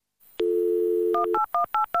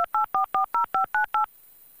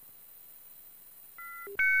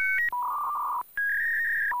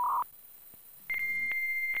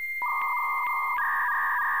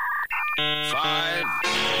Five,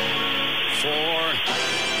 four,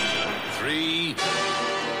 three,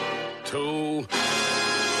 two,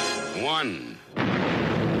 one.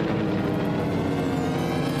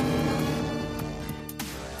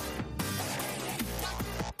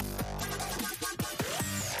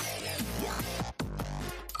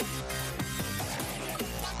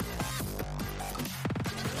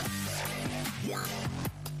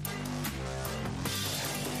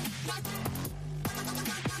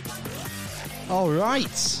 All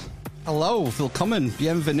right. Hello, willkommen,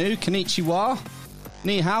 bienvenue, konnichiwa,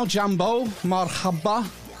 ni hao, jambo, marhaba,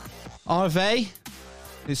 arve.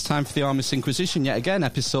 It's time for the Armist Inquisition yet again,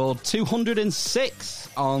 episode 206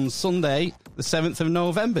 on Sunday, the 7th of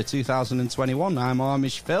November, 2021. I'm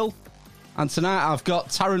Armish Phil, and tonight I've got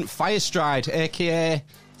Tarrant Firestride, a.k.a.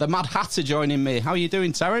 the Mad Hatter, joining me. How are you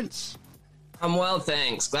doing, Tarrant? I'm well,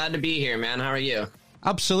 thanks. Glad to be here, man. How are you?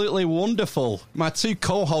 Absolutely wonderful. My two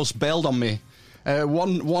co-hosts bailed on me.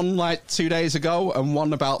 One like 2 days ago and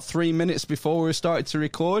one about 3 minutes before we started to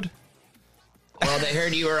record. Well, they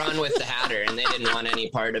heard you were on with the Hatter and they didn't want any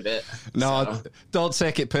part of it. No, so. Don't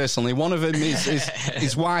take it personally. One of them is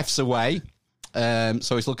his wife's away,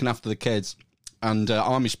 so he's looking after the kids. And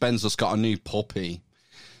Armish Ben's just got a new puppy,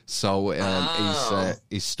 so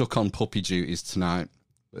he's stuck on puppy duties tonight.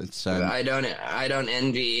 But, I don't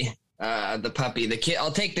envy the puppy. The kid,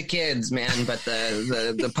 I'll take the kids, man, but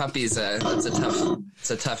the puppy's it's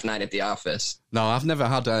a tough night at the office. No, I've never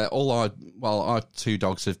had our two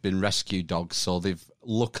dogs have been rescue dogs, so they've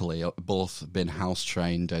luckily both been house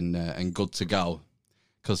trained and good to go.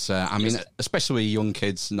 Because especially with young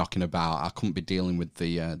kids knocking about, I couldn't be dealing with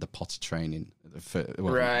the potty training,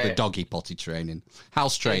 the doggy potty training,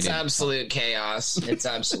 house training. It's absolute chaos. It's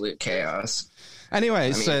absolute chaos.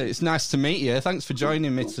 Anyway, it's nice to meet you. Thanks for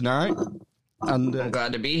joining me tonight. And I'm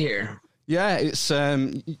glad to be here. Yeah, it's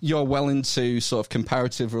you're well into sort of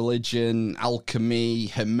comparative religion, alchemy,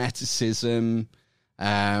 hermeticism.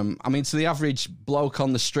 To the average bloke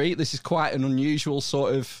on the street, this is quite an unusual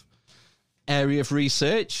sort of area of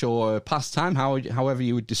research or pastime, however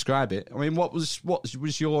you would describe it. I mean, what was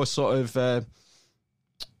your sort of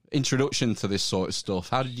introduction to this sort of stuff?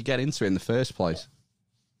 How did you get into it in the first place?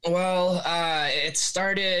 Well, it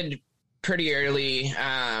started pretty early.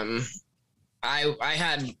 I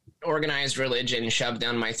had organized religion shoved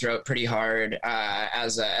down my throat pretty hard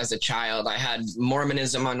as a child. I had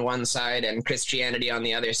Mormonism on one side and Christianity on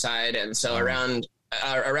the other side, and so around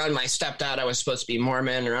my stepdad, I was supposed to be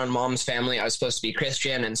Mormon. Around mom's family, I was supposed to be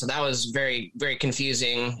Christian, and so that was very, very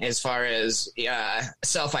confusing as far as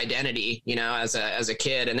self-identity, as a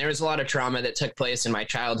kid. And there was a lot of trauma that took place in my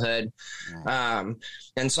childhood,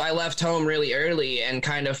 and so I left home really early and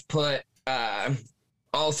kind of put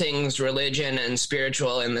all things religion and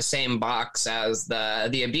spiritual in the same box as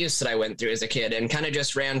the abuse that I went through as a kid, and kind of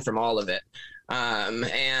just ran from all of it.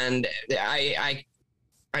 And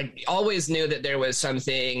I always knew that there was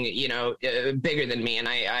something, bigger than me. And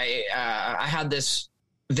I had this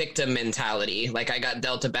victim mentality. Like I got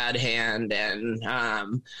dealt a bad hand and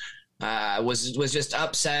was just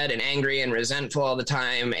upset and angry and resentful all the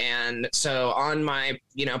time. And so on my,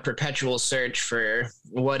 perpetual search for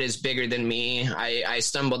what is bigger than me, I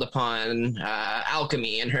stumbled upon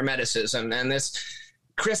alchemy and hermeticism. And this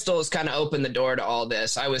crystals kind of opened the door to all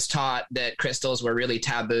this. I was taught that crystals were really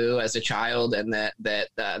taboo as a child, and that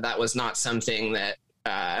was not something that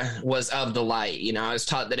was of the light. I was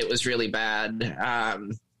taught that it was really bad.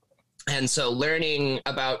 And so learning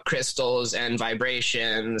about crystals and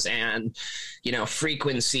vibrations and,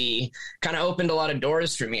 frequency kind of opened a lot of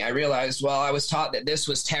doors for me. I realized, well, I was taught that this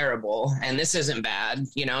was terrible and this isn't bad,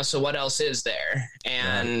 so what else is there?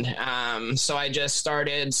 And so I just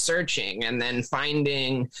started searching and then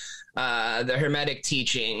finding the Hermetic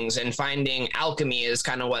teachings, and finding alchemy is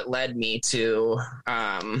kind of what led me to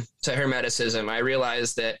Hermeticism. I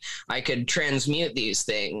realized that I could transmute these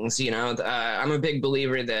things. I'm a big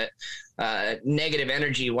believer that negative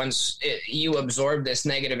energy, once you absorb this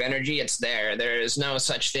negative energy, it's there. There is no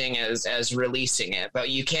such thing as releasing it, but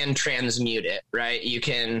you can transmute it, right? You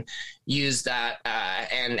can use that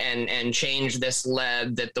and change this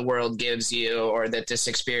lead that the world gives you, or that this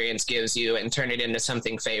experience gives you, and turn it into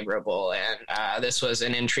something favorable. And this was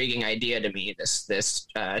an intriguing idea to me, this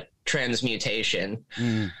transmutation,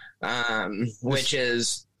 which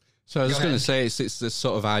is... So I was going to say, it's this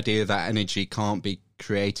sort of idea that energy can't be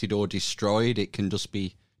created or destroyed. It can just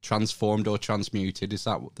be transformed or transmuted. Is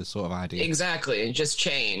that what the sort of idea? Exactly. It just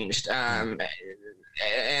changed. And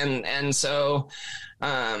so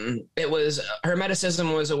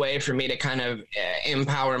Hermeticism was a way for me to kind of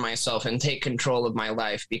empower myself and take control of my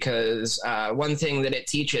life, because one thing that it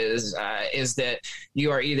teaches is that you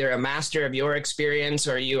are either a master of your experience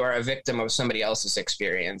or you are a victim of somebody else's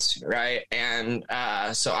experience, right? And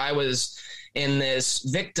so I was in this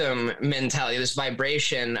victim mentality, this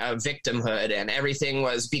vibration of victimhood, and everything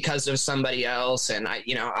was because of somebody else. And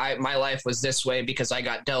my life was this way because I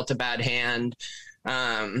got dealt a bad hand.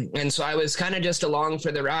 And so I was kind of just along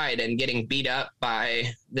for the ride and getting beat up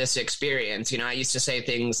by this experience. I used to say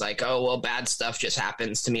things like, oh, well, bad stuff just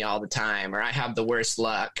happens to me all the time, or I have the worst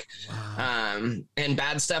luck. Wow. And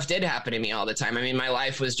bad stuff did happen to me all the time. I mean, my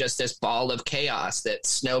life was just this ball of chaos that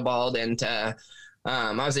snowballed into,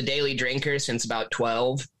 I was a daily drinker since about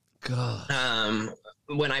 12. God.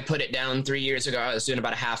 When I put it down 3 years ago, I was doing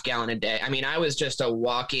about a half gallon a day. I mean, I was just a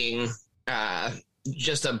walking,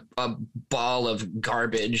 just a ball of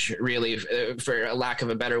garbage, really, for a lack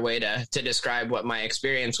of a better way to describe what my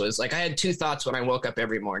experience was. Like, I had two thoughts when I woke up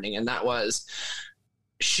every morning, and that was,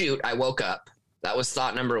 shoot, I woke up. That was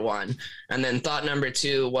thought number one. And then thought number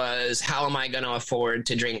two was, how am I going to afford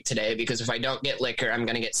to drink today? Because if I don't get liquor, I'm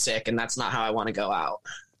going to get sick, and that's not how I want to go out.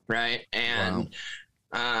 Right. And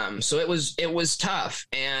so it was tough.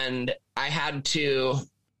 And I had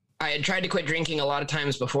tried to quit drinking a lot of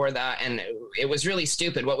times before that, and it was really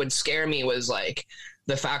stupid. What would scare me was like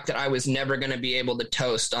the fact that I was never going to be able to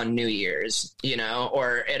toast on New Year's,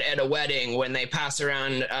 or at a wedding when they pass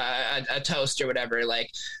around a toast or whatever, like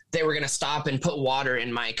they were going to stop and put water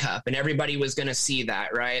in my cup, and everybody was going to see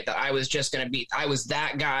that, right? That I was just going to I was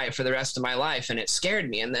that guy for the rest of my life. And it scared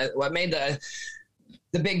me. And what made the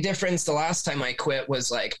big difference the last time I quit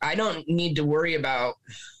was like, I don't need to worry about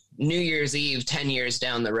New Year's Eve 10 years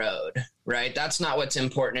down the road, right? That's not what's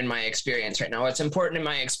important in my experience right now. What's important in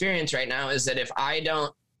my experience right now is that if I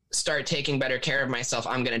don't start taking better care of myself,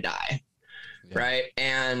 I'm going to die. Yeah. Right.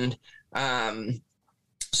 And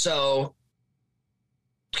so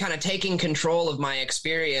kind of taking control of my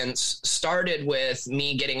experience started with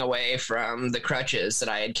me getting away from the crutches that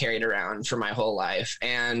I had carried around for my whole life.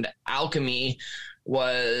 And alchemy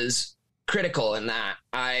was critical in that.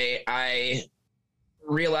 I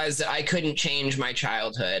realized that I couldn't change my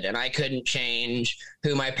childhood, and I couldn't change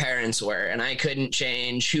who my parents were, and I couldn't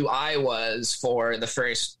change who I was for the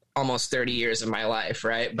first almost 30 years of my life,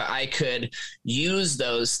 right? But I could use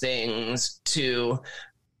those things to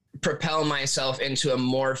propel myself into a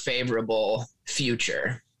more favorable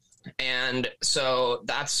future. And so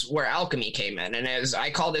that's where alchemy came in. And as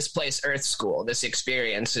I call this place Earth School, this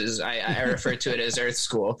experience is, I refer to it as Earth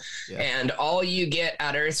School. Yeah. And all you get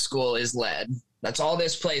at Earth School is lead. That's all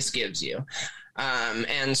this place gives you.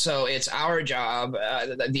 And so it's our job,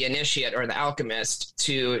 the initiate or the alchemist,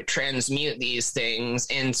 to transmute these things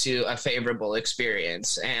into a favorable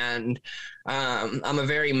experience. And I'm a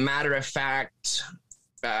very matter of fact,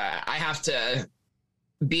 I have to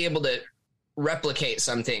be able to replicate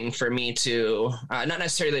something for me to not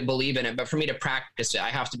necessarily believe in it, but for me to practice it, I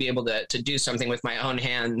have to be able to do something with my own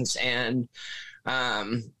hands. And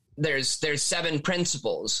there's 7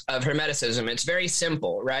 principles of Hermeticism. It's very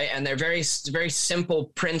simple, right? And they're very, very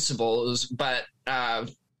simple principles, but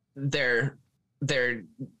they're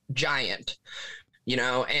giant,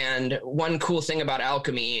 and one cool thing about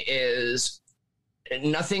alchemy is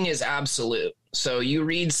nothing is absolute. So you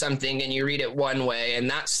read something and you read it one way, and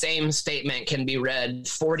that same statement can be read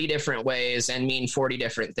 40 different ways and mean 40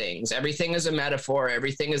 different things. Everything is a metaphor.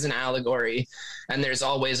 Everything is an allegory, and there's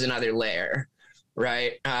always another layer.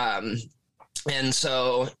 Right. And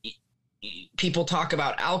so people talk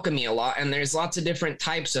about alchemy a lot, and there's lots of different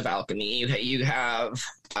types of alchemy. You have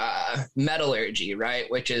metallurgy, right,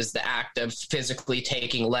 which is the act of physically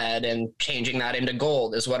taking lead and changing that into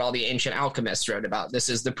gold, is what all the ancient alchemists wrote about. This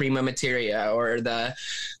is the prima materia, or the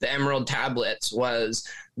emerald tablets was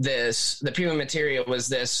this. The prima materia was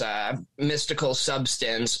this mystical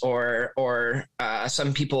substance, or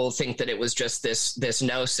some people think that it was just this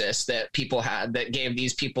gnosis that people had that gave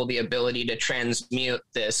these people the ability to transmute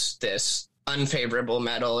this unfavorable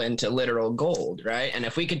metal into literal gold, right? And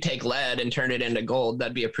if we could take lead and turn it into gold,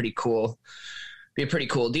 that'd be a pretty cool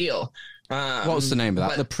deal. What was the name of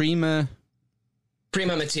that? The prima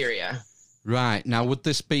materia. Right. Now, would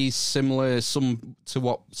this be similar to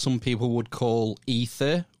what some people would call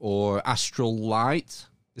ether or astral light?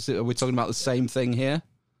 Are we talking about the same thing here?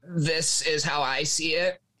 This is how I see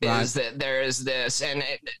it. is that there is this, and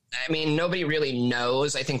I mean, nobody really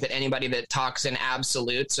knows. I think that anybody that talks in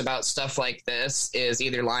absolutes about stuff like this is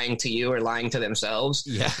either lying to you or lying to themselves.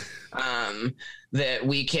 Yeah. That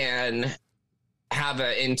we can have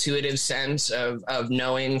an intuitive sense of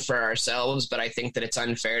knowing for ourselves, but I think that it's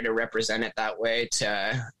unfair to represent it that way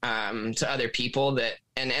to other people. That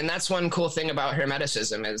and that's one cool thing about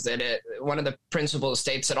Hermeticism, is that one of the principles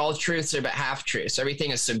states that all truths are but half truths.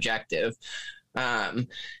 Everything is subjective,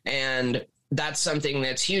 and that's something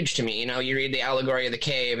that's huge to me. You know, you read the Allegory of the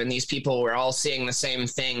Cave, and these people were all seeing the same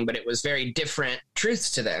thing, but it was very different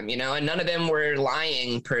truths to them, you know, and none of them were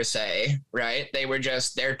lying per se, right? They were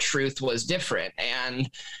just, their truth was different.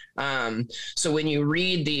 And so when you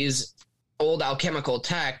read these old alchemical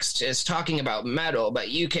texts, it's talking about metal, but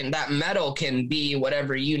that metal can be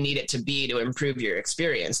whatever you need it to be to improve your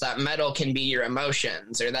experience. That metal can be your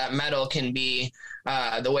emotions, or that metal can be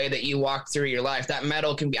the way that you walk through your life. That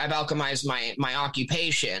metal can be, I've alchemized my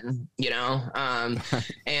occupation, you know,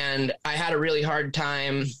 and I had a really hard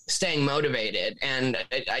time staying motivated. And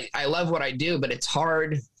I love what I do, but it's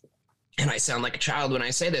hard. And I sound like a child when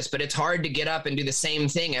I say this, but it's hard to get up and do the same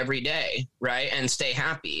thing every day, right? And stay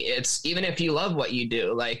happy. It's, even if you love what you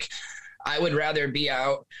do, like, I would rather be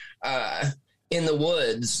out in the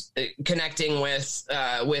woods connecting with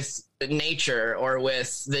nature or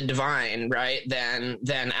with the divine, right? Than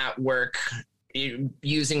at work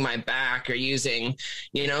using my back or using,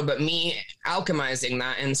 you know, but me alchemizing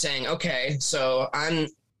that and saying, okay, so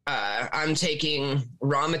I'm taking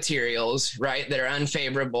raw materials, right, that are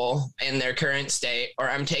unfavorable in their current state, or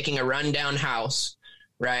I'm taking a rundown house,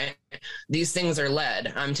 right? These things are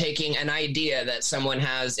lead. I'm taking an idea that someone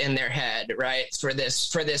has in their head, right, for this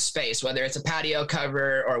space, whether it's a patio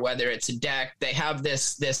cover or whether it's a deck. They have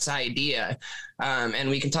this idea, and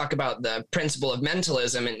we can talk about the principle of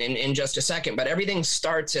mentalism in just a second. But everything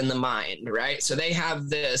starts in the mind, right? So they have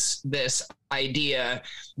this idea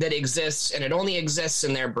that exists, and it only exists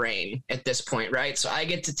in their brain at this point, right? So I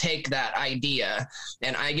get to take that idea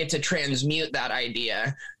and I get to transmute that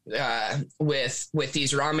idea with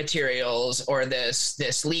these raw materials, or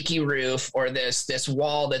this leaky roof, or this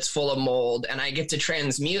wall that's full of mold, and I get to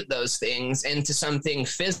transmute those things into something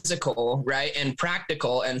physical, right, and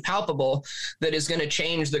practical and palpable that is going to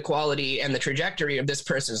change the quality and the trajectory of this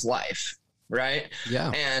person's life, right?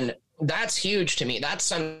 Yeah. And that's huge to me. That's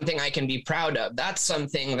something I can be proud of. That's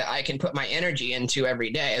something that I can put my energy into every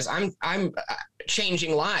day, is I'm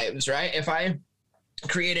changing lives, right? If I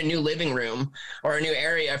create a new living room or a new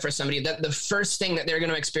area for somebody, that the first thing that they're going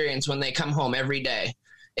to experience when they come home every day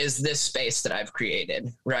is this space that I've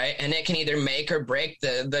created, right? And it can either make or break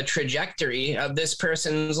the trajectory of this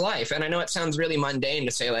person's life. And I know it sounds really mundane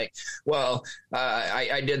to say, like, well,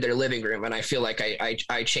 I did their living room and I feel like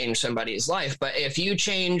I changed somebody's life. But if you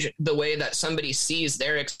change the way that somebody sees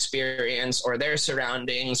their experience or their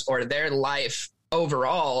surroundings or their life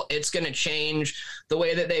overall, it's going to change the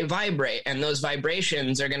way that they vibrate, and those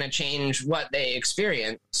vibrations are going to change what they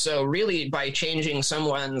experience. So really, by changing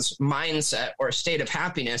someone's mindset or state of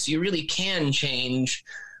happiness, you really can change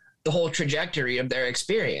the whole trajectory of their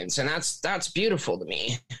experience. And that's beautiful to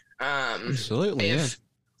me. Absolutely.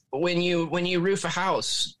 When you roof a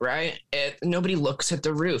house, right, nobody looks at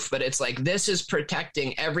the roof, but it's like, this is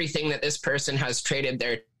protecting everything that this person has traded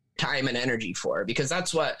their time and energy for, because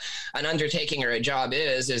that's what an undertaking or a job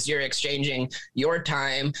is you're exchanging your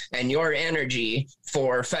time and your energy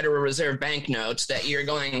for Federal Reserve banknotes that you're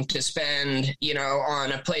going to spend, you know,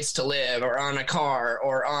 on a place to live or on a car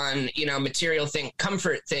or on, you know, material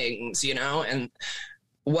comfort things, you know, and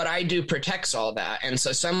what I do protects all that. And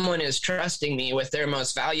so someone is trusting me with their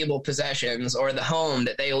most valuable possessions or the home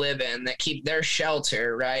that they live in that keep their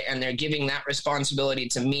shelter, right? And they're giving that responsibility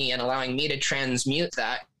to me and allowing me to transmute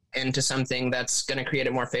that into something that's going to create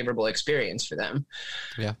a more favorable experience for them.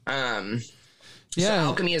 Yeah. So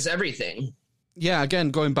alchemy is everything. Yeah.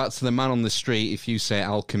 Again, going back to the man on the street, if you say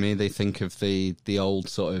alchemy, they think of the old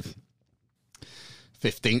sort of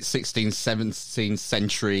 15th, 16th, 17th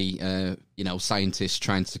century, scientists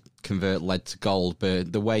trying to convert lead to gold.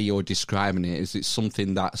 But the way you're describing it is it's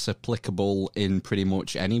something that's applicable in pretty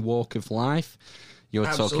much any walk of life. You're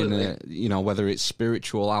Absolutely. Talking, whether it's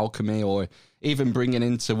spiritual alchemy or even bringing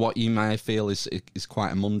into what you may feel is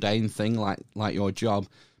quite a mundane thing, like your job.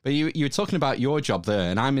 But you were talking about your job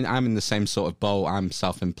there, and I'm in the same sort of boat. I'm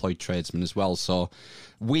self-employed tradesman as well. So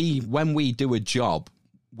when we do a job,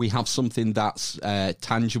 we have something that's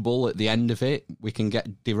tangible at the end of it. We can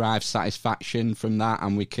derive satisfaction from that,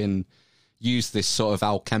 and we can use this sort of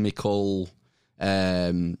alchemical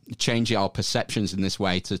changing our perceptions in this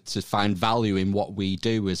way to find value in what we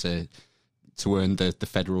do to earn the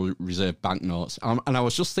Federal Reserve banknotes. And I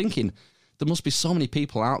was just thinking, there must be so many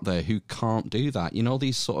people out there who can't do that. You know,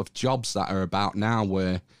 these sort of jobs that are about now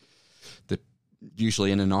where they're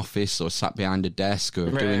usually in an office or sat behind a desk or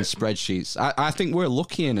doing spreadsheets. I think we're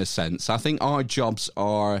lucky in a sense. I think our jobs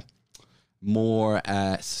are more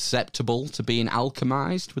susceptible to being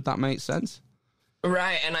alchemized. Would that make sense?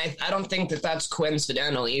 Right, and I don't think that that's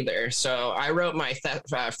coincidental either. So I wrote my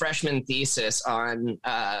freshman thesis on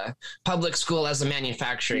public school as a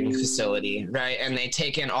manufacturing facility, right? And they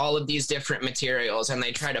take in all of these different materials and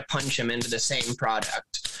they try to punch them into the same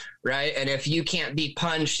product, right? And if you can't be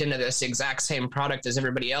punched into this exact same product as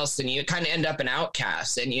everybody else, then you kind of end up an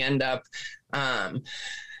outcast, and you end up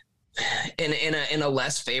in a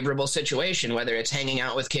less favorable situation, whether it's hanging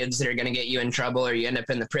out with kids that are going to get you in trouble, or you end up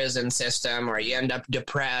in the prison system, or you end up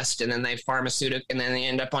depressed and then they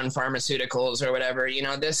end up on pharmaceuticals or whatever. You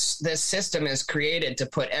know, this system is created to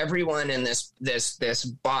put everyone in this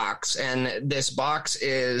box, and this box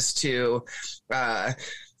is to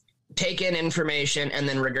take in information and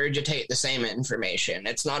then regurgitate the same information.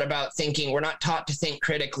 It's not about thinking. We're not taught to think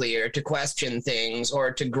critically or to question things or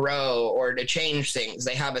to grow or to change things.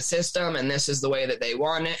 They have a system, and this is the way that they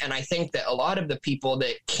want it. And I think that a lot of the people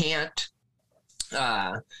that can't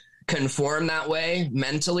conform that way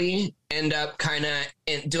mentally end up kind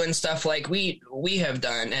of doing stuff like we have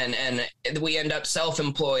done, and we end up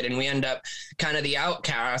self-employed, and we end up kind of the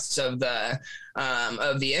outcasts of the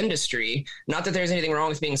industry. Not that there's anything wrong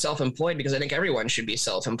with being self-employed, because I think everyone should be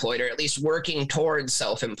self-employed, or at least working towards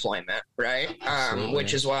self-employment, right?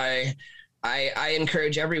 Which is why I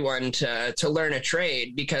encourage everyone to learn a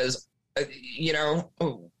trade, because you know,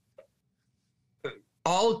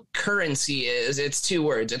 all currency it's two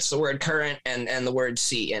words. It's the word current and the word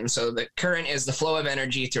sea. And so the current is the flow of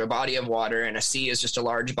energy through a body of water, and a sea is just a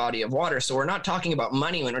large body of water. So we're not talking about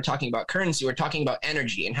money when we're talking about currency. We're talking about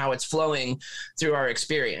energy and how it's flowing through our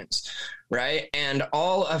experience, right? And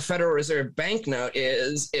all a Federal Reserve banknote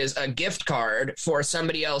is a gift card for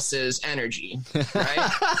somebody else's energy,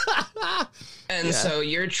 right? And so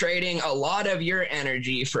you're trading a lot of your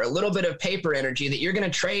energy for a little bit of paper energy that you're going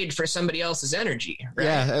to trade for somebody else's energy, right?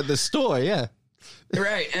 Yeah, at the store, yeah.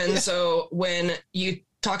 Right. And so when you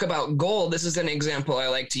talk about gold, this is an example I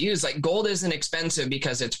like to use. Like, gold isn't expensive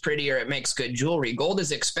because it's pretty or it makes good jewelry. Gold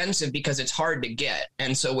is expensive because it's hard to get.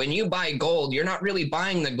 And so when you buy gold, you're not really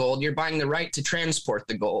buying the gold. You're buying the right to transport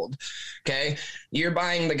the gold. Okay. You're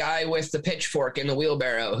buying the guy with the pitchfork in the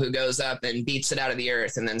wheelbarrow who goes up and beats it out of the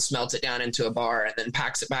earth and then smelts it down into a bar and then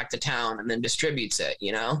packs it back to town and then distributes it,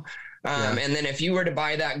 you know? And then if you were to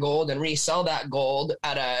buy that gold and resell that gold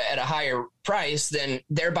at a higher price, then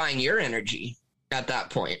they're buying your energy at that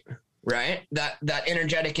point, right? That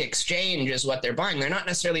energetic exchange is what they're buying. They're not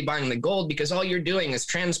necessarily buying the gold, because all you're doing is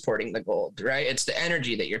transporting the gold, right? It's the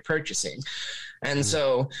energy that you're purchasing. And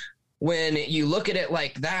so when you look at it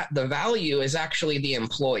like that, the value is actually the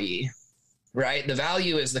employee, right? The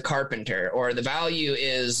value is the carpenter, or the value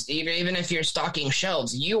is, even if you're stocking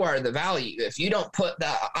shelves, you are the value. If you don't put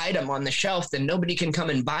that item on the shelf, then nobody can come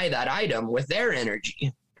and buy that item with their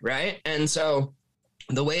energy, right? And so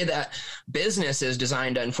the way that business is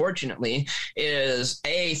designed, unfortunately, is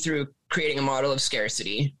through creating a model of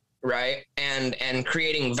scarcity, right? And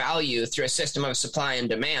creating value through a system of supply and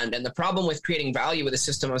demand. And the problem with creating value with a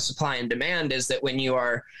system of supply and demand is that when you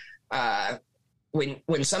are,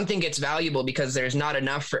 when something gets valuable because there's not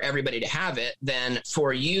enough for everybody to have it, then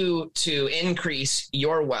for you to increase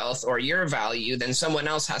your wealth or your value, then someone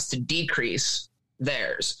else has to decrease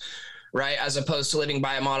theirs, right? As opposed to living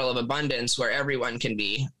by a model of abundance where everyone can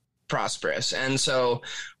be prosperous. And so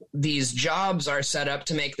these jobs are set up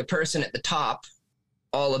to make the person at the top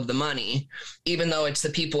all of the money, even though it's the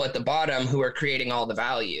people at the bottom who are creating all the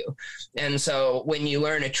value. And so when you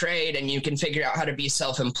learn a trade and you can figure out how to be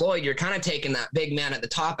self-employed, you're kind of taking that big man at the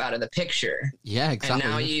top out of the picture. Yeah, exactly.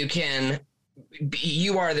 And now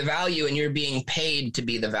you are the value and you're being paid to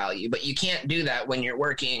be the value, but you can't do that when you're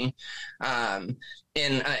working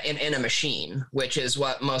in a machine, which is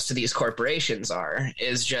what most of these corporations are,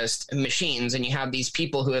 is just machines. And you have these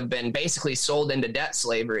people who have been basically sold into debt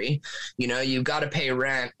slavery. You know, you've got to pay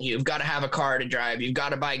rent, you've got to have a car to drive, you've got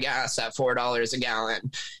to buy gas at $4 a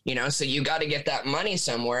gallon, you know, so you got to get that money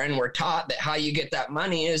somewhere. And we're taught that how you get that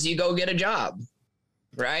money is you go get a job,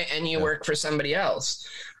 right? And you work for somebody else.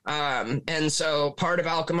 And so part of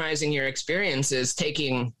alchemizing your experience is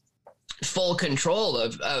taking full control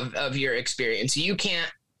of your experience. You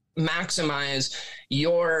can't maximize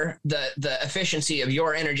the efficiency of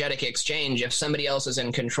your energetic exchange if somebody else is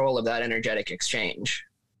in control of that energetic exchange.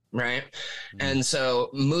 right? And so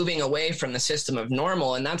moving away from the system of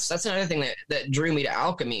normal, and that's another thing that drew me to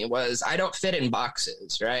alchemy, was I don't fit in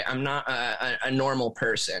boxes, right? I'm not a normal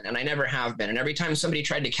person, and I never have been. And every time somebody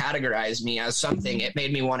tried to categorize me as something, it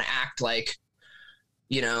made me want to act like,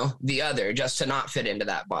 you know, the other, just to not fit into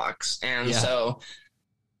that box. And so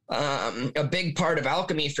a big part of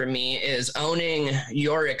alchemy for me is owning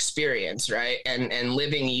your experience, right? And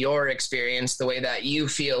living your experience the way that you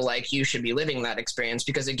feel like you should be living that experience.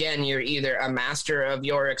 Because again, you're either a master of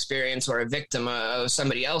your experience or a victim of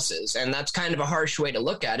somebody else's. And that's kind of a harsh way to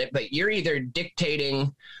look at it, but you're either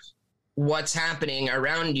dictating what's happening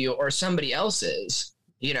around you or somebody else's.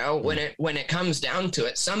 You know, when it comes down to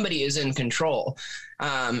it, somebody is in control.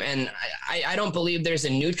 And I don't believe there's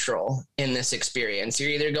a neutral in this experience.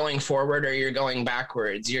 You're either going forward or you're going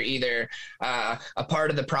backwards. You're either a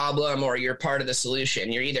part of the problem or you're part of the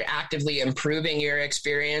solution. You're either actively improving your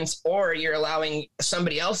experience or you're allowing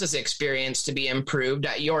somebody else's experience to be improved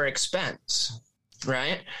at your expense.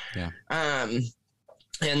 Right? Yeah.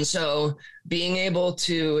 And so being able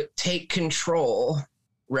to take control,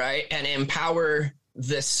 right, and empower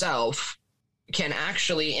the self can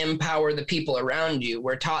actually empower the people around you.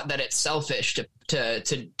 We're taught that it's selfish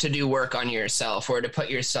to do work on yourself or to put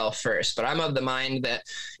yourself first. But I'm of the mind that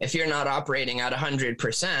if you're not operating at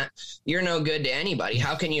 100%, you're no good to anybody.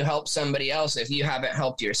 How can you help somebody else if you haven't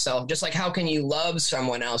helped yourself? Just like how can you love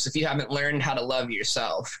someone else if you haven't learned how to love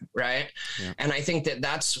yourself, right? Yeah. And I think that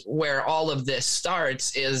that's where all of this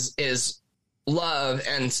starts is love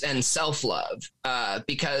and self-love,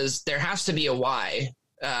 because there has to be a why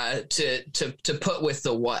to put with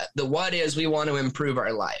the what. The what is we want to improve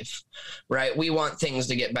our life, right? We want things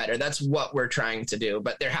to get better. That's what we're trying to do.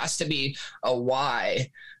 But there has to be a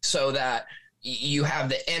why so that you have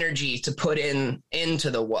the energy to put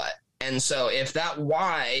into the what. And so if that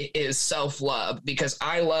why is self-love, because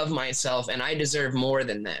I love myself and I deserve more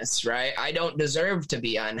than this, right? I don't deserve to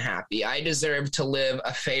be unhappy. I deserve to live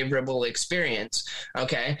a favorable experience.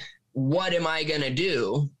 Okay. What am I going to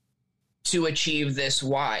do to achieve this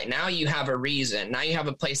why? Now you have a reason. Now you have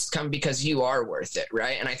a place to come because you are worth it,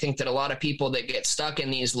 right? And I think that a lot of people that get stuck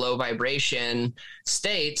in these low vibration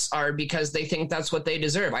states are because they think that's what they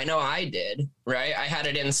deserve. I know I did, right? I had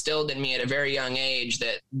it instilled in me at a very young age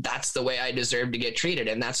that that's the way I deserve to get treated,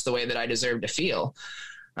 and that's the way that I deserve to feel.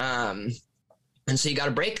 And so you got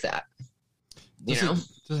to break that.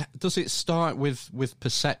 Does it start with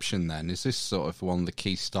perception then? Is this sort of one of the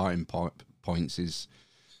key starting points is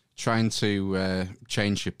trying to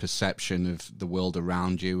change your perception of the world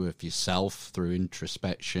around you, of yourself through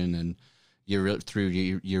introspection and through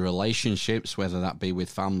your relationships, whether that be with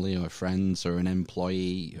family or friends or an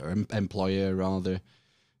employee or employer rather?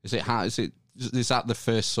 Is that the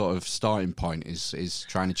first sort of starting point? Is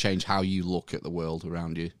trying to change how you look at the world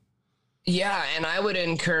around you? Yeah, and I would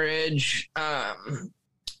encourage.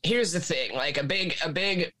 Here's the thing: like a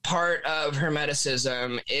big part of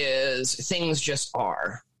Hermeticism is things just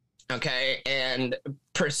are. Okay. And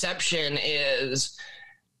perception is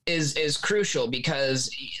crucial because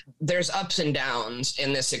there's ups and downs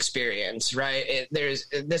in this experience, right?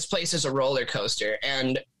 This place is a roller coaster,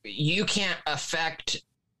 and you can't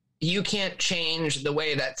change the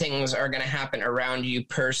way that things are going to happen around you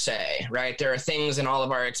per se, right? There are things in all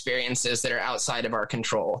of our experiences that are outside of our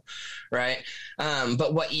control, right?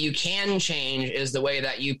 But what you can change is the way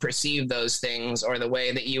that you perceive those things or the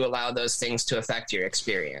way that you allow those things to affect your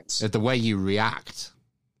experience. The way you react.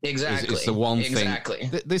 Exactly. Is the one thing. Exactly.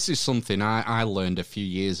 This is something I learned a few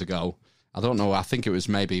years ago. I don't know. I think it was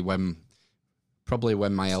maybe probably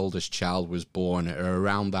when my eldest child was born, or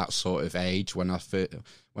around that sort of age when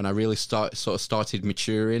I really started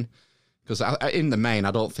maturing. Because in the main,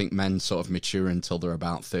 I don't think men sort of mature until they're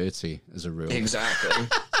about 30 as a rule. Exactly.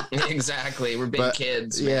 Exactly. We're big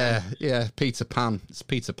kids. Man. Yeah. Peter Pan. It's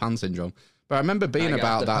Peter Pan syndrome. But I remember being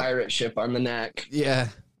about that pirate ship on the neck. Yeah.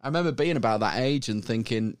 I remember being about that age and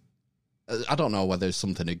thinking, I don't know whether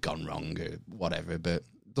something had gone wrong or whatever, but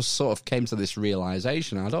just sort of came to this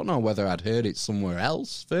realization. I don't know whether I'd heard it somewhere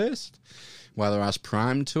else first, whether I was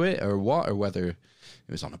primed to it or what, or whether it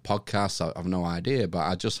was on a podcast. I have no idea, but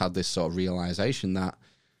I just had this sort of realization that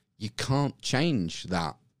you can't change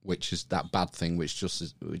that, which is that bad thing, which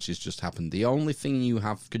has just happened. The only thing you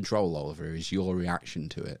have control over is your reaction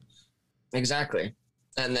to it. Exactly.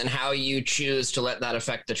 And then how you choose to let that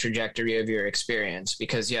affect the trajectory of your experience,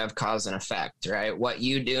 because you have cause and effect, right? What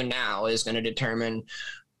you do now is going to determine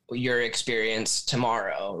your experience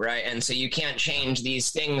tomorrow, right? And so you can't change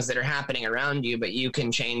these things that are happening around you, but you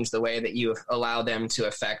can change the way that you allow them to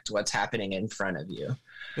affect what's happening in front of you.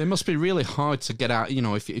 It must be really hard to get out,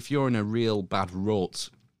 if you're in a real bad rut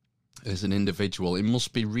as an individual, it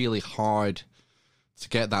must be really hard to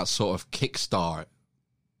get that sort of kickstart.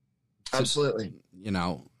 Absolutely. You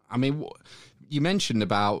know, I mean, you mentioned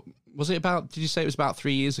about, did you say it was about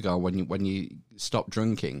 3 years ago when you stopped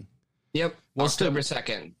drinking? Yep. October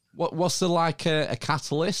 2nd. Was there like a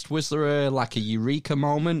catalyst? Was there a eureka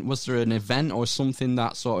moment? Was there an event or something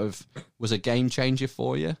that sort of was a game changer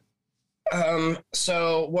for you?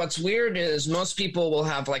 So what's weird is most people will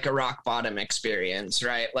have like a rock bottom experience,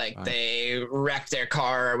 right? Like they wreck their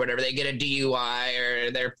car or whatever, they get a DUI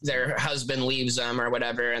or their husband leaves them or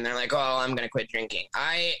whatever. And they're like, oh, I'm going to quit drinking.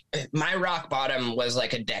 My rock bottom was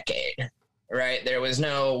like a decade, right? There was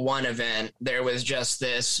no one event. There was just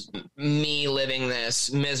this me living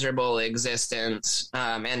this miserable existence.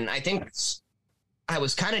 And I think I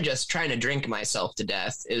was kind of just trying to drink myself to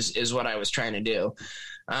death is what I was trying to do.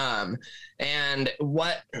 And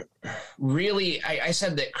what really, I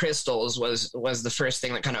said that crystals was the first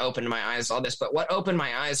thing that kind of opened my eyes to all this, but what opened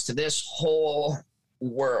my eyes to this whole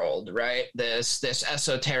world, right? This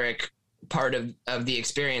esoteric part of the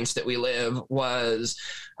experience that we live was,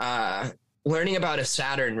 learning about a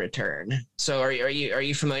Saturn return. So are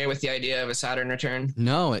you familiar with the idea of a Saturn return?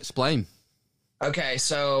 No, explain. Okay.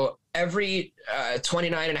 So every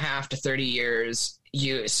 29 and a half to 30 years,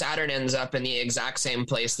 Saturn ends up in the exact same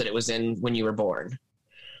place that it was in when you were born.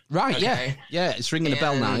 Right. Okay? Yeah. It's ringing a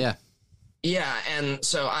bell now. Yeah. Yeah. And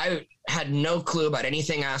so I had no clue about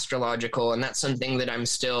anything astrological. And that's something that I'm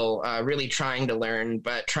still really trying to learn,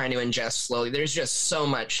 but trying to ingest slowly. There's just so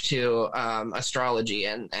much to astrology.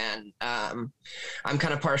 And I'm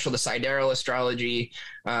kind of partial to sidereal astrology,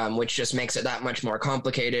 which just makes it that much more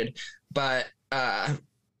complicated. But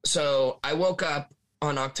so I woke up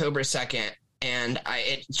on October 2nd, and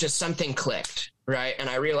it just something clicked, right? And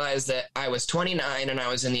I realized that I was 29 and I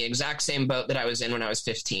was in the exact same boat that I was in when I was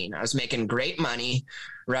 15. I was making great money,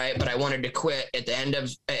 right? But I wanted to quit at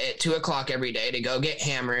 2:00 every day to go get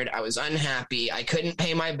hammered. I was unhappy. I couldn't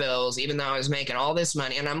pay my bills, even though I was making all this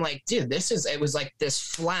money. And I'm like, dude, it was like this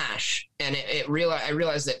flash. And I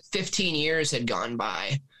realized that 15 years had gone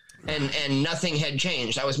by and nothing had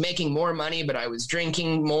changed. I was making more money, but I was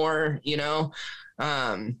drinking more, you know?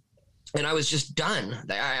 And I was just done.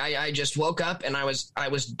 I just woke up and I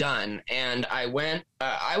was done. And I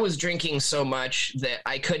was drinking so much that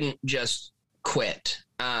I couldn't just quit.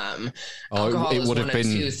 It would have been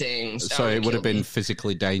two things. Sorry, it would have been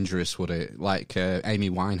physically dangerous, would it? Like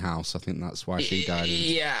Amy Winehouse, I think that's why she died.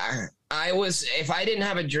 Yeah, if I didn't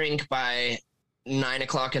have a drink by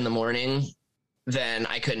 9:00 in the morning, then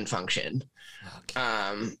I couldn't function.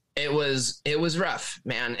 Okay. It was rough,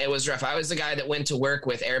 man. It was rough. I was the guy that went to work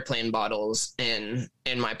with airplane bottles in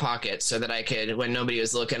my pocket so that I could, when nobody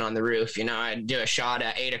was looking on the roof, you know, I'd do a shot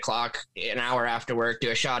at 8:00, an hour after work,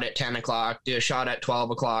 do a shot at 10:00, do a shot at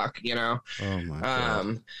 12:00, you know? Oh my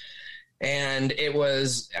God. And it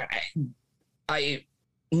was, I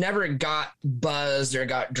never got buzzed or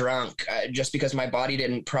got drunk just because my body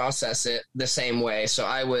didn't process it the same way. So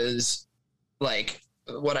I was like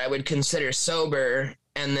what I would consider sober.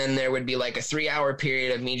 And then there would be like a 3-hour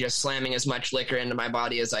period of me just slamming as much liquor into my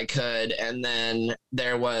body as I could. And then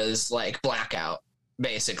there was like blackout,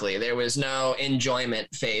 basically. There was no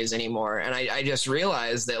enjoyment phase anymore. And I just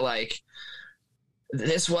realized that like,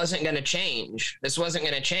 this wasn't going to change.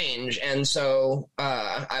 And so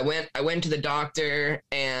I went to the doctor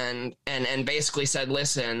and basically said,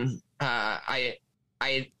 listen,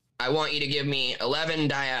 I want you to give me 11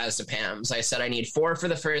 diazepams. I said, I need 4 for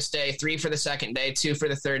the first day, 3 for the second day, 2 for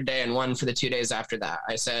the third day, and 1 for the 2 days after that.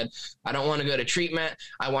 I said, I don't want to go to treatment.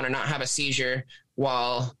 I want to not have a seizure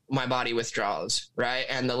while my body withdraws. Right.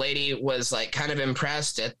 And the lady was like kind of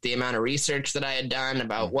impressed at the amount of research that I had done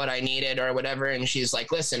about what I needed or whatever. And she's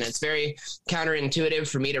like, listen, it's very counterintuitive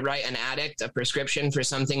for me to write an addict a prescription for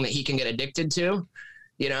something that he can get addicted to.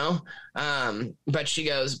 You know, but she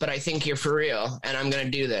goes, but I think you're for real and I'm going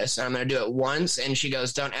to do this. And I'm going to do it once. And she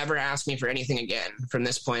goes, don't ever ask me for anything again from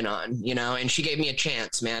this point on, you know, and she gave me a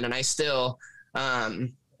chance, man. And I still,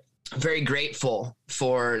 very grateful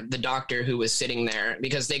for the doctor who was sitting there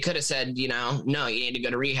because they could have said, you know, no, you need to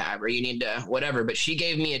go to rehab or you need to whatever, but she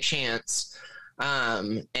gave me a chance.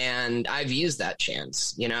 And I've used that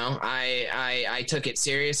chance, you know, I took it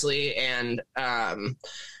seriously and, I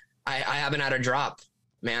haven't had a drop.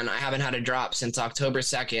 Man, I haven't had a drop since October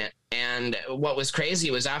 2nd. And what was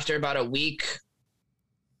crazy was after about a week,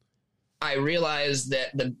 I realized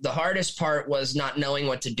that the hardest part was not knowing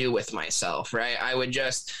what to do with myself, right? I would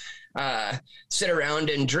just, sit around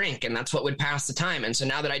and drink, and that's what would pass the time. And so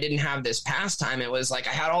now that I didn't have this pastime, it was like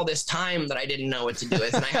I had all this time that I didn't know what to do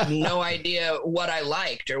with, and I had no idea what I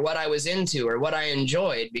liked or what I was into or what I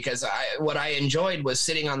enjoyed, because what I enjoyed was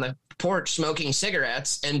sitting on the porch smoking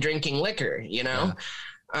cigarettes and drinking liquor, you know?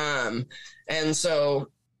 Yeah. And so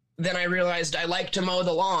then I realized I liked to mow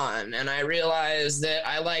the lawn, and I realized that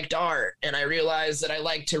I liked art, and I realized that I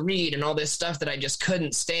liked to read, and all this stuff that I just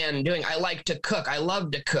couldn't stand doing. I like to cook. I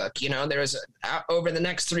love to cook. You know, there was over the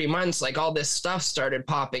next 3 months, like all this stuff started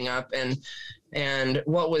popping up. And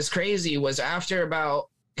what was crazy was after about,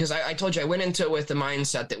 because I told you I went into it with the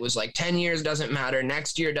mindset that was like 10 years doesn't matter.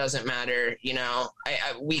 Next year doesn't matter. You know,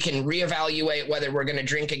 we can reevaluate whether we're going to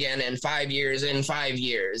drink again in 5 years,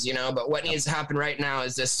 you know, but what needs to happen right now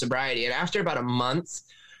is this sobriety. And after about a month,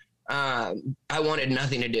 I wanted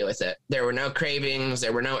nothing to do with it. There were no cravings,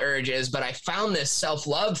 there were no urges, but I found this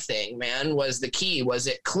self-love thing, man, was the key. Was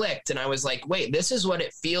it clicked. And I was like, wait, this is what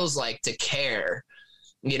it feels like to care.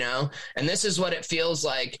 You know, and this is what it feels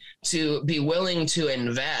like to be willing to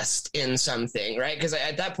invest in something, right? Because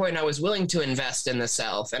at that point I was willing to invest in the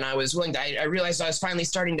self, and I was willing to, I realized I was finally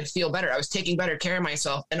starting to feel better. I was taking better care of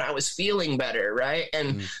myself, and I was feeling better, right?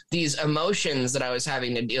 And these emotions that I was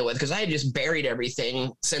having to deal with, because I had just buried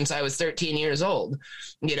everything since I was 13 years old.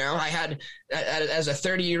 You know, I had, as a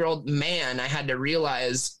 30-year-old man, I had to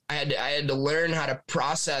realize I had to learn how to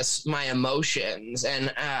process my emotions.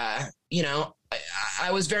 And, you know,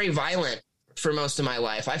 I was very violent for most of my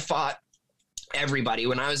life. I fought everybody.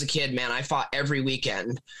 When I was a kid, man, I fought every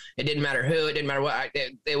weekend. It didn't matter who, it didn't matter what.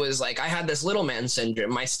 It was like I had this little man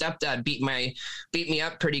syndrome. My stepdad beat me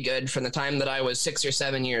up pretty good from the time that I was 6 or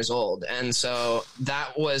 7 years old. And so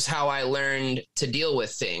that was how I learned to deal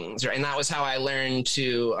with things, right? And that was how I learned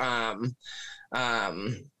to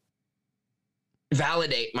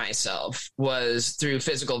validate myself, was through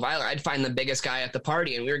physical violence. I'd find the biggest guy at the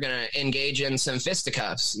party, and we were going to engage in some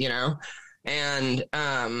fisticuffs, you know? And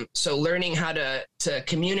so learning how to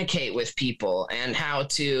communicate with people, and how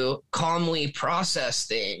to calmly process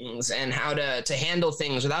things, and how to handle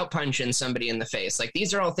things without punching somebody in the face. Like,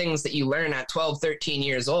 these are all things that you learn at 12, 13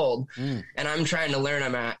 years old. And I'm trying to learn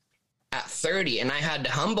them at 30. And I had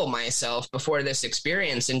to humble myself before this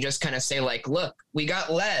experience and just kind of say, like, look, we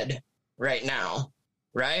got lead right now,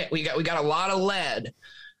 right? We got a lot of lead,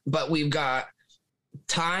 but we've got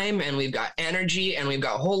time, and we've got energy, and we've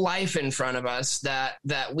got whole life in front of us that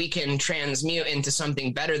we can transmute into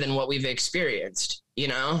something better than what we've experienced, you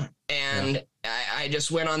know? And I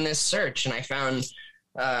just went on this search, and I found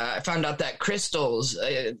out that crystals,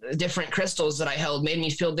 different crystals that I held, made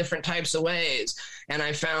me feel different types of ways. And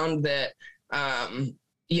I found that,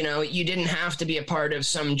 you know, you didn't have to be a part of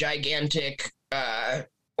some gigantic,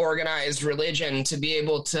 organized religion to be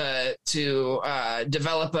able to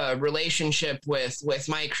develop a relationship with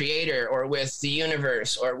my creator, or with the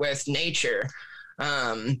universe, or with nature.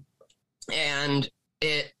 And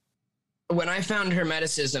when I found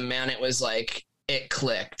Hermeticism, man, it was like, it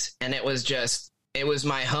clicked, and it was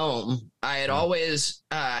my home. I had always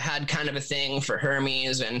had kind of a thing for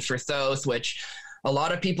Hermes and for Thoth, which a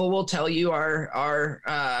lot of people will tell you are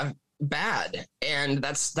bad. And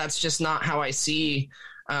that's just not how I see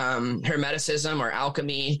Hermeticism or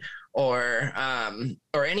alchemy or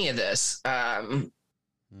any of this.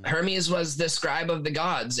 Hermes was the scribe of the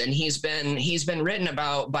gods, and he's been written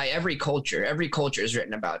about by every culture. Every culture is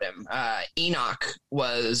written about him. Enoch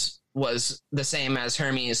was the same as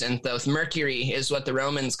Hermes and Thoth. Mercury is what the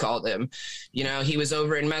Romans called him. You know, he was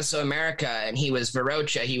over in Mesoamerica, and he was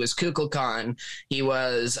Varocha, he was Kukulkan, he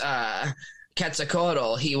was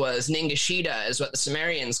Quetzalcoatl, he was Ningishita, is what the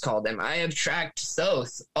Sumerians called him. I have tracked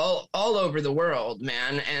Thoth all over the world,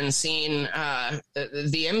 man, and seen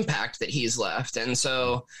the impact that he's left. And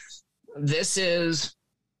so this is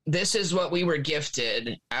what we were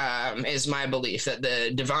gifted, is my belief, that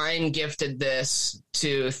the divine gifted this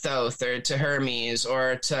to Thoth, or to Hermes,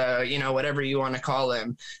 or to, you know, whatever you want to call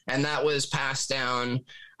him. And that was passed down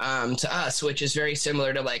to us, which is very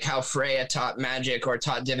similar to like how Freya taught magic or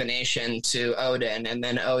taught divination to Odin, and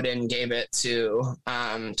then Odin gave it to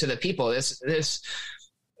the people. This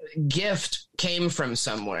gift came from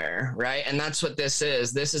somewhere, right? And that's what this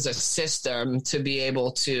is. This is a system to be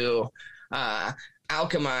able to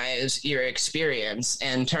alchemize your experience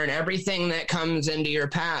and turn everything that comes into your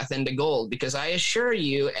path into gold. Because I assure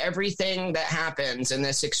you, everything that happens in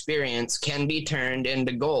this experience can be turned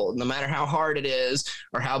into gold. No matter how hard it is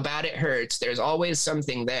or how bad it hurts, there's always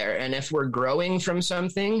something there. And if we're growing from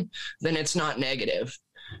something, then it's not negative,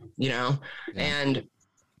 you know? Yeah. And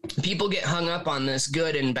people get hung up on this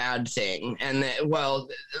good and bad thing, and that, well,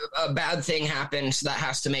 a bad thing happens, so that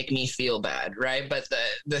has to make me feel bad, right? But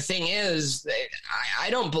the thing is, I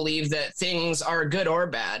don't believe that things are good or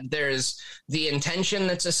bad. There's the intention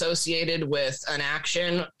that's associated with an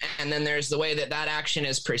action, and then there's the way that that action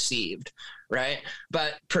is perceived, right?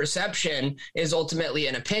 But perception is ultimately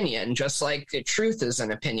an opinion, just like the truth is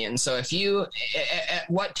an opinion. So if you, at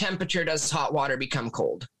what temperature does hot water become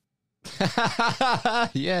cold?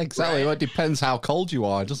 Yeah, exactly. Right. Well, it depends how cold you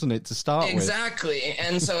are, doesn't it, to start with? Exactly.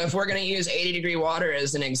 And so if we're going to use 80-degree water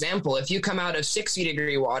as an example, if you come out of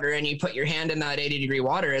 60-degree water and you put your hand in that 80-degree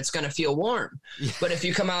water, it's going to feel warm. Yeah. But if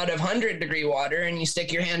you come out of 100-degree water and you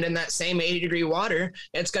stick your hand in that same 80-degree water,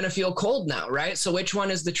 it's going to feel cold now, right? So which one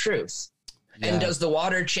is the truth? Yeah. And does the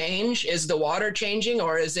water change? Is the water changing,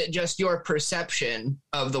 or is it just your perception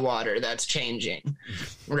of the water that's changing?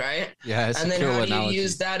 Right? Yeah. And then how do you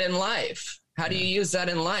use that in life? How do you use that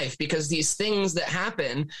in life? Because these things that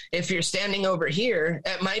happen, if you're standing over here,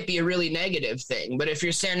 it might be a really negative thing. But if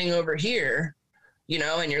you're standing over here, you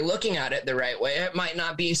know, and you're looking at it the right way, it might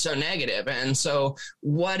not be so negative. And so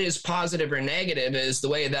what is positive or negative is the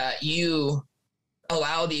way that you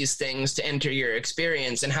allow these things to enter your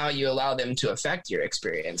experience and how you allow them to affect your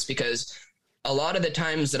experience. Because a lot of the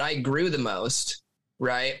times that I grew the most,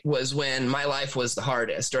 right, was when my life was the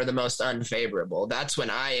hardest or the most unfavorable. That's when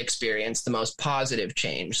I experienced the most positive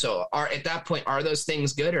change. So at that point, are those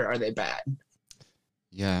things good or are they bad?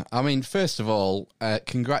 Yeah. I mean, first of all,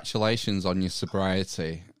 congratulations on your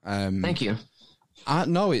sobriety. Thank you.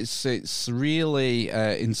 No, it's really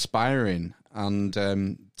inspiring. And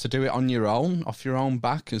to do it on your own, off your own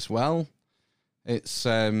back as well, it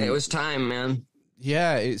was time, man.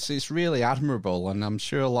 Yeah, it's really admirable, and I'm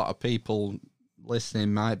sure a lot of people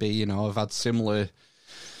listening might be, you know, have had similar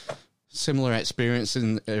experience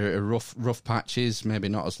in rough patches, maybe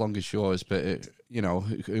not as long as yours, but you know,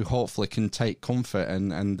 who hopefully can take comfort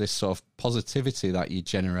and this sort of positivity that you're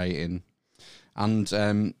generating.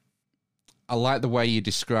 And I like the way you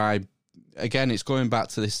describe. Again, it's going back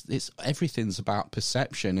to this. It's everything's about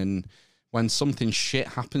perception, and when something shit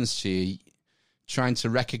happens to you, trying to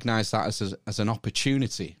recognize that as an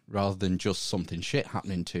opportunity rather than just something shit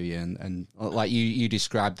happening to you. And like you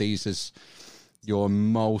described these as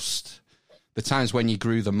the times when you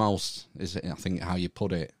grew the most is, I think, how you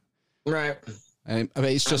put it. Right. I mean,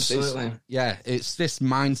 it's just, it's this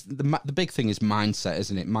mind. The big thing is mindset,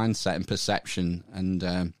 isn't it? Mindset and perception,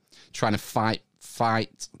 and trying to fight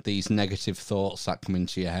these negative thoughts that come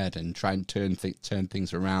into your head and try and turn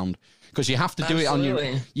things around, because you have to do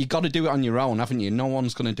it you got to do it on your own, haven't you? No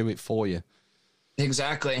one's going to do it for you.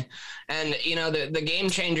 Exactly. And you know, the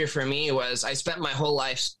game changer for me was I spent my whole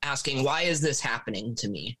life asking, why is this happening to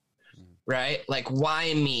me? Right? Like,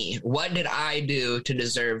 why me? What did I do to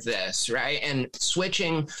deserve this? Right? And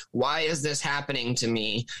switching, why is this happening to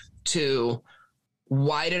me, to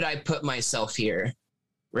why did I put myself here?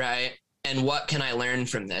 Right? And what can I learn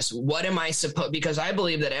from this? What am I supposed, because I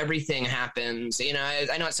believe that everything happens, you know,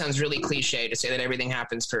 I know it sounds really cliche to say that everything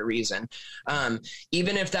happens for a reason.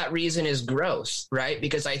 Even if that reason is growth, right?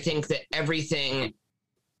 Because I think that everything,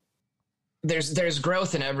 there's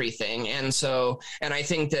growth in everything. And I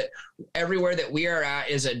think that everywhere that we are at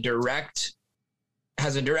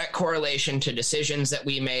has a direct correlation to decisions that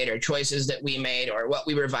we made or choices that we made or what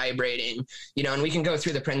we were vibrating, you know, and we can go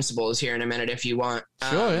through the principles here in a minute if you want.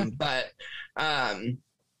 Sure, yeah. But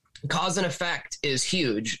cause and effect is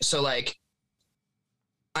huge. So like,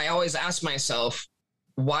 I always ask myself,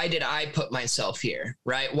 why did I put myself here,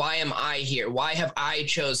 right? Why am I here? Why have I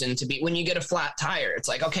chosen to be? When you get a flat tire, it's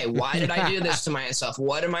like, okay, why did I do this to myself?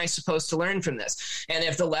 What am I supposed to learn from this? And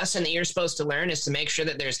if the lesson that you're supposed to learn is to make sure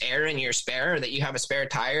that there's air in your spare, or that you have a spare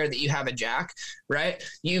tire, that you have a jack, right?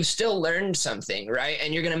 You've still learned something, right?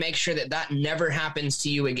 And you're going to make sure that that never happens to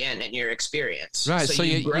you again in your experience. Right. So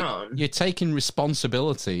you've grown. You're taking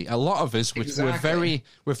responsibility. A lot of us, we're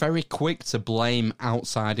very quick to blame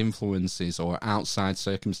outside influences or outside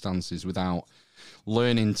circumstances without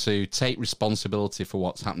learning to take responsibility for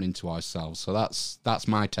what's happening to ourselves. So that's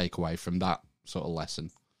my takeaway from that sort of lesson.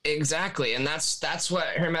 Exactly. And that's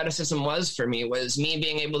what Hermeticism was for me, was me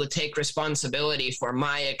being able to take responsibility for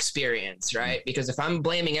my experience, right? Because if I'm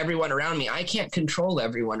blaming everyone around me, I can't control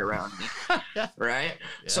everyone around me, right?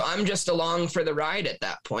 Yeah. So I'm just along for the ride at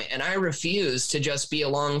that point. And I refuse to just be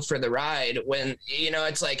along for the ride when, you know,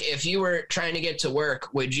 it's like, if you were trying to get to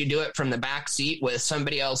work, would you do it from the back seat with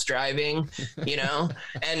somebody else driving, you know,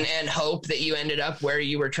 and hope that you ended up where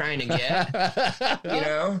you were trying to get, you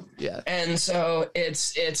know? Yeah. And so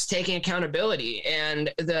it's it's taking accountability,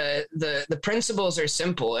 and the principles are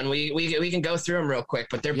simple, and we can go through them real quick,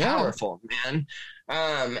 but they're powerful, man.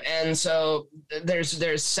 And so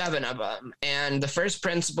there's 7 of them. And the first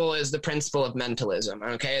principle is the principle of mentalism.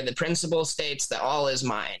 Okay. The principle states that all is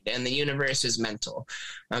mind and the universe is mental.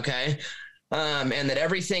 Okay. And that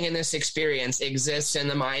everything in this experience exists in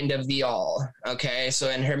the mind of the all. Okay. So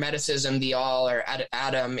in Hermeticism, the all, or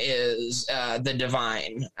Adam, is the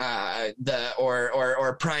divine,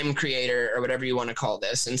 or prime creator, or whatever you want to call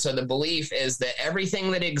this. And so the belief is that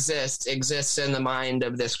everything that exists in the mind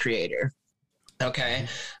of this creator. Okay.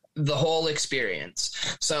 The whole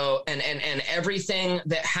experience. So, and everything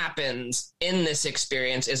that happens in this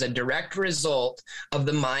experience is a direct result of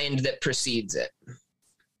the mind that precedes it.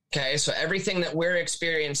 Okay. So everything that we're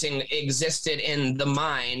experiencing existed in the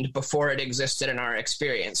mind before it existed in our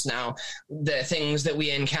experience. Now, the things that we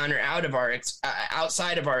encounter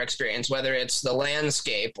outside of our experience, whether it's the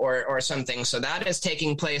landscape or something, so that is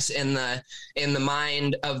taking place in the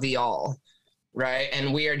mind of the all. Right.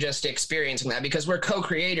 And we are just experiencing that because we're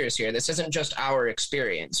co-creators here. This isn't just our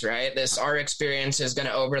experience, right? Our experience is going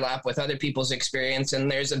to overlap with other people's experience. And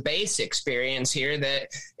there's a base experience here that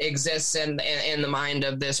exists in the mind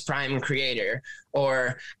of this prime creator,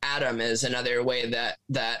 or Adam is another way that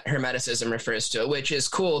Hermeticism refers to it, which is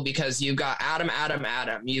cool because you've got Adam.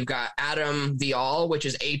 You've got Adam, the all, which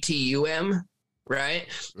is Atum. Right.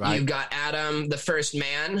 You've got Adam, the first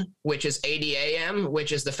man, which is ADAM,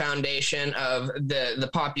 which is the foundation of the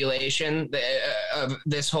population of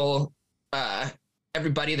this whole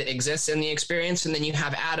everybody that exists in the experience. And then you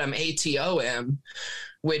have Adam, ATOM,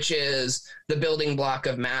 which is the building block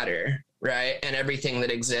of matter. Right. And everything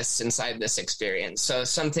that exists inside this experience. So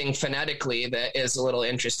something phonetically that is a little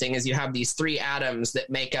interesting is you have these 3 atoms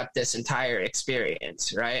that make up this entire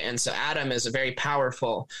experience. Right. And so atom is a very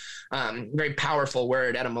powerful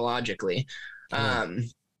word etymologically.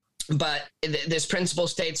 But this principle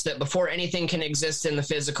states that before anything can exist in the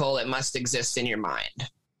physical, it must exist in your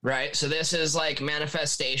mind. Right. So this is like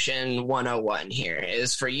manifestation 101 here,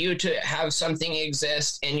 is for you to have something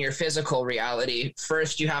exist in your physical reality.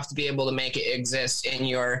 First, you have to be able to make it exist in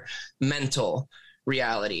your mental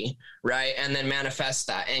reality. Right. And then manifest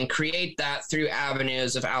that and create that through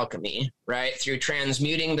avenues of alchemy. Right. Through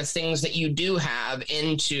transmuting the things that you do have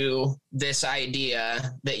into this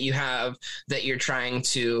idea that you have, that you're trying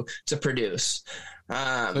to produce.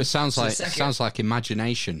 So it sounds like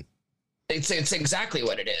imagination. It's exactly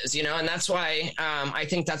what it is, and that's why I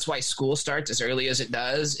think that's why school starts as early as it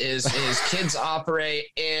does. Is kids operate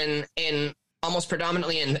in almost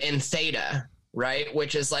predominantly in theta, right,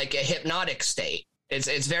 which is like a hypnotic state.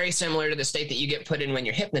 It's very similar to the state that you get put in when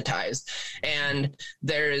you're hypnotized, and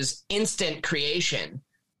there's instant creation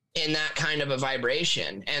in that kind of a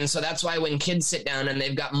vibration. And so that's why when kids sit down and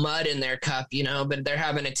they've got mud in their cup, but they're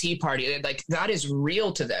having a tea party, like that is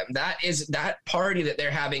real to them. That party that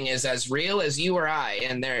they're having is as real as you or I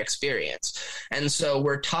in their experience. And so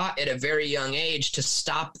we're taught at a very young age to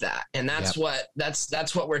stop that. And that's what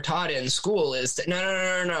we're taught in school is that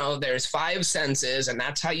no, there's 5 senses and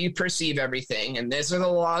that's how you perceive everything. And these are the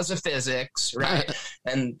laws of physics, right?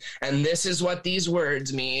 and this is what these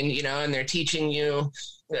words mean, and they're teaching you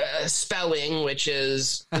spelling, which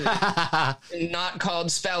is not called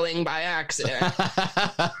spelling by accident.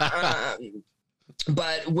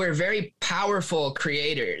 But we're very powerful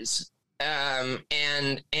creators. And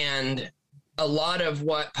a lot of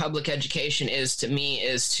what public education is to me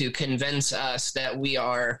is to convince us that we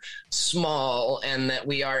are small and that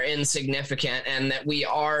we are insignificant and that we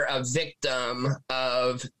are a victim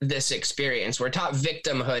of this experience. We're taught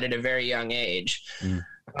victimhood at a very young age.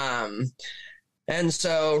 And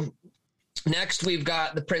so next we've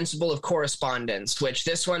got the principle of correspondence, which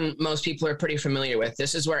this one most people are pretty familiar with.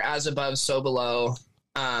 This is where as above, so below,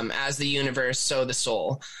 as the universe, so the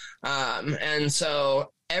soul. And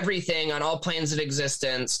so everything on all planes of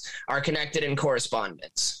existence are connected in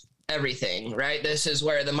correspondence. Everything, right? This is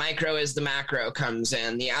where the micro is the macro comes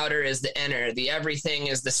in. The outer is the inner. The everything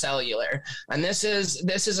is the cellular. And this is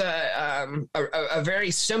a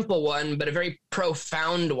very simple one, but a very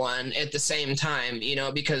profound one at the same time,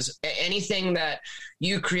 because anything that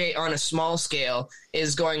you create on a small scale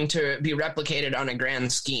is going to be replicated on a grand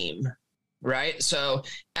scheme. Right. So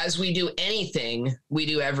as we do anything, we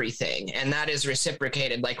do everything. And that is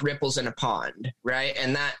reciprocated like ripples in a pond. Right.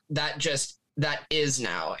 And that is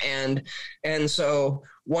now. And so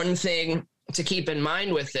one thing to keep in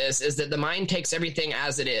mind with this is that the mind takes everything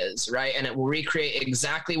as it is, right? And it will recreate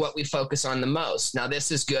exactly what we focus on the most. Now,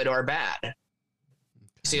 this is good or bad.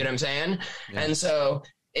 See what I'm saying? Yeah. And so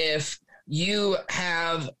if you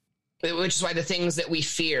have which is why the things that we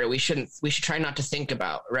fear, we should try not to think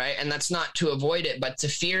about, right? And that's not to avoid it, but to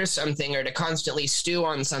fear something or to constantly stew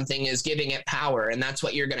on something is giving it power, and that's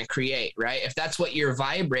what you're going to create, right? If that's what you're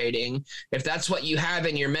vibrating, if that's what you have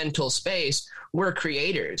in your mental space, we're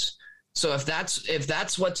creators. So if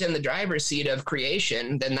that's what's in the driver's seat of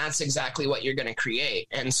creation, then that's exactly what you're going to create.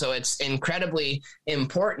 And so it's incredibly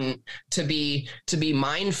important to be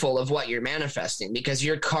mindful of what you're manifesting, because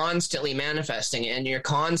you're constantly manifesting and you're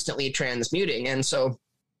constantly transmuting. And so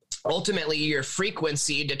ultimately your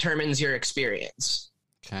frequency determines your experience.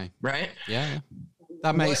 Okay. Right? Yeah.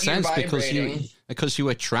 That makes sense because you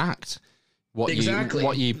attract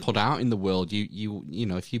what you put out in the world. You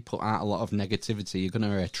know, if you put out a lot of negativity, you're going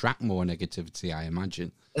to attract more negativity, I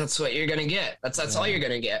imagine. That's what you're going to get. That's all you're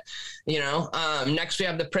going to get. You know, next we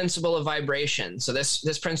have the principle of vibration. So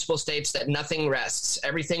this principle states that nothing rests,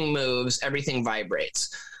 everything moves, everything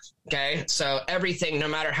vibrates. Okay, so everything, no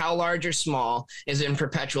matter how large or small, is in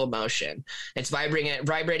perpetual motion. It's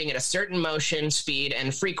vibrating at a certain motion, speed,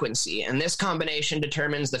 and frequency, and this combination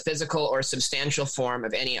determines the physical or substantial form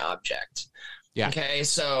of any object. Yeah. Okay,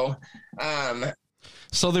 so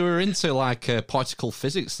so they were into like particle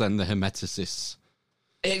physics then, the Hermeticists.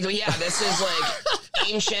 Yeah, this is like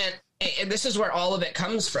ancient. This is where all of it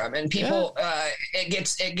comes from, and people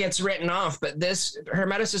it gets written off. But this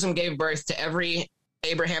Hermeticism gave birth to every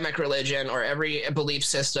Abrahamic religion or every belief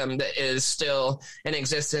system that is still in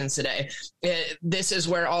existence today. This is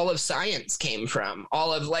where all of science came from.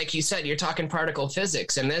 All of, like you said, you're talking particle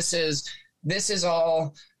physics, and this is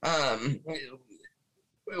all.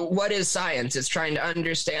 What is science? It's trying to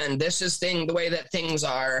understand the way that things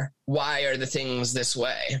are. Why are the things this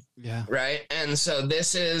way? Yeah. Right. And so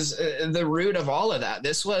this is the root of all of that.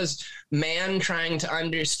 This was man trying to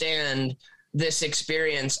understand this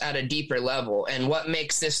experience at a deeper level and what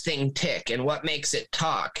makes this thing tick and what makes it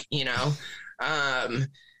talk, you know?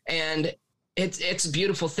 And it's a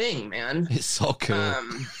beautiful thing, man. It's so cool.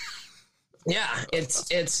 Yeah,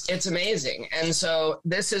 it's amazing. And so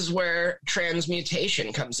this is where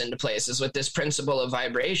transmutation comes into place, is with this principle of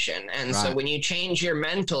vibration. And so when you change your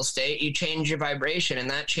mental state, you change your vibration, and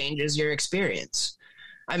that changes your experience.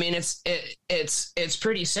 I mean, it's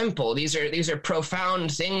pretty simple. These are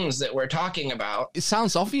profound things that we're talking about. It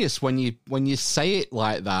sounds obvious when you say it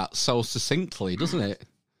like that so succinctly, doesn't it?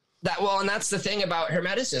 And that's the thing about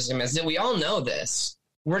Hermeticism, is that we all know this.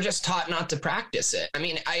 We're just taught not to practice it. I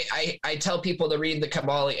mean, I tell people to read the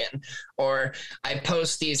Kabbalion, or I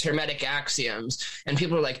post these Hermetic axioms, and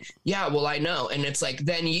people are like, yeah, well, I know. And it's like,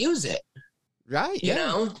 then use it. Right. You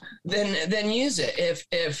know, then use it.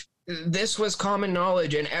 If this was common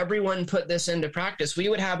knowledge and everyone put this into practice, we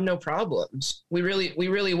would have no problems. We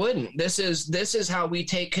really wouldn't. This is how we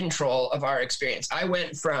take control of our experience. I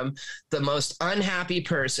went from the most unhappy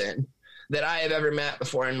person that I have ever met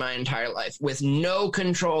before in my entire life, with no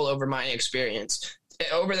control over my experience,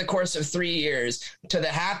 over the course of 3 years, to the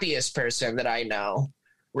happiest person that I know,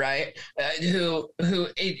 right? Who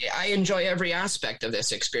I enjoy every aspect of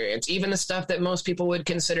this experience, even the stuff that most people would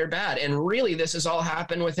consider bad. And really, this has all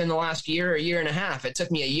happened within the last year or year and a half. It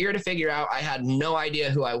took me a year to figure out I had no idea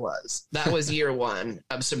who I was. That was year 1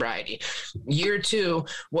 of sobriety. Year 2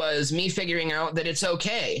 was me figuring out that it's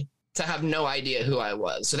okay to have no idea who I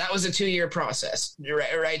was. So that was a 2-year process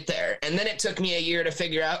right there. And then it took me a year to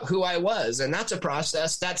figure out who I was. And that's a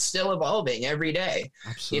process that's still evolving every day.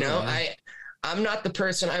 Absolutely. You know, I'm not the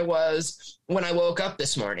person I was when I woke up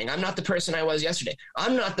this morning. I'm not the person I was yesterday.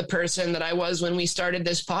 I'm not the person that I was when we started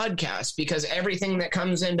this podcast, because everything that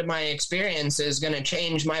comes into my experience is going to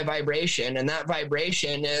change my vibration, and that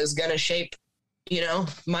vibration is going to shape, you know,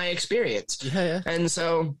 my experience. Yeah. And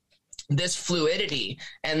so this fluidity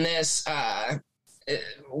and this,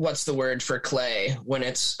 what's the word for clay when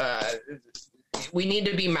it's, we need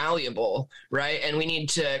to be malleable, right? And we need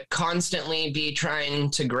to constantly be trying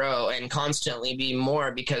to grow and constantly be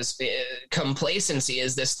more, because complacency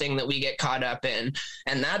is this thing that we get caught up in.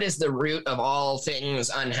 And that is the root of all things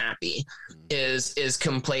unhappy, is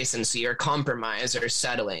complacency or compromise or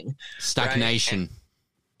settling. Stagnation. Right?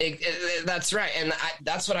 That's right. And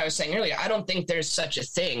that's what I was saying earlier. I don't think there's such a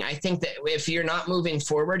thing. I think that if you're not moving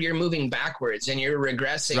forward, you're moving backwards, and you're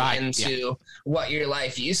regressing into what your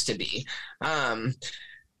life used to be. And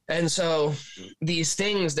so these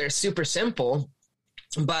things, they're super simple,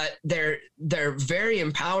 but they're very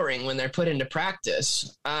empowering when they're put into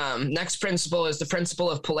practice. Next principle is the principle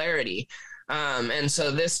of polarity. And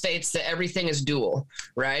so this states that everything is dual,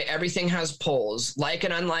 right? Everything has poles. Like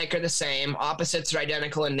and unlike are the same. Opposites are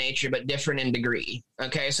identical in nature, but different in degree.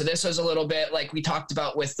 Okay, so this was a little bit like we talked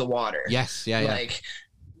about with the water. Yes, yeah. Like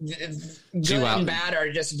good and bad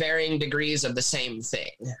are just varying degrees of the same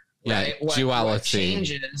thing. Right? Yeah, duality. What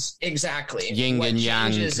changes, exactly. Yin what and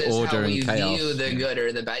yang, is order how and we chaos. view the good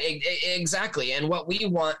or the bad. Exactly. And what we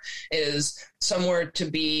want is we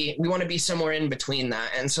want to be somewhere in between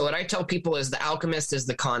that. And so what I tell people is the alchemist is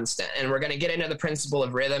the constant. And we're going to get into the principle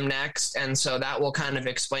of rhythm next. And so that will kind of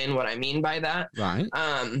explain what I mean by that. Right.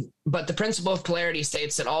 But the principle of polarity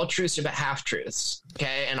states that all truths are but half-truths.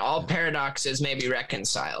 Okay. And all paradoxes may be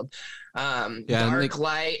reconciled. Dark,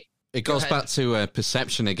 light. It goes back to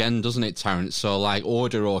perception again, doesn't it, Tarrant? So, like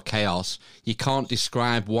order or chaos, you can't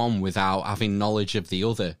describe one without having knowledge of the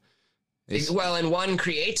other. Well, and one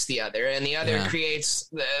creates the other, and the other creates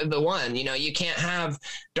the one. You know, you can't have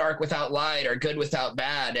dark without light or good without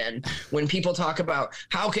bad. And when people talk about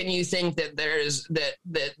how can you think that there's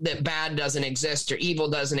that bad doesn't exist or evil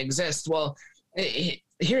doesn't exist, well,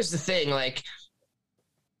 here's the thing: like,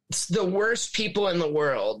 it's the worst people in the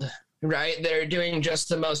world. Right? They're doing just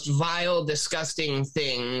the most vile, disgusting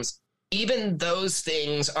things. Even those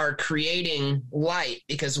things are creating light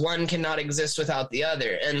because one cannot exist without the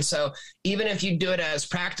other. And so even if you do it as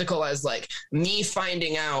practical as like me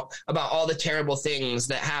finding out about all the terrible things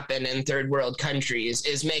that happen in third world countries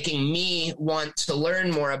is making me want to learn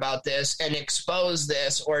more about this and expose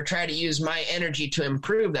this or try to use my energy to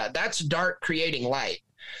improve that. That's dark creating light.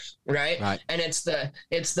 Right? And it's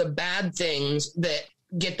the bad things that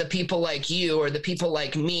get the people like you or the people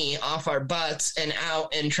like me off our butts and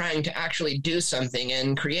out and trying to actually do something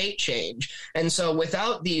and create change. And so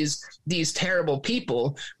without these terrible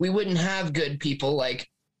people, we wouldn't have good people like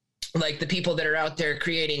the people that are out there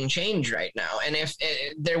creating change right now. And if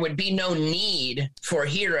there would be no need for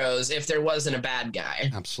heroes if there wasn't a bad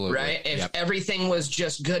guy. Absolutely. Right? If everything was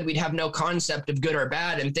just good, we'd have no concept of good or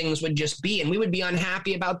bad and things would just be, and we would be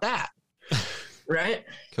unhappy about that. Right?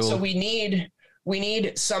 Cool. So we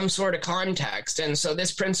need some sort of context. And so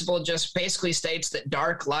this principle just basically states that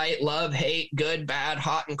dark, light, love, hate, good, bad,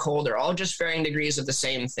 hot, and cold are all just varying degrees of the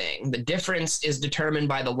same thing. The difference is determined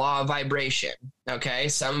by the law of vibration. Okay.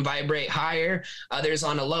 Some vibrate higher, others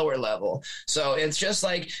on a lower level. So it's just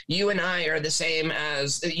like you and I are the same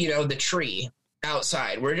as, the tree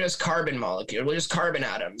outside. We're just carbon molecules. We're just carbon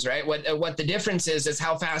atoms, right? What the difference is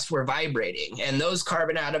how fast we're vibrating. And those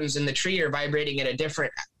carbon atoms in the tree are vibrating at a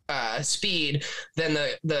different speed than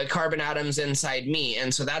the carbon atoms inside me.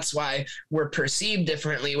 And so that's why we're perceived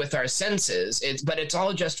differently with our senses. But it's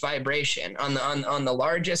all just vibration on the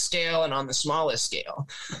largest scale and on the smallest scale.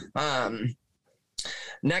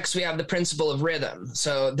 Next, we have the principle of rhythm.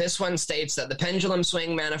 So this one states that the pendulum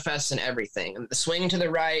swing manifests in everything. And the swing to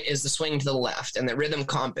the right is the swing to the left, and the rhythm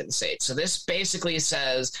compensates. So this basically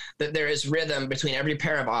says that there is rhythm between every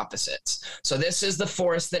pair of opposites. So this is the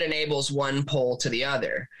force that enables one pole to the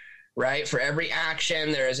other. Right? For every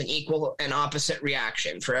action, there is an equal and opposite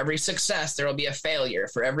reaction. For every success, there will be a failure.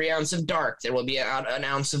 For every ounce of dark, there will be an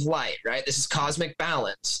ounce of light, right? This is cosmic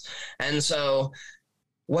balance. And so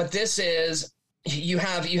what this is, you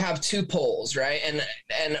have two poles, right?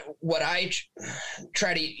 And what I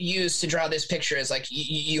try to use to draw this picture is like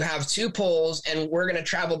you have two poles, and we're going to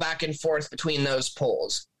travel back and forth between those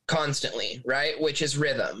poles constantly, right? Which is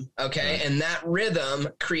rhythm, okay? Right. And that rhythm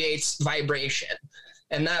creates vibration.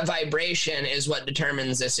 And that vibration is what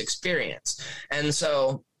determines this experience. And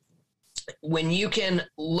so when you can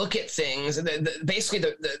look at things,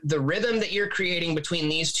 basically the rhythm that you're creating between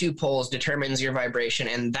these two poles determines your vibration,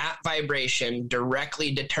 and that vibration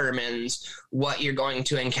directly determines what you're going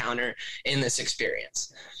to encounter in this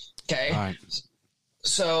experience. Okay? Right.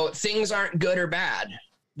 So things aren't good or bad.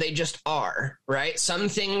 They just are, right? Some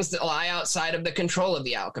things that lie outside of the control of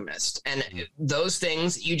the alchemist, and those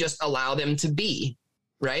things, you just allow them to be.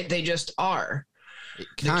 Right? They just are. The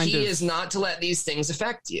key is not to let these things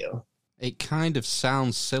affect you. It kind of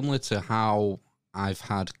sounds similar to how I've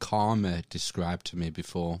had karma described to me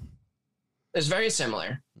before. It's very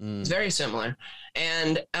similar. It's very similar.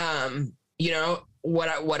 And,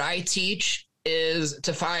 what I teach is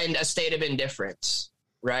to find a state of indifference,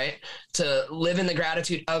 right? To live in the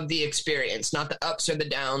gratitude of the experience, not the ups or the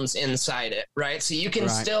downs inside it, right? So you can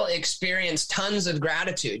still experience tons of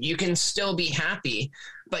gratitude. You can still be happy,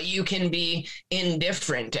 but you can be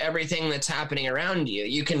indifferent to everything that's happening around you.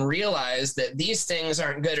 You can realize that these things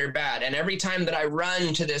aren't good or bad. And every time that I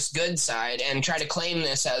run to this good side and try to claim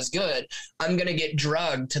this as good, I'm going to get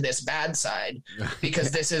drugged to this bad side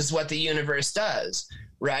because this is what the universe does.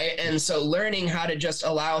 Right. And so learning how to just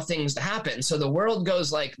allow things to happen. So the world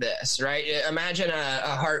goes like this, right? Imagine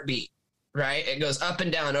a heartbeat, right? It goes up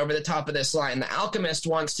and down over the top of this line. The alchemist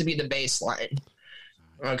wants to be the baseline,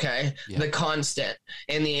 okay? Yeah. The constant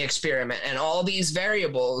in the experiment. And all these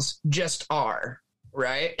variables just are,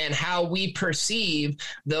 right? And how we perceive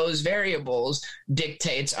those variables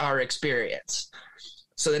dictates our experience.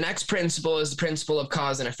 So the next principle is the principle of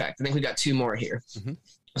cause and effect. I think we got two more here. Mm-hmm.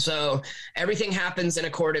 So everything happens in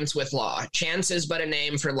accordance with law. Chance is but a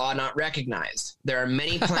name for law not recognized. There are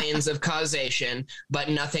many planes of causation, but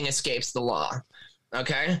nothing escapes the law.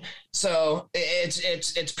 Okay, so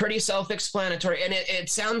it's pretty self-explanatory, and it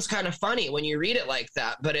sounds kind of funny when you read it like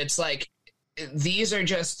that, but it's like these are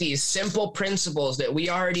just these simple principles that we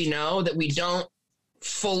already know that we don't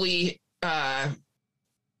fully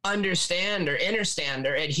understand or understand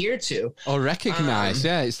or adhere to or recognize.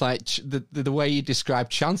 Yeah, it's like the way you describe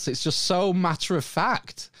chance. It's just so matter of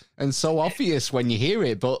fact and so obvious when you hear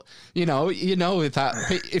it. But you know that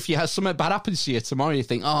if you have something bad happens to you tomorrow, you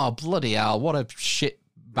think, oh bloody hell, what a shit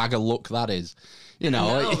bag of luck that is. You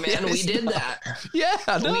know, no, man, we did that. Yeah,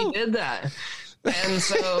 I know. We did that. And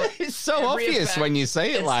so it's so obvious effect, when you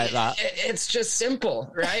say it like that. It's just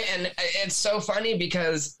simple, right? And it's so funny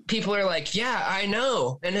because people are like, yeah, I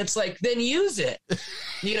know. And it's like, then use it,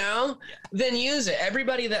 you know, then use it.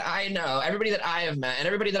 Everybody that I know, everybody that I have met, and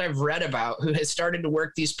everybody that I've read about who has started to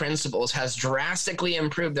work these principles has drastically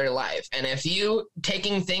improved their life. And if you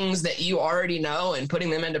taking things that you already know and putting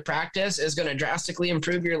them into practice is going to drastically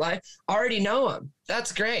improve your life, already know them.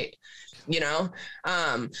 That's great. You know,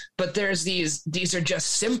 but there's these are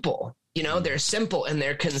just simple, you know, they're simple and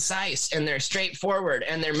they're concise and they're straightforward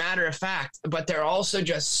and they're matter of fact, but they're also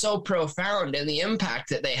just so profound, and the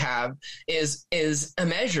impact that they have is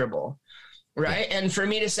immeasurable. Right. Yeah. And for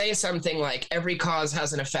me to say something like every cause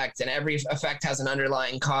has an effect and every effect has an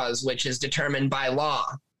underlying cause, which is determined by law.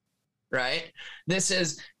 Right. This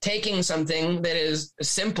is taking something that is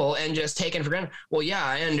simple and just taken for granted. Well, yeah,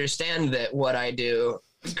 I understand that what I do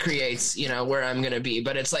creates, you know, where I'm going to be.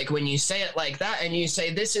 But it's like when you say it like that and you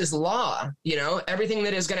say, this is law, you know, everything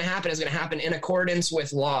that is going to happen in accordance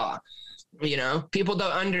with law. You know, people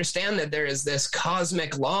don't understand that there is this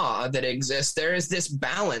cosmic law that exists. There is this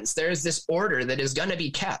balance. There is this order that is going to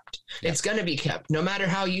be kept. Yep. It's going to be kept no matter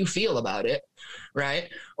how you feel about it. Right.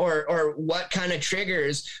 Or what kind of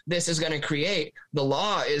triggers this is going to create. The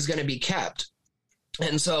law is going to be kept.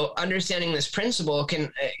 And so understanding this principle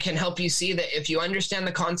can help you see that if you understand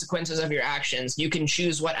the consequences of your actions, you can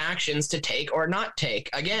choose what actions to take or not take.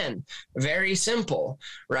 Again, very simple,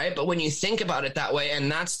 right? But when you think about it that way, and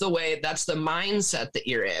that's the mindset that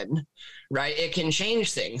you're in, right? It can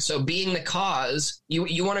change things. So being the cause,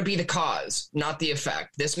 you want to be the cause, not the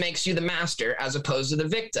effect. This makes you the master as opposed to the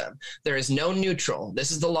victim. There is no neutral.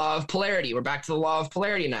 This is the law of polarity. We're back to the law of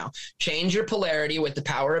polarity now. Change your polarity with the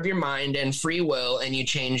power of your mind and free will, and you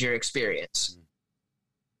change your experience.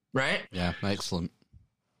 Right? Yeah, excellent.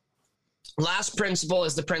 Last principle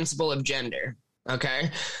is the principle of gender.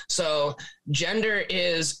 Okay. So gender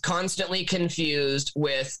is constantly confused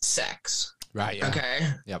with sex. Right. Yeah. Okay.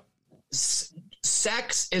 Yep.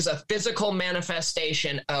 Sex is a physical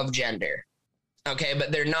manifestation of gender. Okay,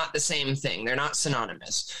 but they're not the same thing. They're not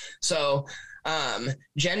synonymous. So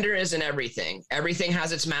gender isn't everything. Everything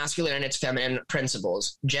has its masculine and its feminine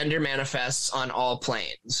principles. Gender manifests on all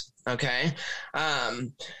planes. Okay.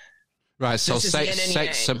 Right. So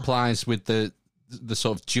sex applies with the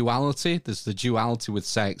sort of duality. There's the duality with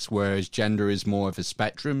sex, whereas gender is more of a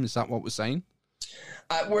spectrum. Is that what we're saying?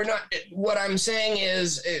 We're not. What I'm saying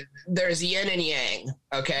is there's yin and yang,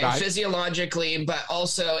 okay, right. Physiologically, but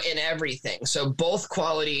also in everything. So both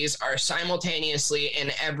qualities are simultaneously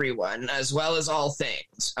in everyone, as well as all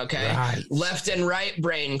things, okay? Right. Left and right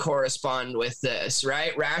brain correspond with this,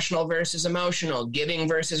 right? Rational versus emotional, giving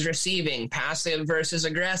versus receiving, passive versus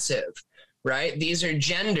aggressive, right? These are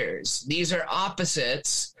genders. These are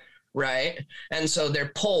opposites. Right. And so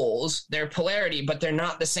they're poles, they're polarity, but they're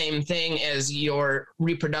not the same thing as your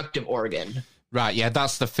reproductive organ. Right. Yeah.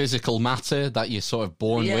 That's the physical matter that you're sort of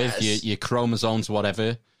born with, your chromosomes,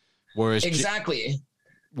 whatever. Whereas exactly.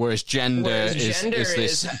 Whereas gender is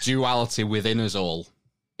this duality within us all.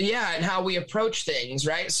 Yeah. And how we approach things.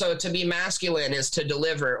 Right. So to be masculine is to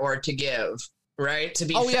deliver or to give. Right. To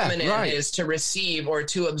be feminine is to receive or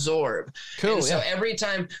to absorb. Cool. And so every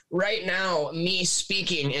time right now, me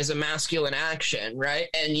speaking is a masculine action. Right.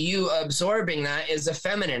 And you absorbing that is a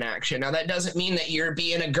feminine action. Now, that doesn't mean that you're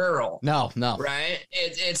being a girl. No. Right.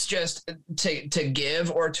 It's just to give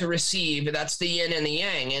or to receive. That's the yin and the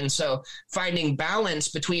yang. And so finding balance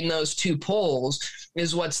between those two poles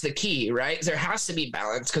is what's the key. Right. There has to be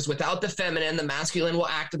balance, because without the feminine, the masculine will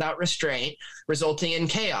act without restraint, resulting in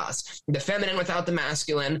chaos. The feminine without without the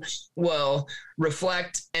masculine will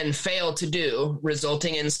reflect and fail to do,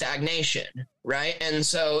 resulting in stagnation, right? And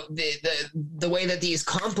so the way that these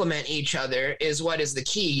complement each other is what is the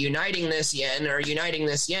key, uniting this yin or uniting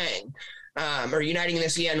this yang. Or uniting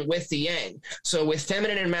this yin with the yang. So with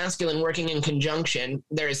feminine and masculine working in conjunction,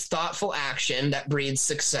 there is thoughtful action that breeds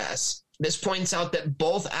success. This points out that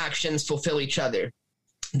both actions fulfill each other.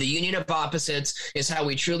 The union of opposites is how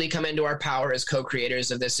we truly come into our power as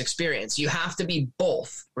co-creators of this experience. You have to be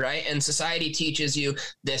both, right? And society teaches you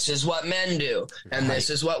this is what men do and this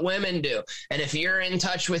is what women do. And if you're in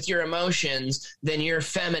touch with your emotions, then you're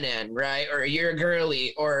feminine, right? Or you're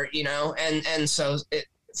girly, or, you know, and so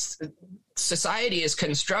society is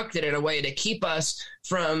constructed in a way to keep us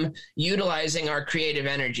from utilizing our creative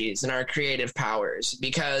energies and our creative powers,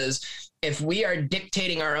 because if we are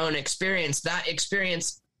dictating our own experience, that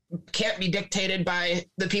experience can't be dictated by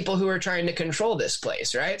the people who are trying to control this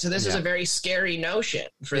place, right? So this is a very scary notion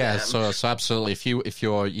for them. So absolutely. If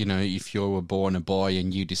you were born a boy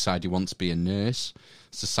and you decide you want to be a nurse,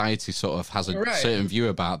 society sort of has a certain view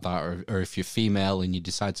about that. Or if you're female and you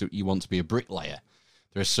decide you want to be a bricklayer,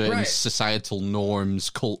 there are certain societal norms,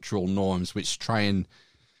 cultural norms, which try and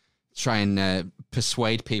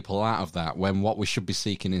persuade people out of that, when what we should be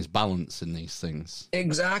seeking is balance in these things.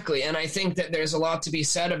 Exactly. And I think that there's a lot to be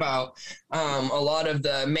said about a lot of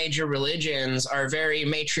the major religions are very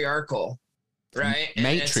matriarchal, right?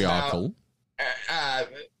 Matriarchal?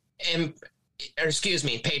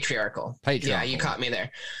 Patriarchal. Yeah, you caught me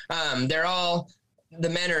there. They're all, the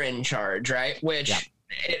men are in charge, right? Which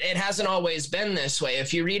it hasn't always been this way.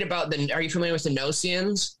 If you read about are you familiar with the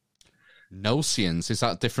Gnostians? Gnostians, is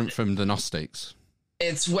that different from the Gnostics?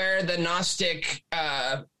 It's where the Gnostic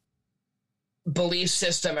belief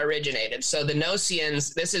system originated. So the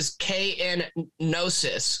Gnostians, this is KN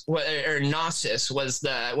Gnosis, or Gnosis was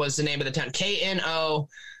the name of the town. KNO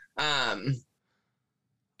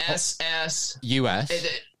SS US.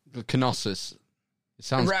 Knossos. It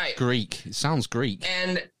sounds Greek. It sounds Greek.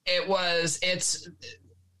 And it's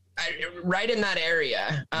right in that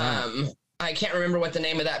area. I can't remember what the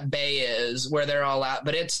name of that bay is where they're all at,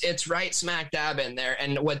 but it's right smack dab in there.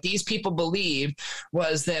 And what these people believed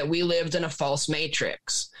was that we lived in a false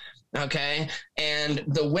matrix. Okay. And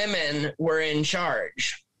the women were in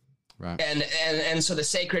charge. Right. And so the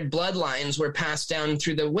sacred bloodlines were passed down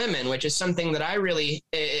through the women, which is something that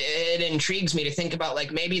it intrigues me to think about.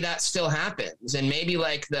 Like, maybe that still happens, and maybe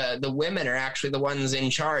like the women are actually the ones in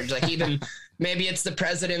charge. Like, even maybe it's the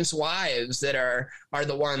president's wives that are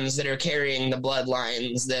the ones that are carrying the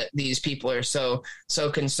bloodlines that these people are so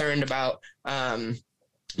concerned about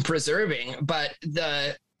preserving. But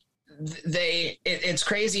it's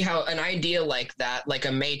crazy how an idea like that, like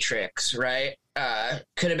a matrix, right?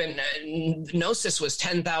 Could have been Gnosis was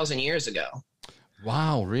 10,000 years ago.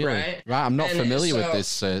 Wow, really? Right. I'm not familiar with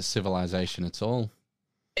this civilization at all.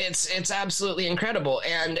 It's absolutely incredible.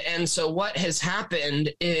 And so what has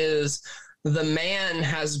happened is the man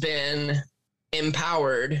has been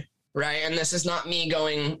empowered, right? And this is not me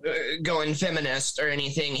going feminist or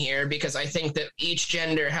anything here, because I think that each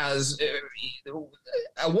gender has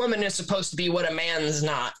a woman is supposed to be what a man's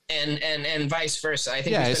not, and vice versa. I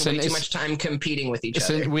think we spend way too much time competing with each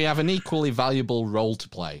other. We have an equally valuable role to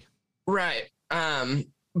play, right?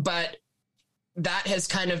 But that has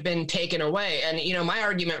kind of been taken away, and my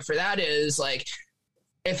argument for that is, like,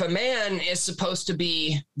 if a man is supposed to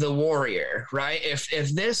be the warrior, right? If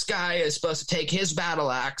this guy is supposed to take his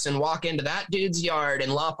battle axe and walk into that dude's yard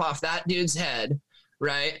and lop off that dude's head,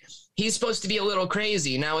 right? He's supposed to be a little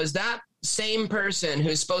crazy. Now, is that same person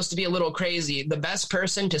who's supposed to be a little crazy the best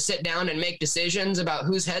person to sit down and make decisions about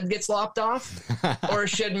whose head gets lopped off? Or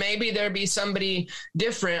should maybe there be somebody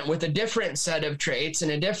different with a different set of traits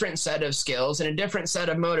and a different set of skills and a different set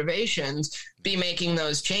of motivations be making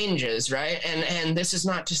those changes, right? And this is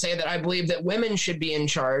not to say that I believe that women should be in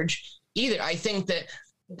charge either. I think that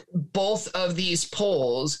both of these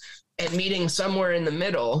poles and meeting somewhere in the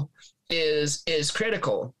middle is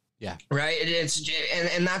critical. Yeah. Right.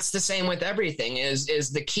 And that's the same with everything is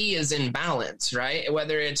the key is in balance, right?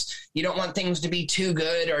 Whether it's, you don't want things to be too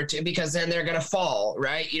good because then they're going to fall,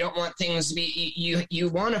 right? You don't want things to be, you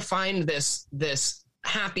want to find this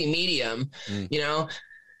happy medium,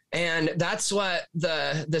 and that's what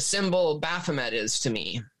the symbol Baphomet is to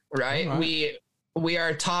me, right? We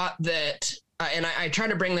are taught that, and I try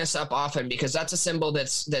to bring this up often because that's a symbol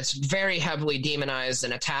that's very heavily demonized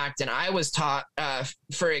and attacked. And I was taught,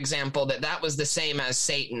 for example, that was the same as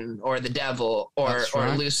Satan or the devil or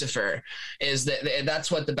Lucifer. Is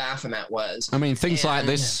that's what the Baphomet was? I mean, things like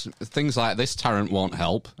this, Tarrant won't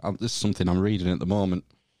help. This is something I'm reading at the moment.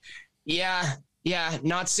 Yeah,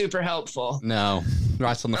 not super helpful. No,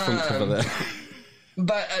 right on the front cover there.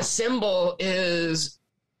 But a symbol is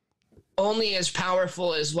only as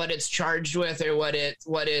powerful as what it's charged with or what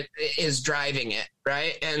it is driving it,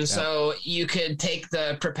 right? And so you could take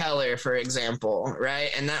the propeller, for example,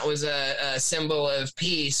 right? And that was a symbol of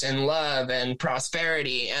peace and love and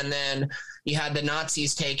prosperity. And then you had the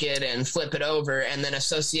Nazis take it and flip it over and then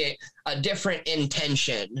associate a different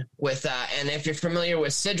intention with that. And if you're familiar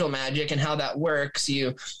with sigil magic and how that works,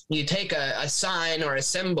 you take a sign or a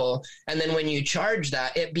symbol, and then when you charge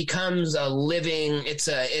that, it becomes a living, it's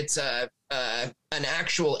an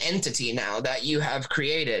actual entity now that you have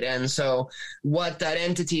created. And so what that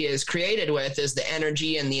entity is created with is the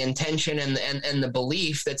energy and the intention and the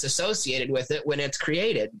belief that's associated with it when it's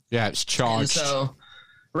created. Yeah, it's charged. And so,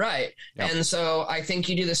 right. Yep. And so I think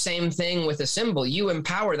you do the same thing with a symbol. You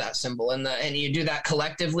empower that symbol and you do that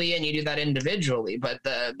collectively and you do that individually. But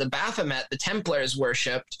the Baphomet, the Templars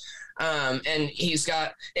worshipped, and it's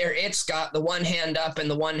got the one hand up and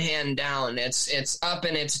the one hand down. It's up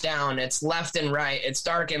and it's down. It's left and right. It's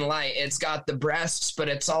dark and light. It's got the breasts, but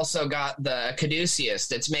it's also got the caduceus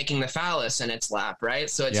that's making the phallus in its lap, right?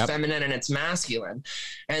 So it's feminine and it's masculine.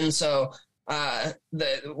 And so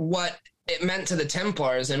what it meant to the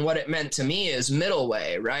Templars and what it meant to me is middle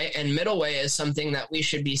way, right? And middle way is something that we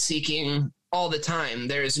should be seeking all the time.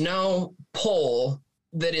 There's no pole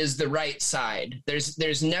that is the right side.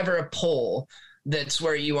 There's never a pole that's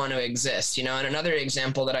where you want to exist, you know? And another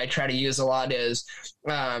example that I try to use a lot is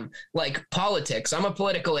like politics. I'm a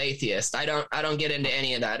political atheist. I don't get into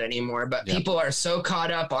any of that anymore, but people are so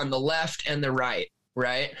caught up on the left and the right.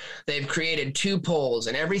 Right? They've created two poles,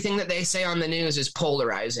 and everything that they say on the news is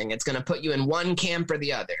polarizing. It's going to put you in one camp or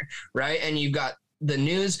the other, right? And you've got the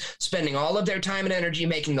news spending all of their time and energy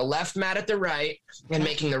making the left mad at the right and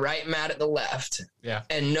making the right mad at the left. Yeah.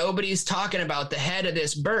 And nobody's talking about the head of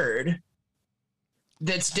this bird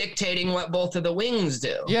that's dictating what both of the wings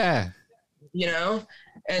do. Yeah. You know?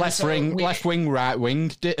 And left wing, right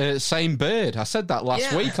wing, same bird. I said that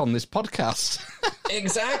last week on this podcast.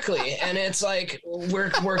 Exactly. And it's like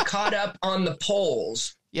we're caught up on the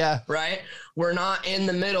poles. Yeah. Right? We're not in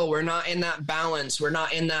the middle. We're not in that balance. We're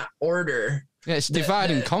not in that order. Yeah, it's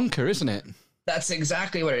divide and conquer, isn't it? That's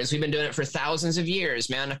exactly what it is. We've been doing it for thousands of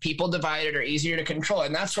years, man. If people divided are easier to control.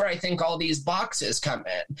 And that's where I think all these boxes come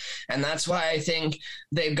in. And that's why I think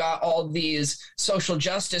they've got all these social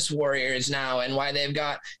justice warriors now, and why they've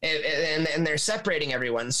got, and they're separating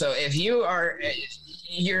everyone. So if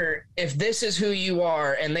if this is who you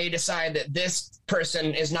are and they decide that this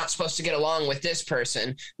person is not supposed to get along with this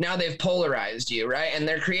person, now they've polarized you, right? And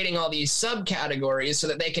they're creating all these subcategories so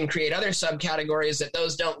that they can create other subcategories that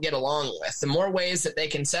those don't get along with. The more ways that they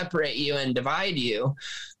can separate you and divide you,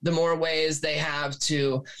 the more ways they have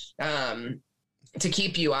to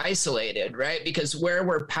keep you isolated, right? Because where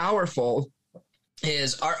we're powerful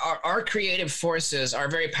is our creative forces are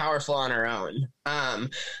very powerful on our own.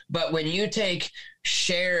 But when you take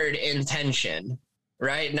shared intention,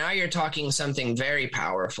 right, now you're talking something very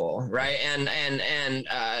powerful, right? And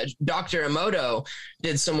Dr. Emoto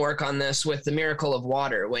did some work on this with the miracle of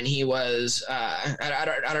water when he was,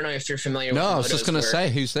 I don't know if you're familiar with No, Emoto's I was just going to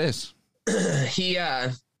say, who's this?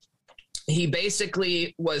 He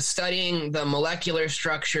basically was studying the molecular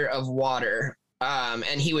structure of water.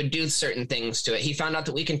 And he would do certain things to it. He found out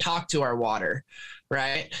that we can talk to our water,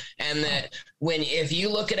 right? And that if you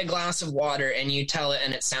look at a glass of water and you tell it,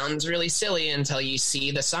 and it sounds really silly until you see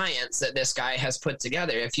the science that this guy has put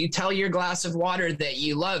together. If you tell your glass of water that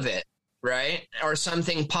you love it, right? Or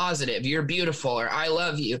something positive, you're beautiful, or I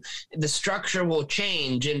love you, the structure will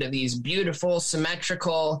change into these beautiful,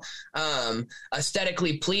 symmetrical,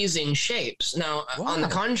 aesthetically pleasing shapes. Now, on the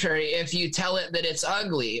contrary, if you tell it that it's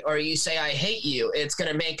ugly, or you say, I hate you, it's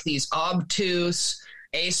going to make these obtuse,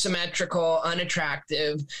 asymmetrical,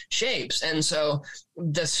 unattractive shapes. And so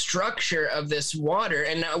the structure of this water,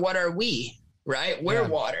 and now what are we, right? We're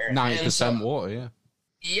water. 90% water, yeah.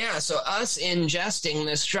 Yeah, so us ingesting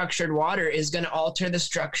this structured water is going to alter the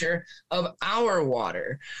structure of our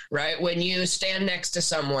water, right? When you stand next to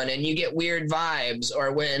someone and you get weird vibes,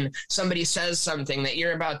 or when somebody says something that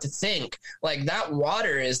you're about to think, like, that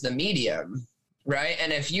water is the medium, right?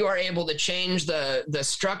 And if you are able to change the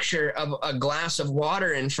structure of a glass of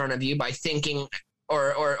water in front of you by thinking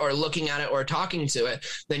or looking at it or talking to it,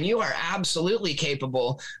 then you are absolutely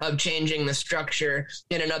capable of changing the structure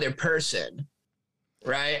in another person.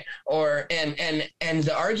 Right. And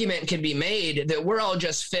the argument can be made that we're all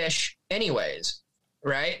just fish anyways,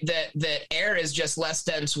 right? That air is just less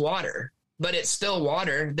dense water, but it's still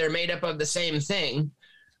water. They're made up of the same thing.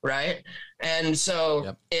 Right. And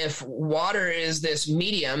so if water is this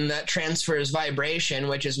medium that transfers vibration,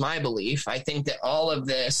 which is my belief, I think that all of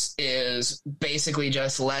this is basically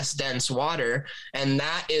just less dense water. And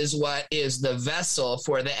that is what is the vessel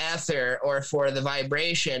for the ether or for the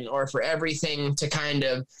vibration or for everything to kind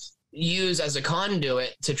of use as a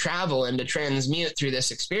conduit to travel and to transmute through this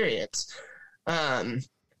experience.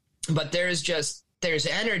 But there's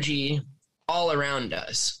energy all around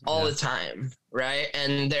us all the time, right?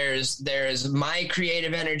 And there's my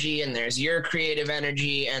creative energy, and there's your creative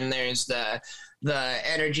energy, and there's the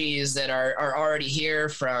energies that are already here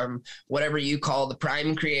from whatever you call the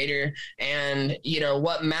prime creator. And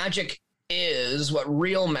what magic is, what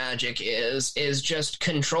real magic is just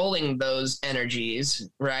controlling those energies,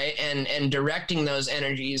 right? And directing those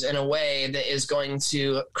energies in a way that is going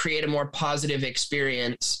to create a more positive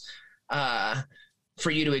experience for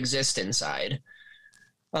you to exist inside.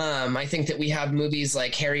 I think that we have movies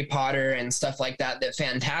like Harry Potter and stuff like that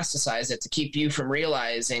fantasticize it to keep you from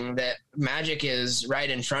realizing that magic is right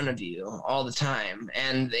in front of you all the time.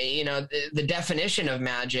 And the definition of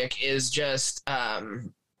magic is just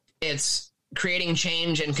it's creating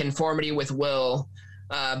change and conformity with will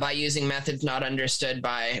by using methods not understood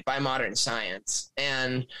by modern science.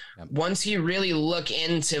 And once you really look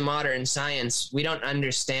into modern science, we don't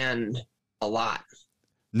understand a lot.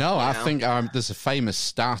 No, I think there's a famous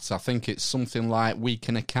stat. I think it's something like we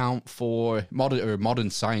can account for, modern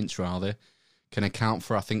science rather, can account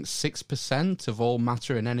for, I think, 6% of all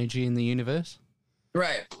matter and energy in the universe.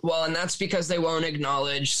 Right. Well, and that's because they won't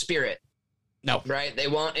acknowledge spirit. No. Right? They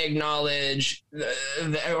won't acknowledge,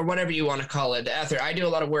 or whatever you want to call it, the ether. I do a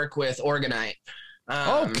lot of work with orgonite.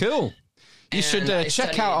 Oh, cool. You should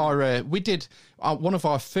check out our... we did... one of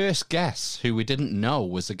our first guests who we didn't know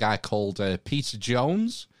was a guy called Peter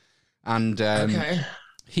Jones. And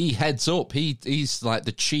he heads up... He's like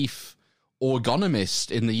the chief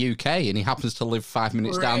orgonomist in the UK, and he happens to live 5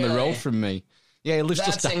 minutes down the road from me. Yeah, he lives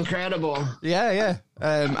That's just... incredible. Yeah.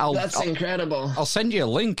 That's incredible. I'll send you a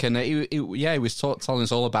link, and he was telling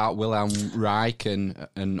us all about Wilhelm Reich and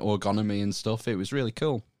orgonomy and stuff. It was really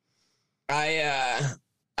cool.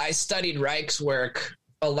 I studied Reich's work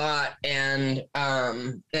a lot, and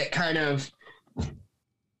it kind of,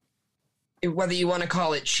 whether you want to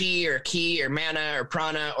call it chi or ki or mana or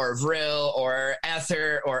prana or vril or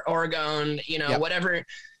ether or orgone,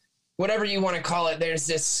 whatever you want to call it, there's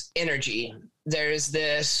this energy. There's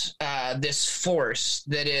this force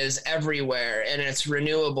that is everywhere, and it's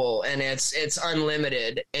renewable, and it's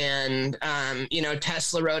unlimited. And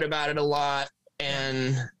Tesla wrote about it a lot,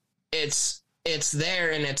 and it's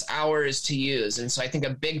there and it's ours to use. And so I think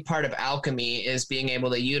a big part of alchemy is being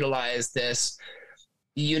able to utilize this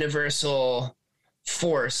universal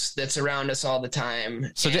force that's around us all the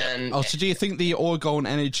time. So do you think the orgone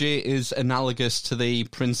energy is analogous to the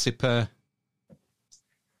Principia?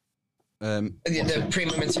 The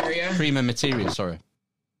prima materia? Prima materia, sorry.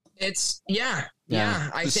 It's, yeah.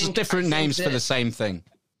 It's just different names for the same thing.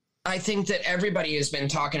 I think that everybody has been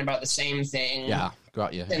talking about the same thing. Yeah,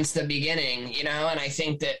 got you. Since the beginning, and I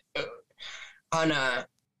think that on a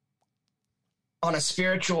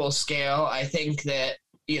spiritual scale, I think that,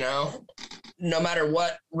 no matter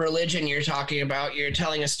what religion you're talking about, you're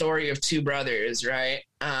telling a story of two brothers, right?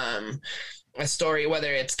 A story,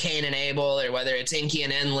 whether it's Cain and Abel or whether it's Enki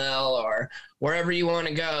and Enlil or wherever you want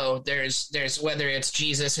to go, there's whether it's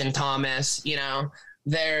Jesus and Thomas,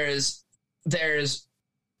 there's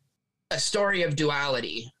a story of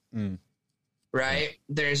duality, right?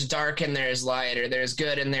 There's dark and there's light, or there's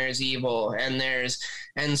good and there's evil,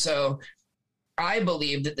 and so I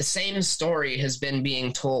believe that the same story has been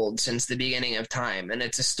being told since the beginning of time, and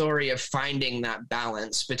it's a story of finding that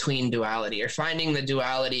balance between duality, or finding the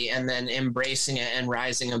duality and then embracing it and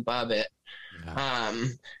rising above it. Yeah.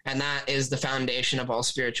 And that is the foundation of all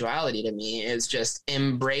spirituality to me, is just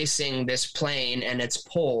embracing this plane and its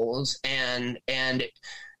poles and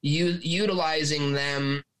utilizing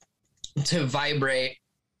them to vibrate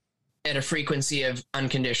at a frequency of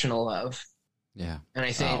unconditional love. Yeah. And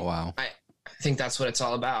I think, I think that's what it's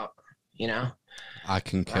all about, I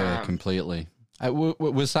concur completely.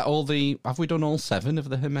 Was that have we done all 7 of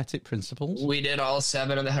the Hermetic Principles? We did all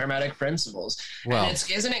 7 of the Hermetic Principles. Well, and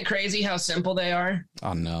isn't it crazy how simple they are?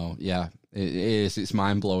 Oh, no. Yeah, it is. It's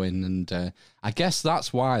mind-blowing. And I guess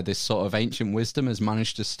that's why this sort of ancient wisdom has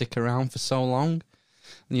managed to stick around for so long.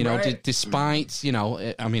 Right. Despite,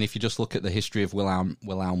 I mean, if you just look at the history of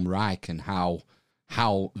Wilhelm Reich and how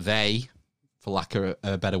they, for lack of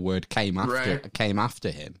a better word, came after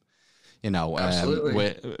him,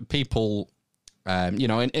 where people...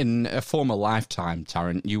 in a former lifetime,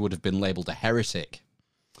 Tarrant, you would have been labelled a heretic.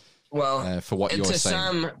 Well, for what you're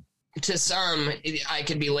saying. To some, I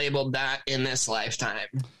could be labeled that in this lifetime.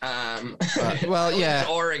 Well, yeah,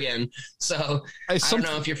 Oregon. So I don't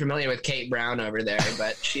know if you're familiar with Kate Brown over there,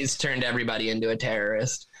 but she's turned everybody into a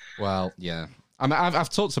terrorist. Well, yeah. I mean, I've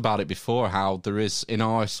talked about it before, how there is, in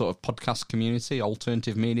our sort of podcast community,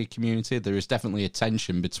 alternative media community, there is definitely a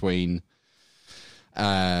tension between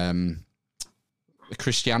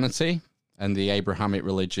Christianity and the Abrahamic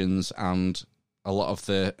religions and a lot of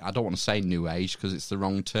the, I don't want to say New Age because it's the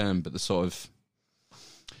wrong term, but the sort of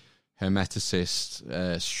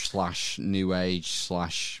Hermeticist slash New Age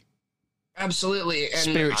slash absolutely and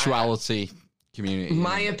spirituality community.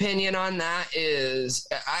 My opinion on that is,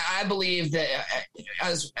 I believe that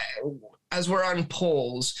as we're on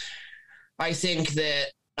poles, I think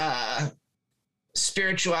that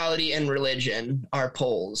spirituality and religion are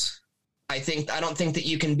poles. I don't think that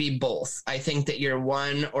you can be both. I think that you're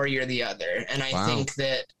one or you're the other. And I think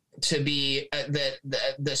that to be that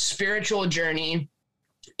the spiritual journey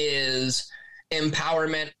is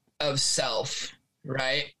empowerment of self,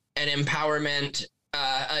 right? An empowerment,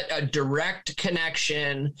 a direct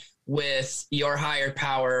connection with your higher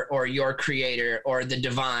power or your creator or the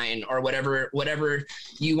divine or whatever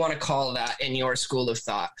you want to call that in your school of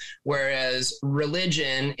thought. Whereas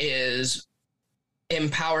religion is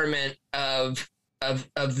empowerment of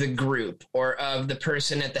the group or of the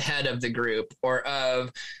person at the head of the group or of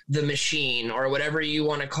the machine or whatever you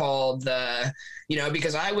want to call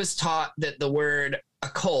because I was taught that the word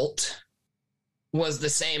occult was the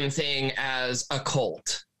same thing as a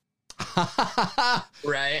cult.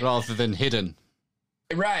 Right? Rather than hidden.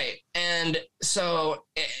 Right. And so,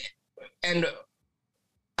 and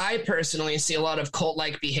I personally see a lot of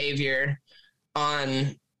cult-like behavior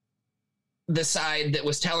on the side that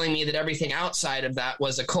was telling me that everything outside of that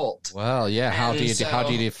was a cult. Well, yeah. How do you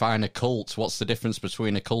define a cult? What's the difference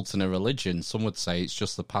between a cult and a religion? Some would say it's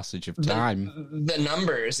just the passage of time. The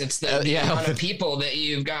numbers. It's the amount of people that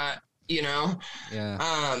you've got,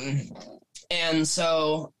 Yeah. And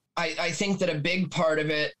so I think that a big part of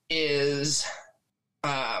it is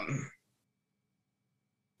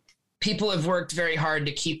people have worked very hard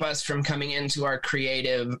to keep us from coming into our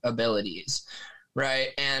creative abilities, right?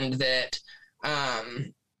 And that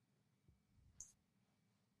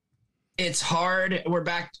it's hard. We're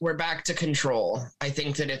back to control. I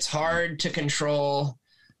think that it's hard to control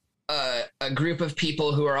a group of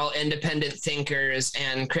people who are all independent thinkers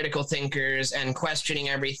and critical thinkers and questioning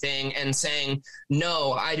everything and saying,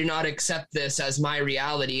 no, I do not accept this as my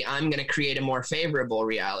reality. I'm going to create a more favorable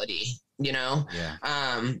reality,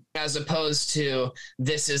 as opposed to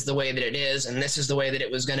this is the way that it is and this is the way that it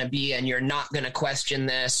was going to be and you're not going to question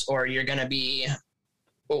this or you're going to be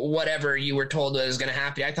whatever you were told was going to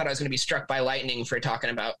happen. I thought I was going to be struck by lightning for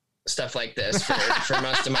talking about stuff like this for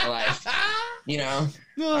most of my life,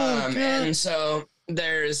 and so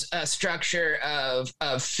there's a structure of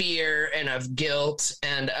fear and of guilt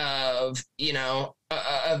and of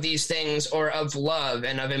these things, or of love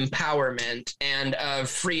and of empowerment and of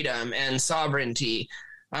freedom and sovereignty.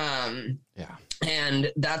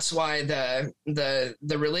 And that's why the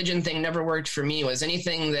religion thing never worked for me. Was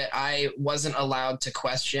anything that I wasn't allowed to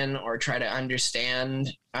question or try to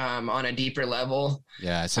understand on a deeper level.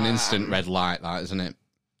 Yeah, it's an instant red light, that, isn't it?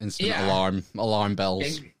 Instant alarm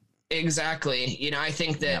bells. Exactly. I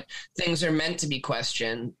think that things are meant to be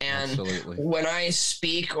questioned. And absolutely. When I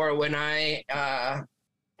speak or when I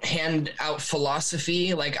hand out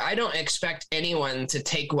philosophy, I don't expect anyone to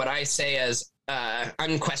take what I say as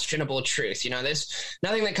unquestionable truth.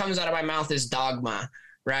 Nothing that comes out of my mouth is dogma,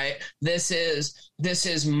 right? This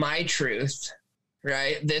is my truth,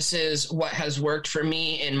 right? This is what has worked for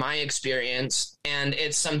me in my experience, and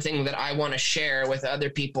it's something that I want to share with other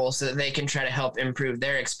people so that they can try to help improve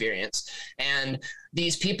their experience. And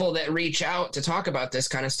these people that reach out to talk about this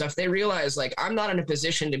kind of stuff, they realize, I'm not in a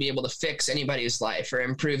position to be able to fix anybody's life or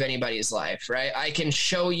improve anybody's life, right? I can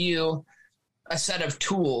show you a set of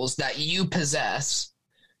tools that you possess,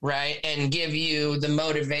 right? And give you the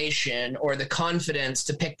motivation or the confidence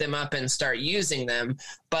to pick them up and start using them.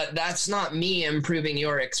 But that's not me improving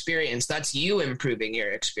your experience. That's you improving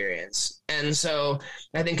your experience. And so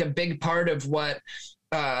I think a big part of what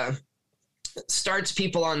starts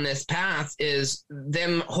people on this path is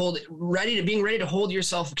them being ready to hold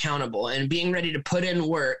yourself accountable and being ready to put in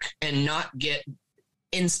work and not get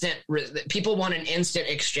people want an instant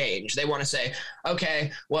exchange. They want to say,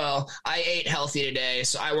 okay, well, I ate healthy today,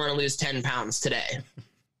 so I want to lose 10 pounds today.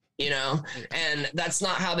 and that's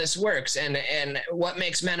not how this works. And what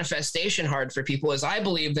makes manifestation hard for people is I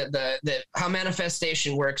believe that how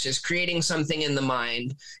manifestation works is creating something in the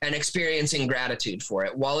mind and experiencing gratitude for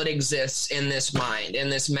it while it exists in this mind, in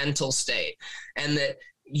this mental state, and that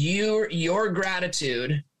your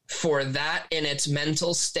gratitude for that in its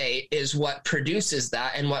mental state is what produces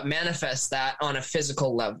that and what manifests that on a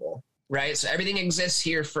physical level. Right? So everything exists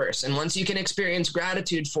here first. And once you can experience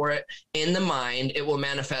gratitude for it in the mind, it will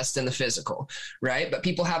manifest in the physical. Right? But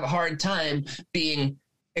people have a hard time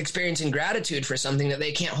experiencing gratitude for something that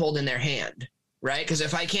they can't hold in their hand. Right? Because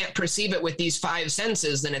if I can't perceive it with these five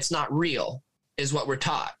senses, then it's not real, is what we're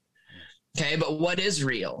taught. Okay. But what is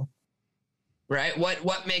real? Right?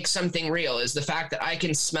 What makes something real is the fact that I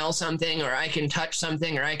can smell something, or I can touch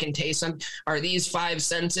something, or I can taste something. Are these five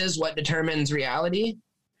senses what determines reality?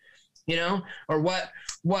 Or what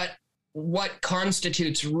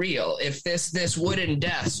constitutes real? If this wooden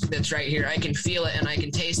desk that's right here, I can feel it and I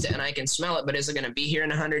can taste it and I can smell it, but is it going to be here in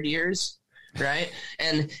 100 years? Right?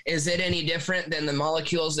 And is it any different than the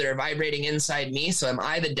molecules that are vibrating inside me? So am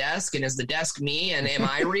I the desk, and is the desk me, and am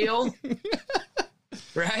I real?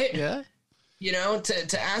 Right? Yeah.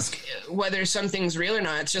 To ask whether something's real or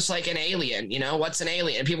not, it's just like an alien. What's an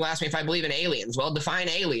alien? People ask me if I believe in aliens. Well, define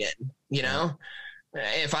alien.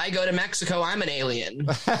 If I go to Mexico, I'm an alien,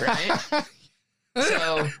 right?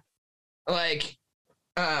 So,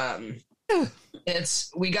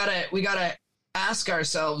 we gotta ask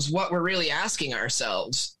ourselves what we're really asking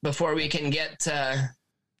ourselves before we can get to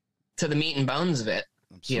the meat and bones of it.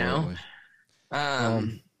 Absolutely.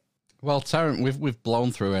 Well, Tarrant, we've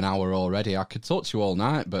blown through an hour already. I could talk to you all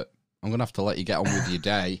night, but I'm gonna have to let you get on with your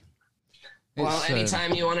day. Well,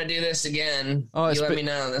 anytime you want to do this again, you let me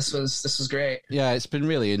know. This was great. Yeah, it's been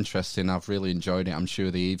really interesting. I've really enjoyed it. I'm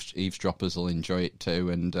sure the eavesdroppers will enjoy it too.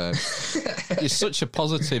 And you're such a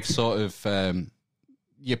positive sort of...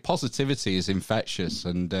 your positivity is infectious,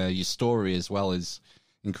 and your story as well is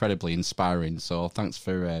incredibly inspiring. So thanks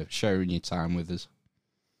for sharing your time with us.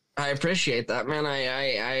 I appreciate that, man.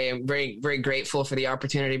 I am very, very grateful for the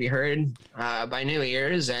opportunity to be heard by new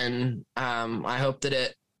ears, and I hope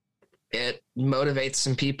that it motivates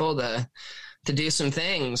some people to do some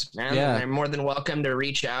things, man. Yeah. They're more than welcome to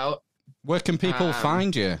reach out. Where can people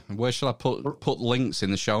find you? Where shall I put links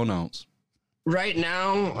in the show notes? Right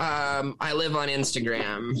now, I live on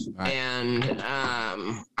Instagram, and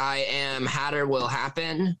I am Hatter Will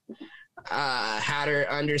Happen,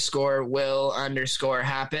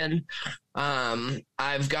 Hatter_will_happen.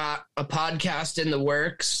 I've got a podcast in the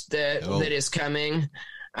works that is coming.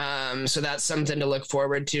 So that's something to look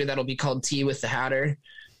forward to. That'll be called Tea with the Hatter.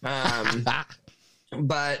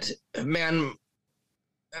 But man,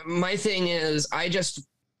 my thing is I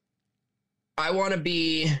want to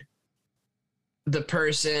be the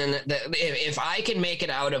person that if I can make it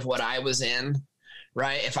out of what I was in,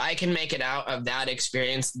 right? If I can make it out of that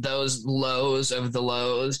experience, those lows of the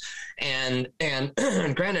lows, and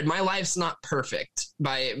granted, my life's not perfect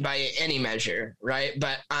by any measure, right?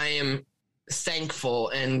 But I am thankful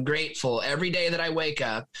and grateful every day that I wake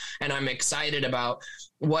up, and I'm excited about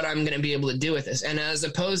what I'm going to be able to do with this. And as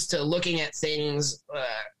opposed to looking at things,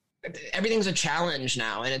 everything's a challenge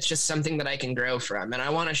now, and it's just something that I can grow from. And I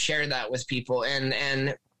want to share that with people,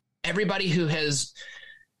 and everybody who has,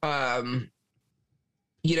 kind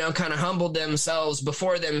of humbled themselves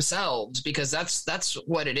before themselves, because that's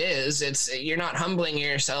what it is. You're not humbling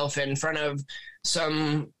yourself in front of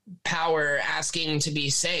some power asking to be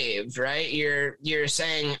saved, right? You're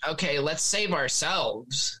saying, okay, let's save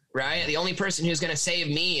ourselves, right? The only person who's going to save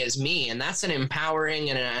me is me. And that's an empowering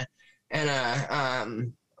and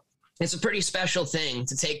it's a pretty special thing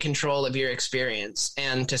to take control of your experience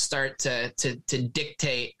and to start to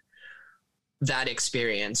dictate that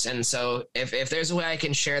experience. And so if there's a way I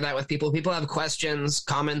can share that with people have questions,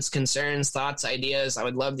 comments, concerns, thoughts, ideas, I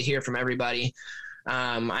would love to hear from everybody.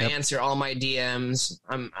 I answer all my DMs.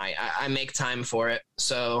 I make time for it.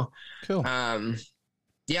 So cool.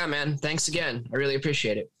 Yeah, man, thanks again. I really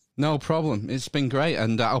appreciate it. No problem. It's been great.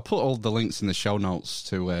 And I'll put all the links in the show notes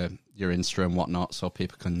to your Insta and whatnot, so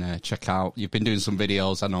people can check out. You've been doing some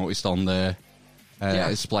videos, I noticed, on there,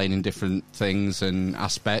 explaining different things and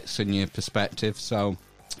aspects in your perspective. So,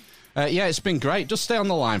 it's been great. Just stay on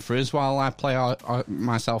the line for us while I play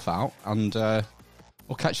myself out, and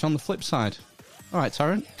we'll catch you on the flip side. All right,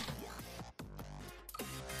 Tarrant.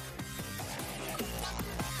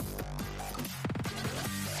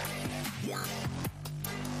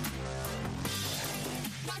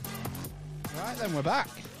 Right, then we're back.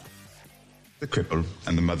 The cripple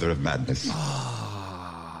and the mother of madness.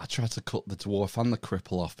 I tried to cut the dwarf and the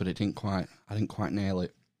cripple off, but I didn't quite nail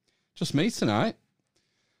it. just me tonight.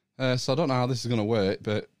 So I don't know how this is going to work,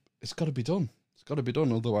 but it's got to be done. It's got to be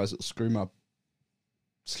done, otherwise it'll screw my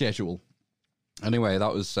schedule. Anyway,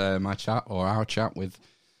 that was my chat, or our chat, with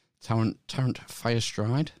Tarrant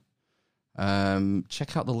Firestride.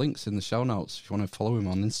 Check out the links in the show notes if you want to follow him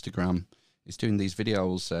on Instagram. He's doing these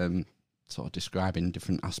videos sort of describing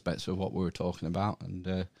different aspects of what we were talking about,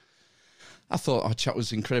 and I thought our chat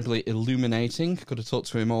was incredibly illuminating. Could have talked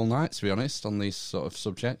to him all night, to be honest, on these sort of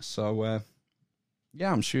subjects. So,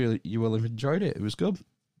 yeah, I'm sure you will have enjoyed it. It was good.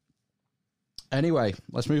 Anyway,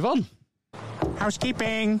 let's move on.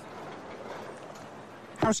 Housekeeping.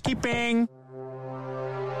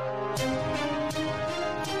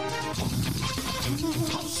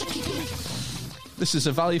 This is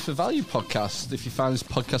a Value for Value podcast. If you find this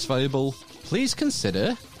podcast valuable, please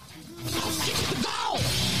consider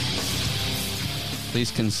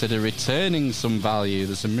returning some value.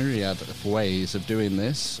 There's a myriad of ways of doing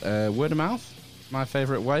this. Word of mouth, my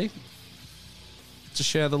favourite way to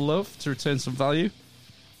share the love, to return some value.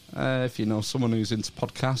 If you know someone who's into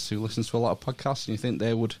podcasts, who listens to a lot of podcasts, and you think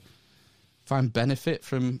they would find benefit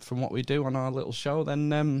from what we do on our little show,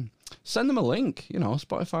 then send them a link,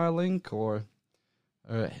 Spotify link, or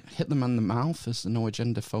hit them on the mouth, as the No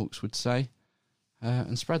Agenda folks would say,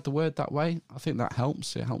 and spread the word that way. I think that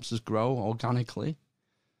helps. It helps us grow organically.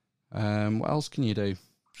 What else can you do?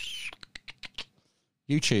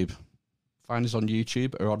 YouTube. Find us on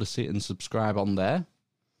YouTube or Odyssey and subscribe on there.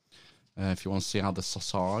 If you want to see how the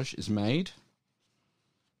sausage is made,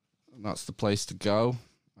 that's the place to go.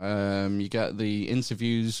 You get the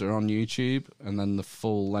interviews are on YouTube, and then the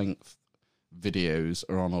full-length videos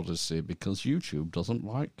are on Odyssey, because YouTube doesn't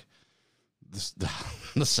like this,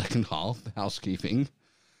 the second half, the housekeeping.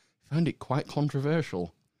 I found it quite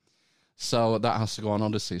controversial. So that has to go on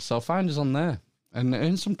Odyssey. So find us on there and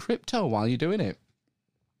earn some crypto while you're doing it.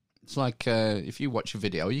 It's like if you watch a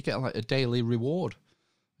video, you get like a daily reward.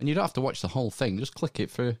 And you don't have to watch the whole thing. Just click it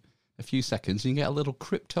for a few seconds and you get a little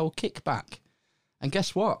crypto kickback. And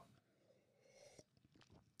guess what?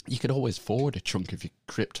 You could always forward a chunk of your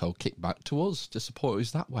crypto kickback to us to support us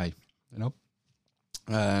that way.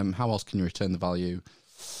 How else can you return the value?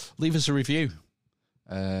 Leave us a review.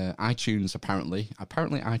 iTunes, apparently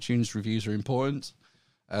iTunes reviews are important.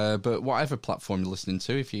 But whatever platform you're listening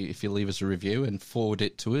to, if you leave us a review and forward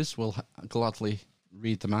it to us, we'll gladly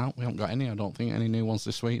read them out. We haven't got any, I don't think, any new ones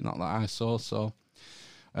this week, not that I saw, so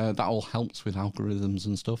that all helps with algorithms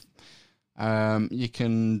and stuff. You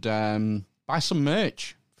can buy some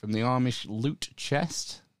merch from the Amish Loot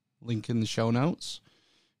Chest, link in the show notes.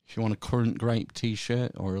 If you want a Current Grape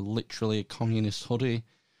t-shirt, or literally a communist hoodie,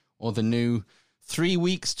 or the new 3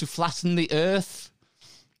 weeks to flatten the earth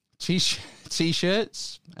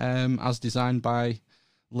t-shirts, as designed by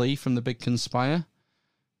Lee from The Big Conspire,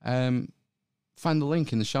 find the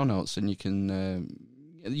link in the show notes, and you can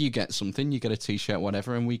you get something, you get a t-shirt,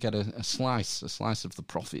 whatever, and we get a slice of the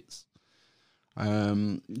profits.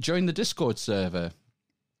 Join the Discord server.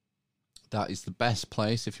 That is the best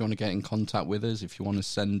place if you want to get in contact with us, if you want to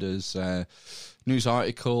send us news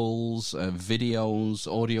articles, videos,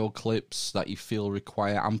 audio clips that you feel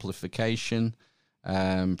require amplification,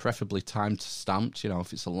 preferably time-stamped.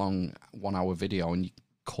 If it's a long 1 hour video and you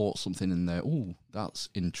caught something in there, ooh, that's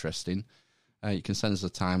interesting. You can send us a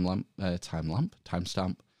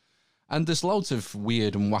timestamp. And there's loads of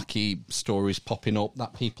weird and wacky stories popping up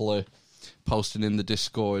that people are posting in the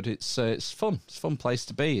Discord. It's fun. It's a fun place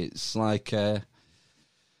to be. It's like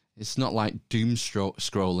it's not like doom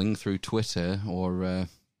scrolling through Twitter or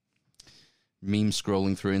meme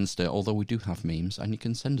scrolling through Insta, although we do have memes, and you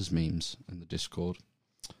can send us memes in the Discord.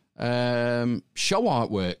 Show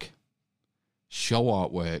artwork.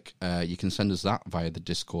 You can send us that via the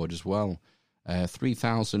Discord as well.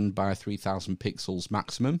 3,000 by 3,000 pixels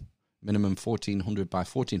maximum. Minimum 1,400 by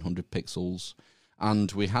 1,400 pixels.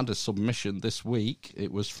 And we had a submission this week.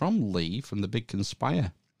 It was from Lee from The Big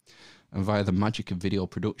Conspire. And via the magic of video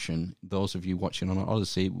production, those of you watching on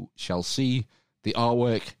Odyssey shall see the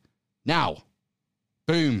artwork now.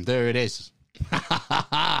 Boom, there it is.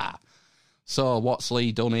 So what's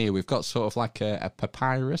Lee done here? We've got sort of like a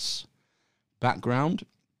papyrus background.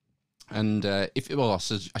 And I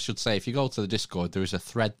should say, if you go to the Discord, there is a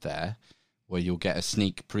thread there where you'll get a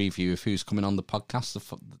sneak preview of who's coming on the podcast the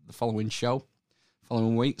following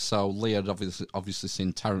week. So Lee had obviously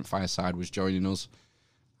seen Tarrant Fireside was joining us,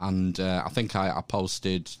 and I think I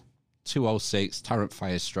posted 206 Tarrant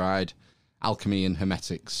Firestride, Alchemy and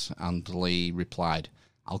Hermetics, and Lee replied,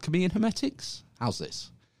 Alchemy and Hermetics? How's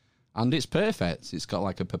this? And it's perfect. It's got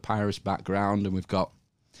like a papyrus background, and we've got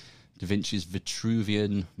Da Vinci's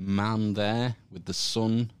Vitruvian Man there with the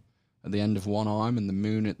sun at the end of one arm and the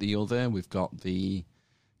moon at the other. We've got the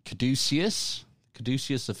Caduceus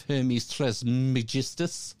of Hermes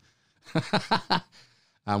Trismegistus.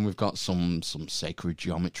 And we've got some sacred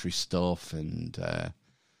geometry stuff and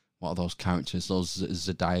what are those characters? Those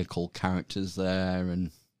zodiacal characters there,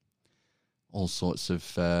 and all sorts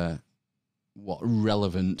of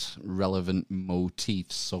relevant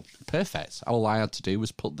motifs. So perfect. All I had to do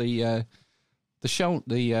was put the title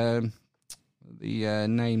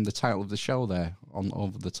of the show there on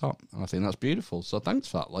over the top. And I think that's beautiful. So thanks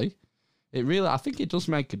for that, Lee. I think it does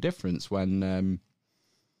make a difference when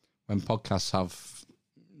podcasts have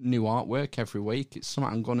new artwork every week. It's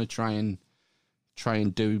something I'm going to try and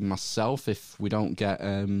do myself if we don't get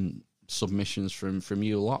submissions from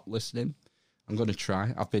you lot listening. I'm going to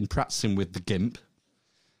try. I've been practicing with the GIMP.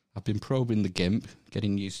 I've been probing the GIMP,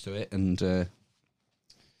 getting used to it, and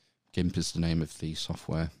GIMP is the name of the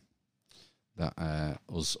software that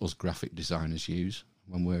us graphic designers use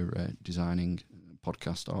when we're designing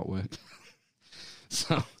podcast artwork.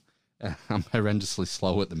 So I'm horrendously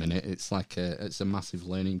slow at the minute. It's like it's a massive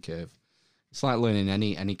learning curve. It's like learning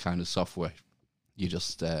any kind of software. You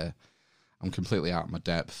just I'm completely out of my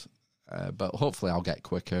depth, but hopefully I'll get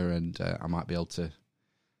quicker, and I might be able to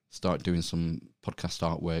start doing some podcast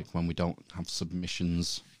artwork when we don't have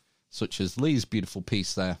submissions, such as Lee's beautiful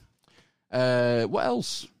piece there. What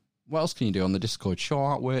else? What else can you do on the Discord? Show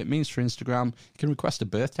artwork, memes for Instagram. You can request a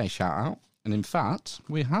birthday shout out, and in fact,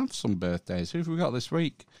 we have some birthdays. Who have we got this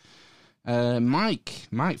week? Mike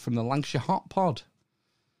from the Lancashire Hot Pod.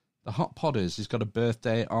 The Hot Podders. He's got a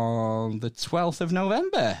birthday on the 12th of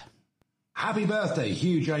November. Happy birthday,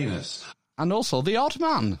 Hugh Janus. And also the Odd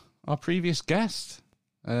Man, our previous guest.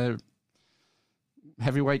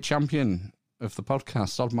 Heavyweight champion of the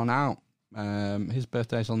podcast, Odd Man Out. His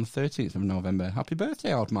birthday's on the 13th of November. Happy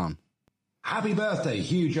birthday, Odd Man. Happy birthday,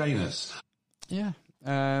 Hugh Janus. Yeah.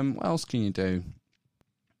 What else can you do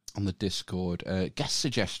on the Discord? Guest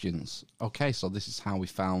suggestions. Okay, so this is how we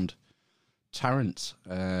found Tarrant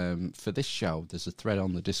for this show. There's a thread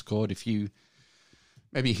on the Discord. If you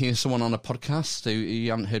maybe hear someone on a podcast who you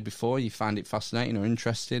haven't heard before, you find it fascinating or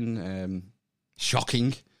interesting,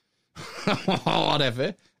 shocking,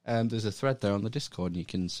 whatever, there's a thread there on the Discord, and you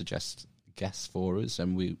can suggest guests for us,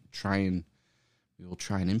 and we will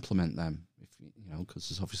try and implement them. If because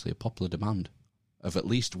there's obviously a popular demand of at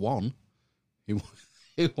least one who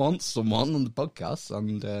wants someone on the podcast,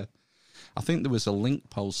 and I think there was a link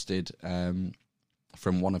posted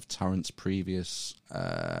from one of Tarrant's previous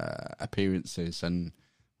appearances, and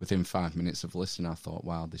within 5 minutes of listening, I thought,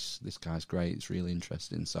 wow, this guy's great. It's really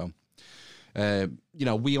interesting. So,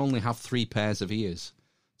 we only have 3 pairs of ears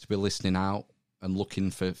to be listening out and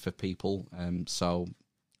looking for people. So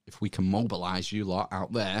if we can mobilise you lot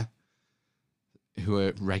out there who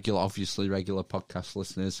are regular podcast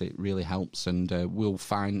listeners, it really helps, and we'll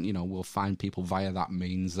find people via that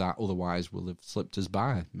means that otherwise will have slipped us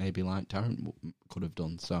by, maybe like Tarrant could have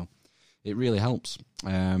done. So it really helps.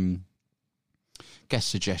 Guest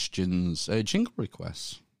suggestions, jingle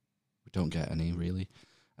requests. We don't get any really.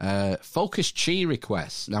 Focus Chi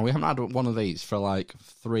requests. Now, we haven't had one of these for like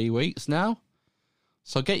 3 weeks now,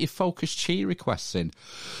 so get your Focus Chi requests in.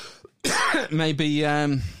 Maybe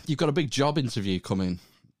you've got a big job interview coming.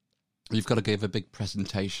 You've got to give a big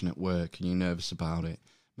presentation at work and you're nervous about it.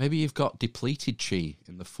 Maybe you've got depleted chi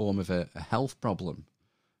in the form of a health problem,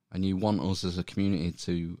 and you want us as a community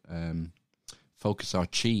to focus our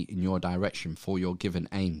chi in your direction for your given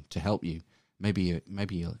aim to help you. Maybe you're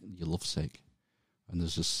lovesick, and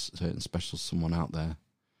there's a certain special someone out there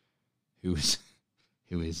who is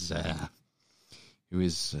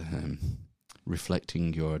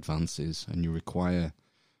reflecting your advances, and you require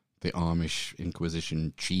the Amish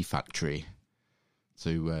Inquisition Chi Factory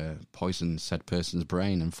to poison said person's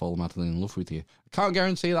brain and fall madly in love with you. I can't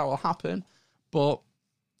guarantee that will happen, but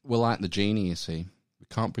we're like the genie, you see. We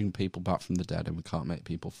can't bring people back from the dead, and we can't make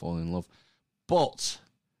people fall in love. But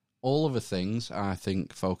all other things, I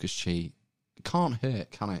think Focus Chi can't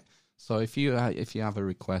hurt, can it? So if you have a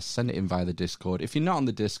request, send it in via the Discord. If you're not on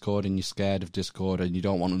the Discord and you're scared of Discord and you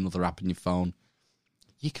don't want another app on your phone,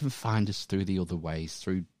 you can find us through the other ways,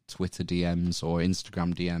 through Twitter DMs or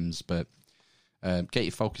Instagram DMs. But get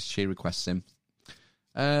your Focus Chi requests in.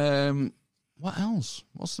 What else?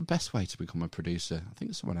 What's the best way to become a producer? I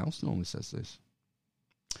think someone else normally says this.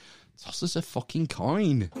 Toss us a fucking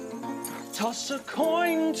coin. Toss a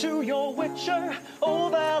coin to your witcher, oh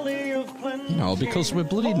valley of plenty. Because we're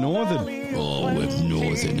bloody northern. Oh, we're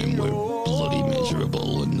northern and we're bloody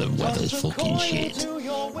miserable and the weather's fucking shit.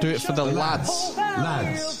 Do it for the lads.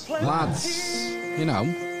 Lads.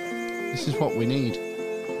 This is what we need.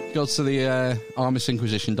 Go to the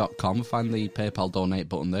armisinquisition.com, find the PayPal donate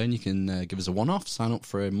button there, and you can give us a one-off, sign up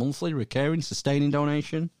for a monthly, recurring, sustaining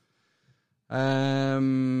donation. Per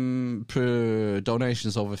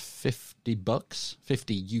donations over $50,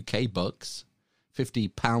 50 UK bucks,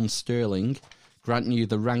 £50 sterling, granting you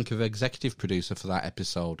the rank of executive producer for that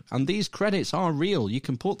episode. And these credits are real. You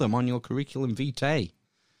can put them on your curriculum vitae,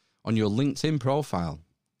 on your LinkedIn profile.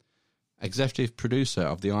 Executive producer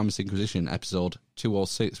of the Armis Inquisition, episode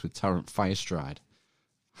 206 with Tarrant Firestride.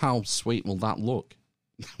 How sweet will that look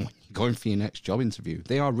when you're going for your next job interview?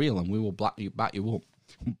 They are real, and we will back you up.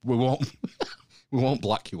 We won't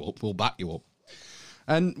black you up. We'll back you up.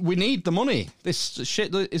 And we need the money. This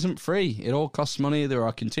shit isn't free. It all costs money. There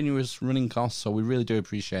are continuous running costs, so we really do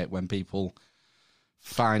appreciate when people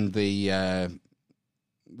find the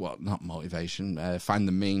not motivation, find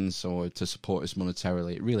the means or to support us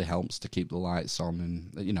monetarily. It really helps to keep the lights on, and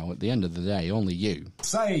at the end of the day, only you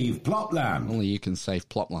Save Plotland. Only you can save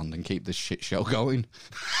Plotland and keep this shit show going.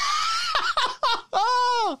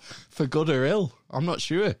 For good or ill, I'm not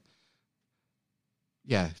sure.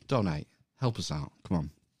 Yeah, donate. Help us out. Come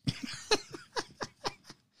on.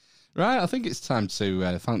 Right, I think it's time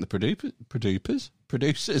to thank the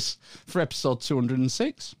producers for episode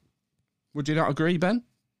 206. Would you not agree, Ben?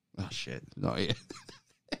 Oh, shit. Not here.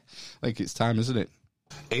 I think it's time, isn't it?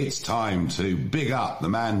 It's time to big up the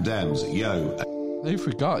man Dems. Yo. Who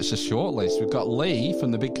forgot? It's a short list. We've got Lee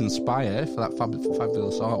from The Big Conspire for that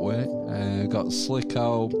fabulous artwork. Got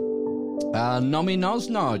Slicko. Nomi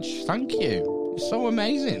Nosnodge. Thank you. You're so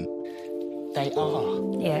amazing. They are.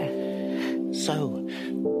 Yeah. So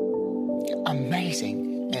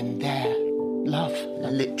amazing in their love.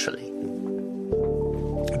 Literally.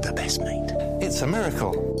 The best mate. It's a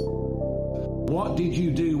miracle. What did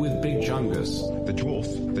you do with Big Chungus? The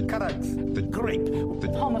dwarf. The Correct. The grape. The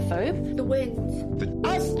Homophobe. The wind. The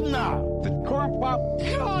Asthma. The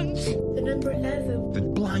cunt. The number 11. The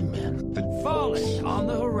Blind man. The Falling on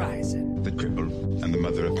the horizon. The cripple and the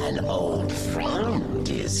mother of An old friend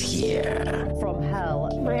is here. From hell.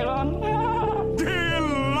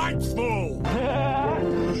 Delightful.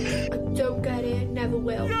 I don't get it, never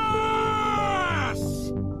will.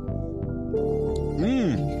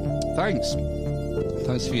 Thanks.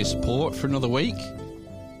 Thanks for your support for another week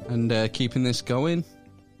and keeping this going.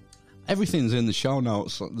 Everything's in the show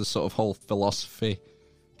notes, the sort of whole philosophy.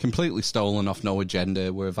 Completely stolen off No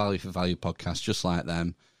Agenda. We're a value for value podcast just like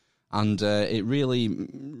them. And it really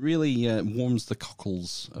warms the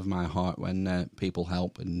cockles of my heart when people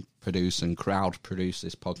help and produce and crowd produce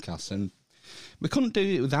this podcast. And we couldn't do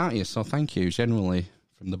it without you, so thank you, genuinely,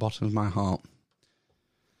 from the bottom of my heart.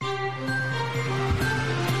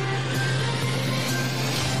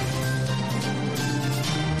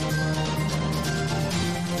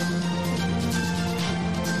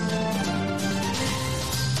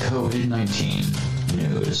 COVID-19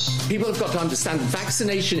 news. People have got to understand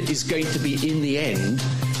vaccination is going to be, in the end,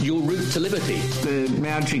 your route to liberty. The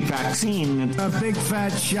magic vaccine. A big fat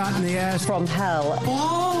shot in the ass. From hell.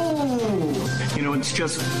 Oh! It's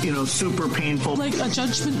just, super painful. Like a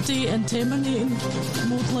judgment day intimidating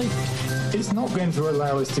mode, like. It's not going to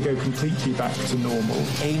allow us to go completely back to normal.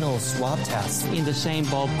 Anal swab tests. In the same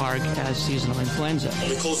ballpark as seasonal influenza.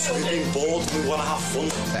 Because we're getting bored, we want to have fun.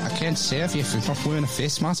 I can't save you if you're not wearing a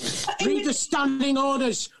face mask. Read the standing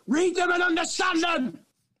orders. Read them and understand them.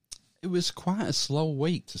 It was quite a slow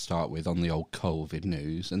week to start with on the old COVID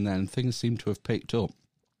news, and then things seem to have picked up.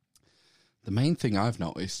 The main thing I've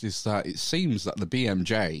noticed is that it seems that the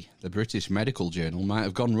BMJ, the British Medical Journal, might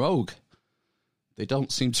have gone rogue. They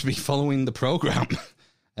don't seem to be following the programme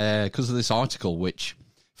because of this article, which,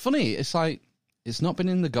 funny, it's like it's not been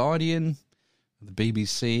in The Guardian, the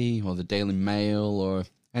BBC, or the Daily Mail, or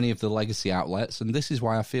any of the legacy outlets, and this is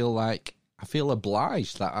why I feel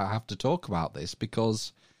obliged that I have to talk about this,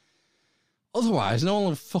 because otherwise no one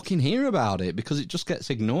will fucking hear about it, because it just gets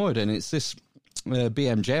ignored. And it's this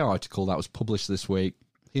BMJ article that was published this week.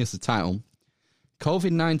 Here's the title: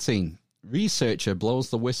 COVID-19. Researcher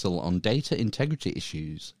blows the whistle on data integrity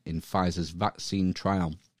issues in Pfizer's vaccine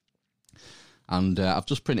trial. And I've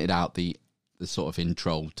just printed out the sort of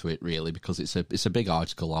intro to it, really, because it's a big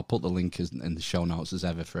article. I'll put the link in the show notes as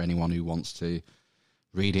ever for anyone who wants to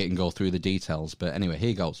read it and go through the details. But anyway,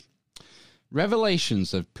 here goes.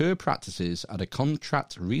 Revelations of poor practices at a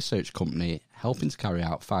contract research company helping to carry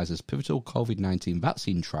out Pfizer's pivotal COVID-19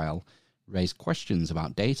 vaccine trial raise questions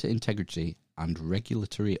about data integrity and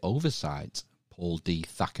regulatory oversight, Paul D.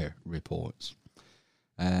 Thacker reports.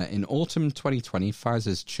 In autumn 2020,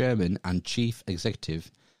 Pfizer's chairman and chief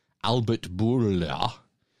executive, Albert Bourla,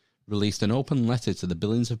 released an open letter to the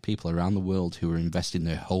billions of people around the world who are investing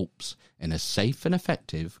their hopes in a safe and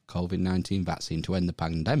effective COVID-19 vaccine to end the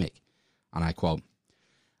pandemic. And I quote,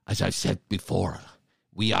 "As I've said before,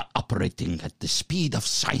 we are operating at the speed of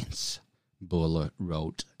science," Boehler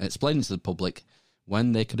wrote, explaining to the public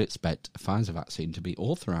when they could expect a Pfizer vaccine to be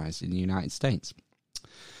authorised in the United States.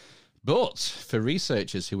 But for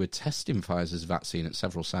researchers who were testing Pfizer's vaccine at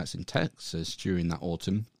several sites in Texas during that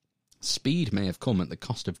autumn, speed may have come at the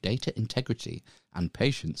cost of data integrity and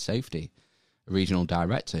patient safety. A regional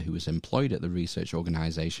director who was employed at the research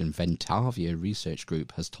organisation Ventavia Research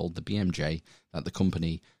Group has told the BMJ that the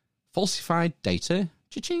company falsified data,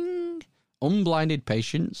 cha-ching, unblinded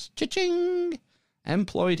patients, cha-ching,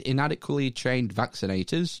 employed inadequately trained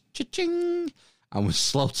vaccinators, cha-ching, and was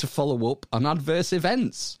slow to follow up on adverse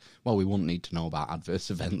events. Well, we wouldn't need to know about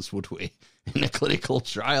adverse events, would we, in a clinical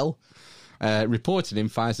trial? Reported in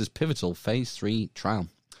Pfizer's pivotal Phase 3 trial.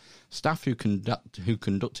 Staff who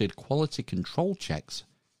conducted quality control checks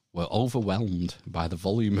were overwhelmed by the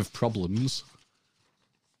volume of problems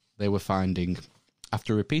they were finding.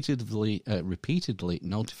 After repeatedly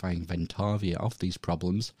notifying Ventavia of these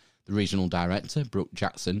problems, the regional director, Brooke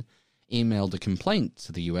Jackson, emailed a complaint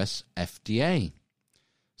to the US FDA.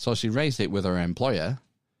 So she raised it with her employer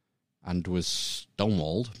and was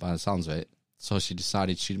stonewalled by the sounds of it. So she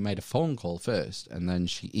decided she'd made a phone call first and then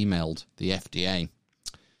she emailed the FDA.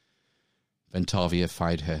 Ventavia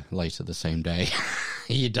fired her later the same day.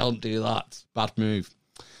 You don't do that. Bad move.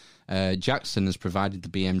 Jackson has provided the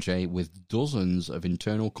BMJ with dozens of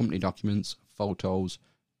internal company documents, photos,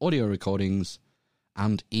 audio recordings,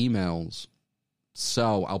 and emails.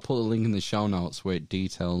 So I'll put a link in the show notes where it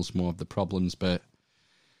details more of the problems, but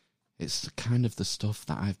it's kind of the stuff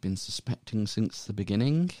that I've been suspecting since the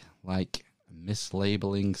beginning, like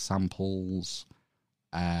mislabeling samples,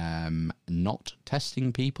 not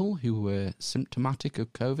testing people who were symptomatic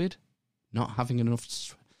of COVID, not having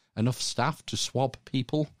enough staff to swab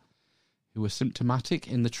people who were symptomatic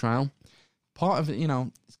in the trial. Part of it,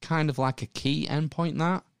 it's kind of like a key endpoint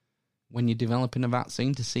that when you're developing a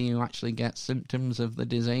vaccine to see who actually gets symptoms of the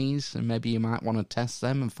disease, and maybe you might want to test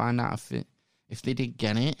them and find out if they did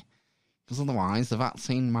get it, because otherwise the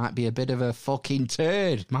vaccine might be a bit of a fucking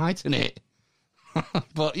turd, mightn't it?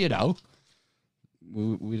 But I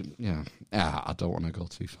don't want to go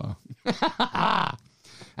too far.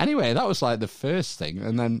 Anyway, that was like the first thing,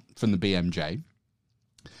 and then from the BMJ.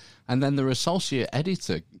 And then their associate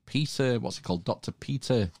editor, Dr.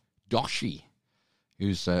 Peter Doshi,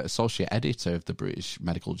 who's associate editor of the British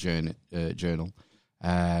Medical Journal.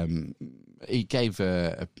 He gave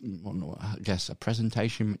a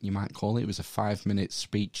presentation, you might call it. It was a 5-minute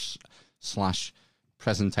speech /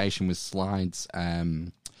 presentation with slides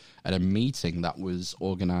at a meeting that was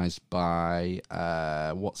organised by,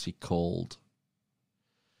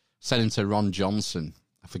 Senator Ron Johnson.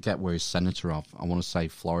 I forget where he's senator of. I want to say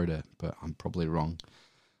Florida, but I'm probably wrong.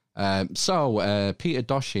 So Peter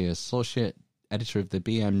Doshi, associate editor of the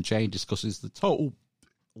BMJ, discusses the total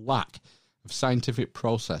lack of scientific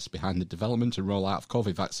process behind the development and rollout of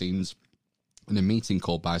COVID vaccines in a meeting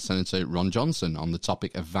called by Senator Ron Johnson on the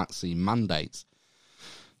topic of vaccine mandates.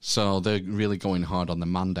 So they're really going hard on the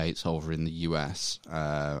mandates over in the US.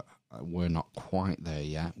 We're not quite there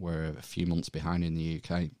yet. We're a few months behind in the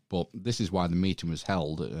UK. But this is why the meeting was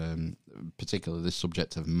held, particularly this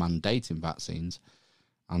subject of mandating vaccines.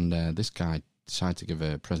 And this guy decided to give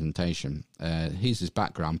a presentation. Here's his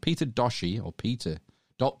background.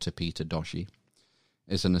 Dr. Peter Doshi,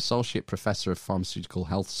 is an associate professor of pharmaceutical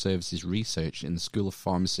health services research in the School of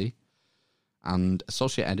Pharmacy and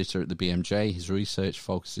associate editor at the BMJ. His research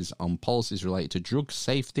focuses on policies related to drug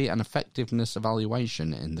safety and effectiveness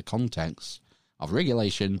evaluation in the context of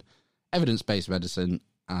regulation, evidence-based medicine,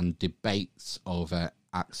 and debates over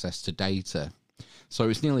access to data. So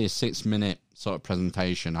it's nearly a 6-minute sort of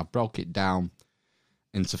presentation. I broke it down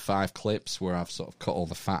into 5 clips where I've sort of cut all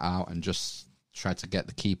the fat out and just tried to get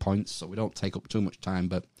the key points so we don't take up too much time.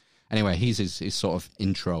 But anyway, here's his sort of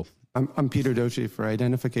intro. I'm Peter Doshi. For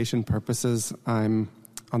identification purposes, I'm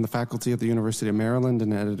on the faculty at the University of Maryland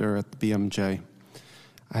and editor at the BMJ.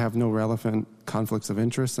 I have no relevant conflicts of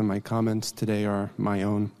interest, and my comments today are my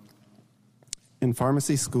own. In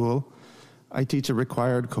pharmacy school, I teach a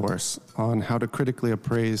required course on how to critically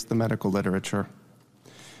appraise the medical literature.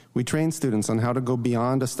 We train students on how to go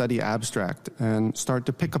beyond a study abstract and start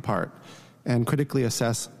to pick apart and critically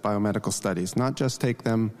assess biomedical studies, not just take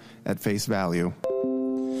them at face value.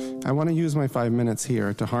 I want to use my 5 minutes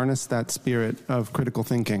here to harness that spirit of critical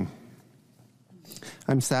thinking.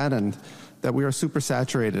 I'm saddened that we are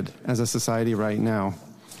supersaturated as a society right now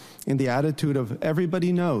in the attitude of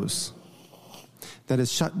everybody knows that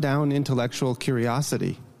has shut down intellectual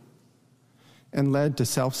curiosity and led to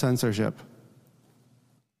self-censorship.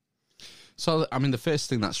 So, I mean, the first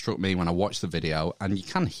thing that struck me when I watched the video, and you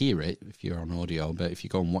can hear it if you're on audio, but if you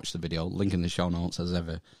go and watch the video, link in the show notes as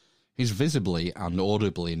ever, he's visibly and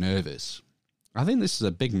audibly nervous. I think this is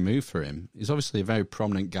a big move for him. He's obviously a very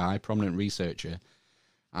prominent guy, prominent researcher,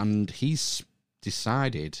 and he's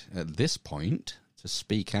decided at this point to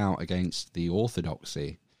speak out against the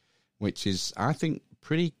orthodoxy, which is, I think,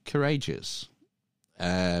 pretty courageous.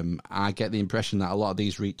 I get the impression that a lot of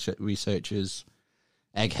these researchers,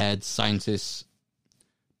 eggheads, scientists,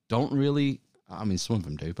 don't really, I mean, some of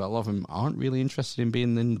them do, but a lot of them aren't really interested in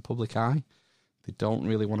being in the public eye. They don't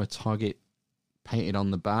really want to target painted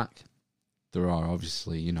on the back. There are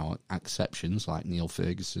obviously, you know, exceptions like Neil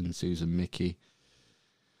Ferguson, Susan Mickey,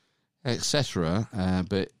 etc.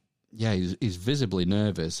 But yeah, he's visibly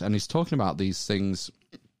nervous, and he's talking about these things.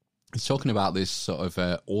 He's talking about this sort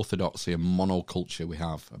of orthodoxy and monoculture we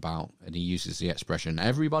have about, and he uses the expression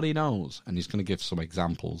 "everybody knows," and he's going to give some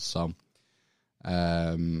examples. So,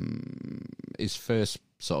 his first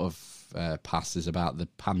sort of pass is about the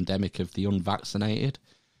pandemic of the unvaccinated,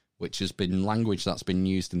 which has been language that's been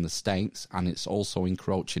used in the States, and it's also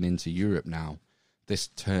encroaching into Europe now. This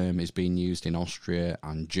term is being used in Austria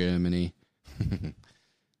and Germany,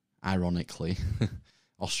 ironically,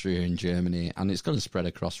 Austria and Germany, and it's going to spread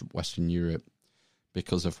across Western Europe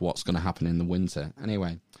because of what's going to happen in the winter.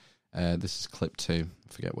 Anyway, this is clip 2.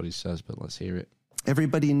 I forget what he says, but let's hear it.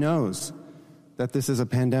 Everybody knows that this is a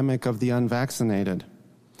pandemic of the unvaccinated.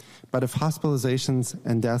 But if hospitalizations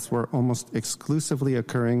and deaths were almost exclusively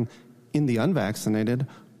occurring in the unvaccinated,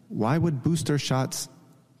 why would booster shots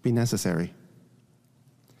be necessary?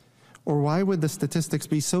 Or why would the statistics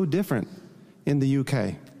be so different in the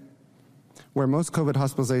UK, where most COVID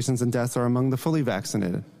hospitalizations and deaths are among the fully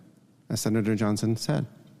vaccinated, as Senator Johnson said?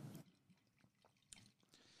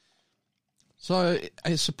 So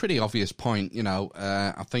it's a pretty obvious point, you know.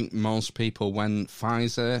 I think most people, when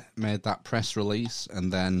Pfizer made that press release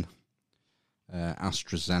and then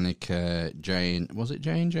AstraZeneca, was it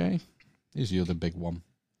J&J? Here's the other big one.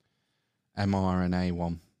 mRNA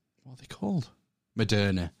one. What are they called?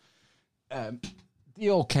 Moderna. They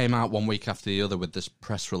all came out one week after the other with this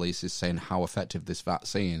press releases saying how effective this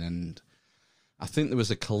vaccine, and I think there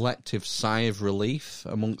was a collective sigh of relief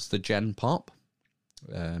amongst the Gen Pop,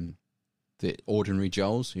 the ordinary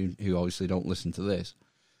Joes who obviously don't listen to this,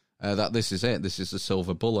 that this is it. This is the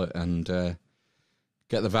silver bullet, and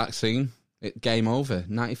get the vaccine. Game over.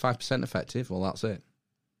 95% effective. Well, that's it.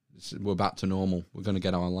 We're back to normal. We're going to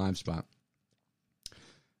get our lives back.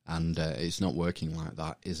 And it's not working like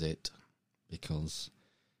that, is it? Because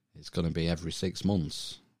it's going to be every 6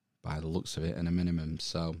 months by the looks of it, in a minimum.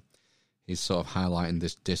 So he's sort of highlighting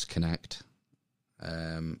this disconnect,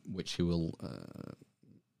 which he will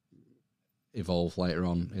evolve later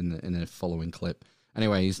on in the following clip.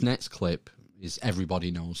 Anyway, his next clip, his Everybody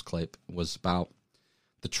Knows clip, was about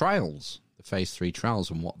the trials, the phase 3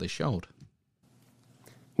 trials, and what they showed.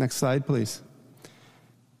 Next slide, please.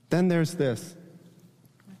 Then there's this.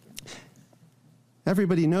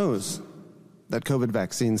 Everybody knows that COVID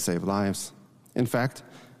vaccines save lives. In fact,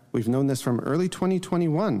 we've known this from early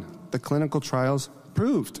 2021. The clinical trials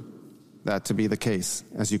proved that to be the case,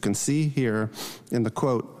 as you can see here in the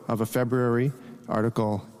quote of a February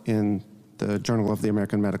article in the Journal of the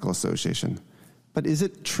American Medical Association. But is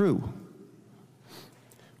it true?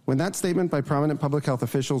 When that statement by prominent public health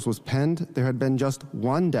officials was penned, there had been just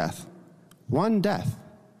one death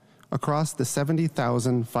across the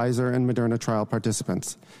 70,000 Pfizer and Moderna trial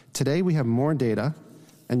participants. Today we have more data,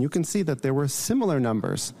 and you can see that there were similar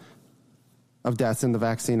numbers of deaths in the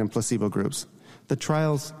vaccine and placebo groups. The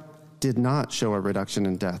trials did not show a reduction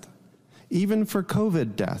in death. Even for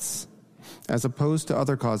COVID deaths, as opposed to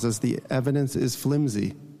other causes, the evidence is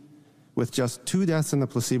flimsy, with just 2 deaths in the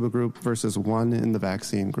placebo group versus 1 in the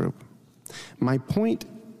vaccine group. My point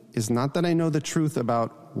is not that I know the truth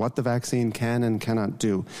about what the vaccine can and cannot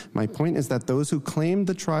do. My point is that those who claimed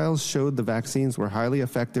the trials showed the vaccines were highly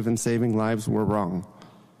effective in saving lives were wrong.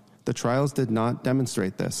 The trials did not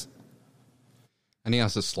demonstrate this. And he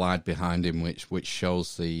has a slide behind him which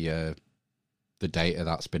shows the data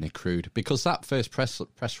that's been accrued. Because that first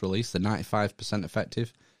press release, the 95%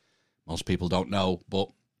 effective, most people don't know, but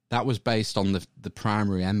that was based on the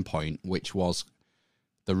primary endpoint, which was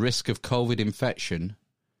the risk of COVID infection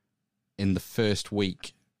in the first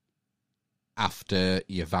week after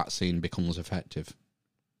your vaccine becomes effective.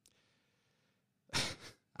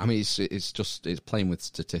 I mean, it's playing with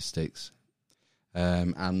statistics.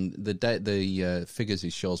 And the figures he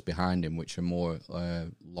shows behind him, which are more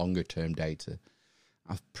longer-term data,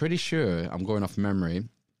 I'm pretty sure, I'm going off memory,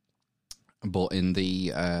 but in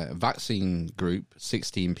the vaccine group,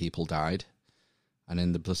 16 people died, and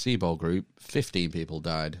in the placebo group, 15 people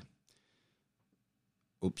died.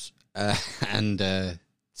 Oops. And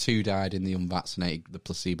 2 died in the unvaccinated, the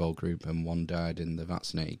placebo group, and 1 died in the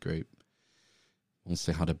vaccinated group. Once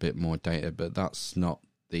they had a bit more data, but that's not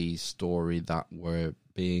the story that we're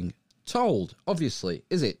being told, obviously,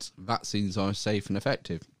 is it? Vaccines are safe and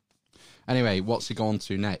effective. Anyway, what's he going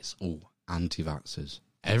to next? Oh, anti-vaxxers.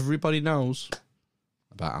 Everybody knows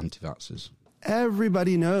about anti-vaxxers.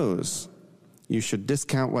 Everybody knows you should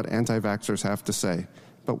discount what anti-vaxxers have to say.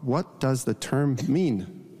 But what does the term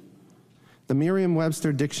mean? The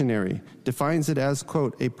Merriam-Webster dictionary defines it as,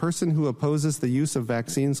 quote, a person who opposes the use of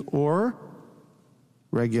vaccines or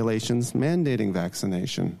regulations mandating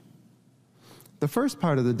vaccination. The first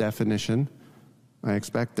part of the definition, I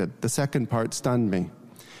expected. The second part stunned me.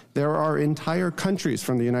 There are entire countries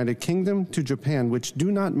from the United Kingdom to Japan which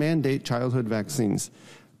do not mandate childhood vaccines.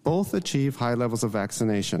 Both achieve high levels of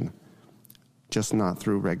vaccination, just not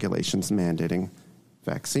through regulations mandating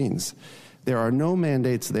vaccines. There are no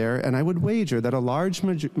mandates there, and I would wager that a large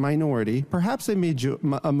minority, perhaps a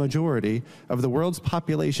majority of the world's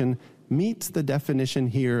population meets the definition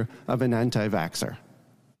here of an anti-vaxxer.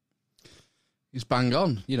 He's bang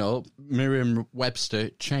on. You know, Merriam-Webster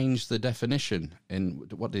changed the definition in,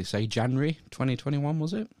 what did he say, January 2021,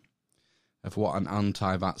 was it? Of what an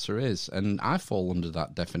anti-vaxxer is. And I fall under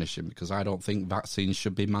that definition because I don't think vaccines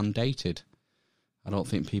should be mandated. I don't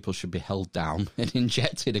think people should be held down and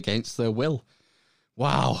injected against their will.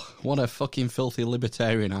 Wow, what a fucking filthy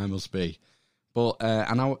libertarian I must be. But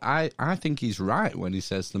and I think he's right when he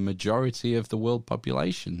says the majority of the world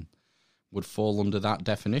population would fall under that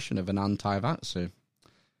definition of an anti-vaxxer.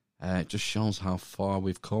 It just shows how far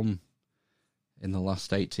we've come in the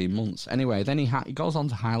last 18 months. Anyway, then he goes on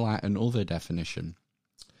to highlight another definition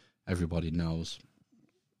everybody knows,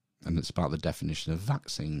 and it's about the definition of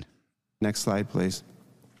vaccine. Next slide, please.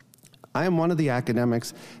 I am one of the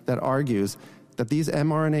academics that argues that these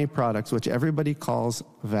mRNA products, which everybody calls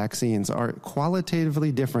vaccines, are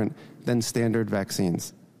qualitatively different than standard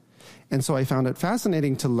vaccines. And so I found it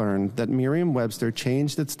fascinating to learn that Merriam-Webster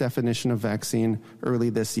changed its definition of vaccine early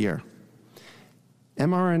this year.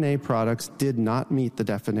 mRNA products did not meet the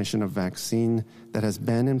definition of vaccine that has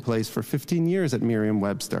been in place for 15 years at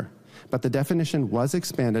Merriam-Webster, but the definition was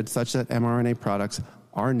expanded such that mRNA products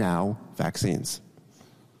are now vaccines.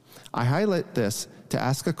 I highlight this to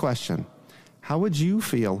ask a question. How would you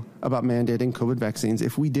feel about mandating COVID vaccines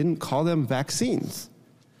if we didn't call them vaccines?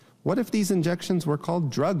 What if these injections were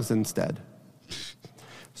called drugs instead?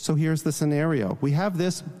 So here's the scenario. We have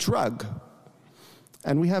this drug,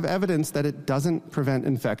 and we have evidence that it doesn't prevent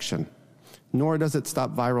infection, nor does it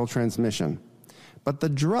stop viral transmission. But the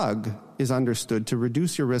drug is understood to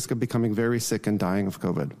reduce your risk of becoming very sick and dying of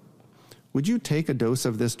COVID. Would you take a dose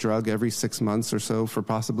of this drug every 6 months or so for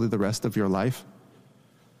possibly the rest of your life?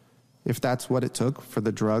 If that's what it took for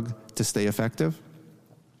the drug to stay effective?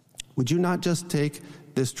 Would you not just take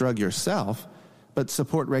this drug yourself, but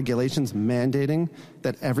support regulations mandating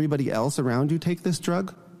that everybody else around you take this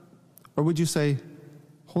drug? Or would you say,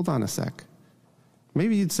 hold on a sec.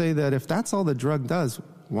 Maybe you'd say that if that's all the drug does,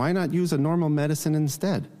 why not use a normal medicine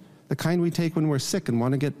instead? The kind we take when we're sick and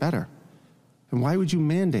want to get better. And why would you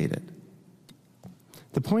mandate it?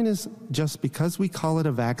 The point is, just because we call it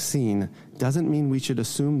a vaccine doesn't mean we should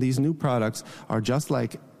assume these new products are just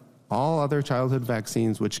like all other childhood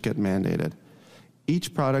vaccines which get mandated.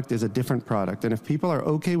 Each product is a different product, and if people are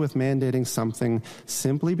okay with mandating something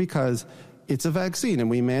simply because it's a vaccine and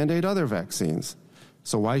we mandate other vaccines,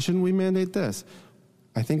 so why shouldn't we mandate this?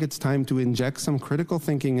 I think it's time to inject some critical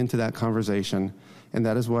thinking into that conversation, and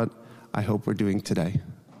that is what I hope we're doing today.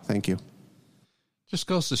 Thank you. Just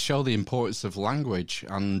goes to show the importance of language,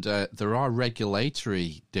 and there are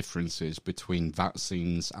regulatory differences between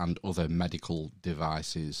vaccines and other medical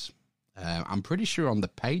devices. I'm pretty sure on the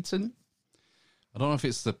patent, I don't know if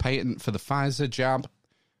it's the patent for the Pfizer jab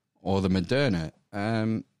or the Moderna,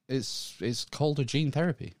 it's called a gene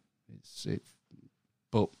therapy.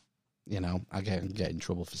 But, you know, I get in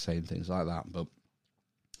trouble for saying things like that, but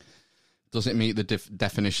does it meet the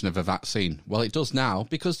definition of a vaccine? Well, it does now,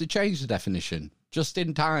 because they changed the definition just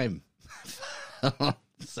in time.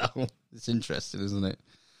 So it's interesting, isn't it?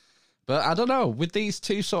 But I don't know, with these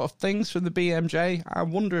two sort of things from the BMJ, I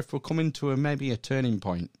wonder if we're coming to maybe a turning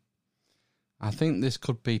point. I think this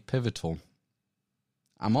could be pivotal.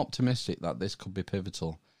 I'm optimistic that this could be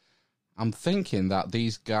pivotal. I'm thinking that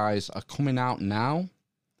these guys are coming out now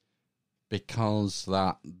because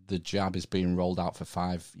that the jab is being rolled out for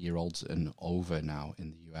 5-year-olds and over now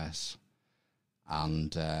in the US.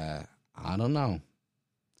 And I don't know.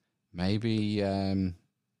 Maybe when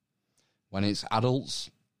it's adults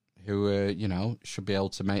who should be able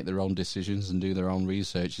to make their own decisions and do their own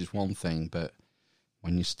research is one thing, but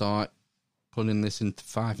when you start putting this into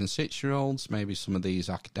 5- and 6-year-olds, maybe some of these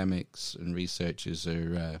academics and researchers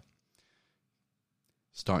are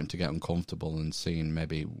starting to get uncomfortable and seeing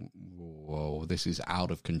maybe, whoa, this is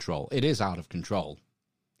out of control. It is out of control.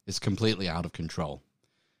 It's completely out of control.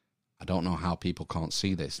 I don't know how people can't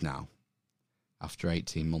see this now. After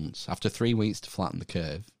 18 months, after 3 weeks to flatten the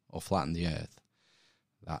curve or flatten the earth,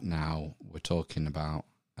 that now we're talking about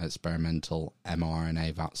experimental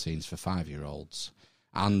mRNA vaccines for 5-year-olds.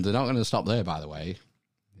 And they're not going to stop there, by the way.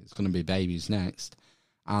 It's going to be babies next.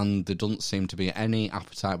 And there doesn't seem to be any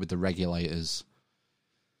appetite with the regulators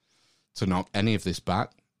to knock any of this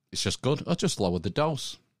back. It's just good. Or just lower the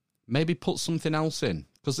dose. Maybe put something else in.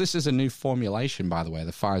 Because this is a new formulation, by the way,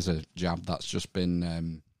 the Pfizer jab that's just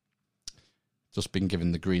been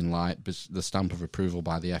given the green light, the stamp of approval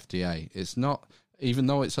by the FDA. It's not, even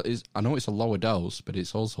though I know it's a lower dose, but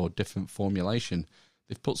it's also a different formulation.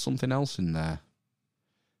 They've put something else in there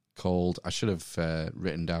called, I should have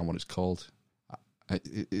written down what it's called.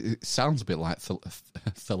 It sounds a bit like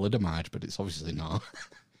thalidomide, but it's obviously not.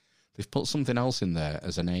 They've put something else in there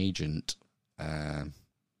as an agent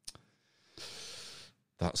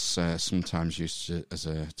that's sometimes used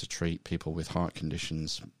to treat people with heart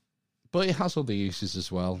conditions. But it has other uses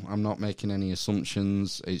as well. I'm not making any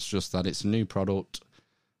assumptions. It's just that it's a new product,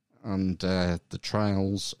 and the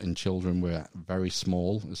trials in children were very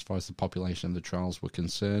small as far as the population of the trials were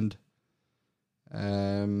concerned.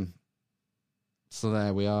 So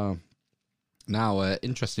there we are. Now,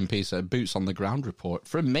 interesting piece of boots on the ground report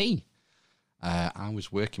from me. I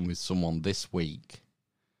was working with someone this week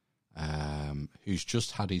who's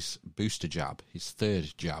just had his booster jab, his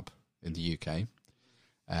 3rd jab in the UK.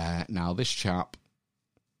 Now, this chap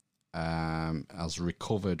has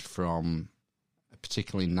recovered from a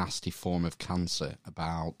particularly nasty form of cancer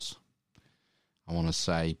about, I want to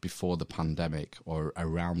say, before the pandemic or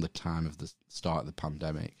around the time of the start of the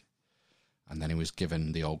pandemic. And then he was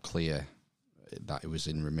given the all clear that it was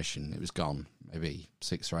in remission. It was gone maybe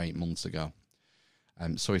 6 or 8 months ago.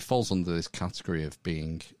 So he falls under this category of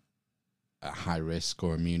being at high risk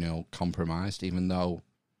or immunocompromised, even though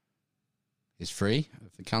he's free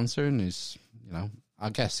of the cancer and is, I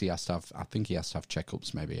guess he has to have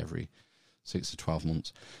checkups maybe every 6 to 12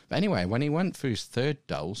 months. But anyway, when he went for his 3rd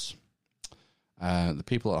dose, the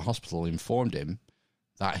people at the hospital informed him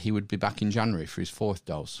that he would be back in January for his 4th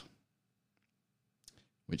dose,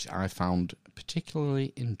 which I found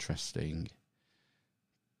particularly interesting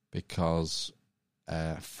because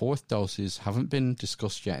 4th doses haven't been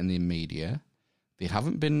discussed yet in the media. They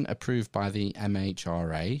haven't been approved by the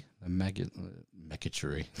MHRA,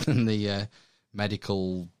 the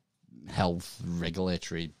medical health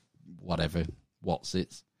regulatory what's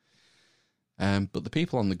it. But the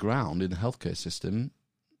people on the ground in the healthcare system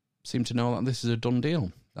seem to know that this is a done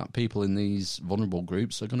deal, that people in these vulnerable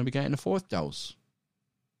groups are going to be getting a 4th dose.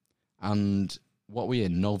 And what we're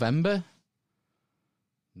in, November,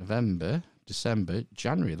 December,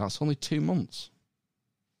 January, that's only 2 months.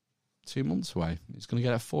 2 months away. He's going to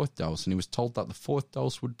get a 4th dose, and he was told that the 4th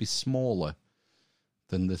dose would be smaller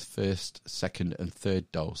than the 1st, 2nd, and 3rd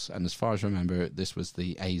dose. And as far as I remember, this was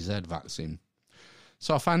the AZ vaccine.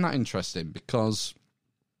 So I find that interesting because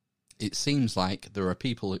it seems like there are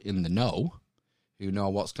people in the know who know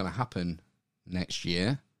what's going to happen next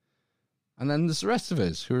year. And then there's the rest of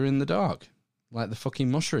us who are in the dark, like the fucking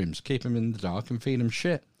mushrooms. Keep them in the dark and feed them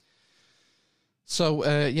shit. So,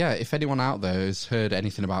 if anyone out there has heard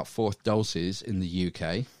anything about 4th doses in the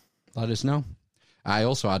UK, let us know. I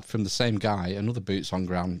also had from the same guy another boots on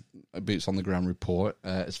the ground report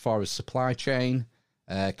as far as supply chain,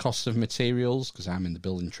 cost of materials, because I'm in the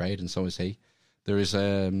building trade and so is he. There is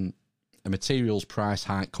a materials price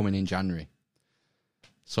hike coming in January.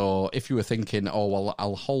 So if you were thinking, oh, well,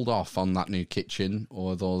 I'll hold off on that new kitchen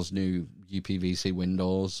or those new UPVC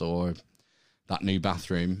windows or that new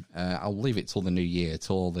bathroom, I'll leave it till the new year,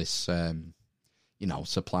 till all this,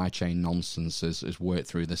 supply chain nonsense has worked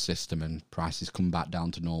through the system and prices come back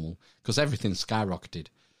down to normal. Because everything's skyrocketed.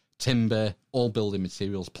 Timber, all building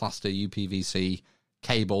materials, plaster, UPVC,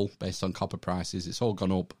 cable, based on copper prices, it's all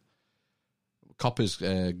gone up.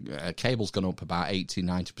 Cable's gone up about 80,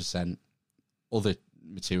 90%. Other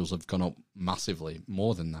materials have gone up massively,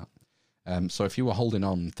 more than that. So if you were holding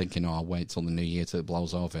on thinking, oh, I'll wait till the new year till it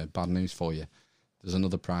blows over, bad news for you. There's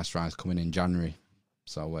another price rise coming in January.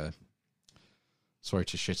 So sorry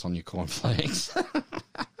to shit on your cornflakes.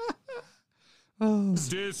 Oh.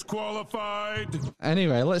 Disqualified.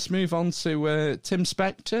 Anyway, let's move on to Tim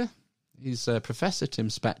Spector. He's Professor Tim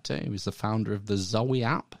Spector. He was the founder of the Zoe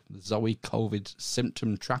app, the Zoe COVID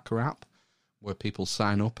symptom tracker app, where people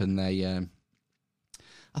sign up and they,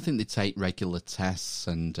 I think they take regular tests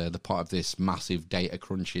and they're part of this massive data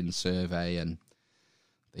crunching survey and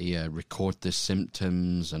they record the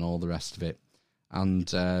symptoms and all the rest of it.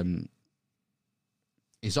 And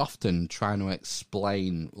he's often trying to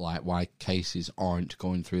explain like why cases aren't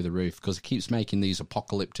going through the roof because he keeps making these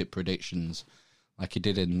apocalyptic predictions like he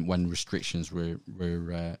did when restrictions were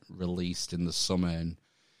released in the summer. And,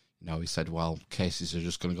 you know, he said, well, cases are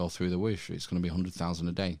just going to go through the roof. It's going to be 100,000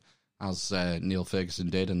 a day, as Neil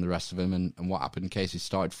Ferguson did and the rest of them. And what happened? Cases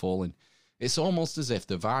started falling. It's almost as if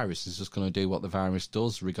the virus is just going to do what the virus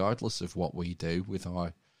does, regardless of what we do with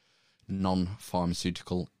our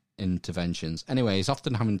non-pharmaceutical interventions. Anyway, he's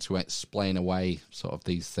often having to explain away sort of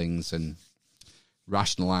these things and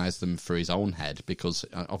rationalise them for his own head because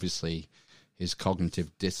obviously his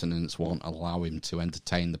cognitive dissonance won't allow him to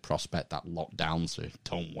entertain the prospect that lockdowns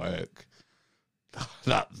don't work.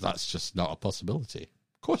 That's just not a possibility.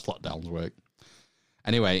 Of course lockdowns work.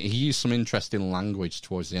 Anyway, he used some interesting language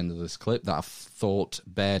towards the end of this clip that I thought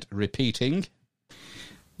bared repeating.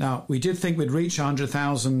 Now, we did think we'd reach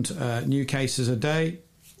 100,000 new cases a day,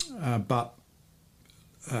 but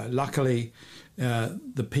luckily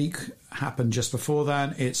the peak happened just before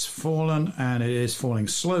that. It's fallen, and it is falling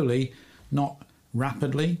slowly, not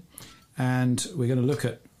rapidly. And we're going to look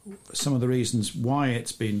at some of the reasons why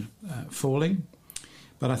it's been falling.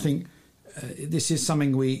 But I think this is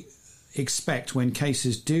something we expect when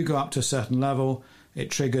cases do go up to a certain level. It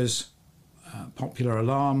triggers popular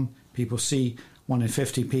alarm. People see 1 in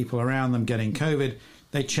 50 people around them getting COVID.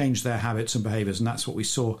 They change their habits and behaviours, and that's what we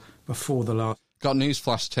saw before the last. Got news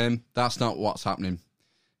flash, Tim. That's not what's happening.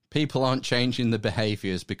 People aren't changing their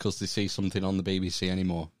behaviours because they see something on the BBC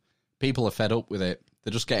anymore. People are fed up with it.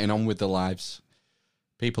 They're just getting on with their lives.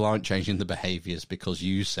 People aren't changing their behaviours because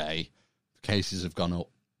you say cases have gone up.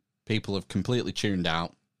 People have completely tuned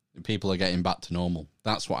out. People are getting back to normal.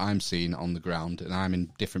 That's what I'm seeing on the ground, and I'm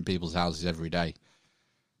in different people's houses every day.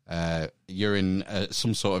 You're in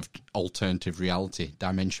some sort of alternative reality,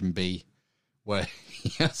 Dimension B, where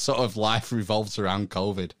sort of life revolves around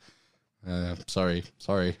COVID. Sorry.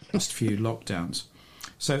 Last few lockdowns.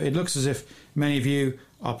 So it looks as if many of you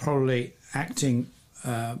are probably acting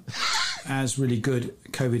as really good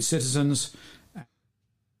COVID citizens.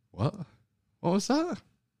 What? What was that?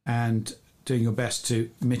 And doing your best to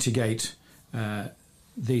mitigate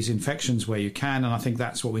these infections where you can. And I think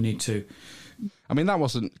that's what we need to. I mean, that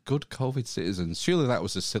wasn't good COVID citizens. Surely that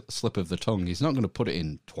was a slip of the tongue. He's not going to put it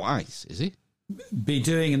in twice, is he? Be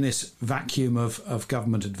doing in this vacuum of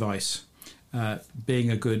government advice.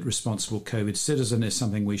 Being a good, responsible COVID citizen is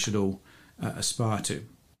something we should all aspire to.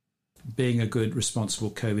 Being a good,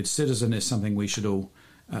 responsible COVID citizen is something we should all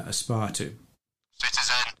aspire to.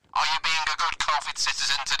 Citizen, are you being a good COVID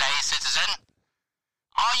citizen today, citizen?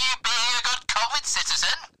 Are you being a good COVID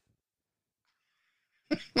citizen?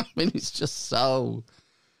 I mean, it's just so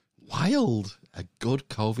wild. A good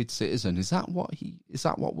COVID citizen. Is that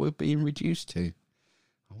what we're being reduced to?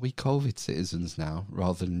 Are we COVID citizens now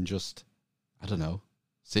rather than just, I don't know,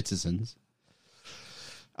 citizens?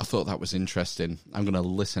 I thought that was interesting. I'm going to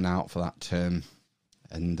listen out for that term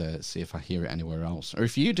and see if I hear it anywhere else. Or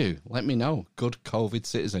if you do, let me know. Good COVID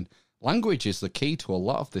citizen. Language is the key to a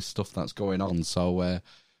lot of this stuff that's going on. So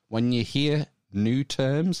when you hear new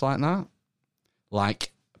terms like that,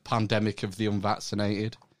 like pandemic of the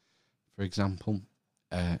unvaccinated, for example,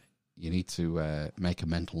 you need to make a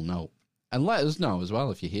mental note. And let us know as well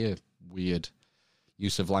if you hear weird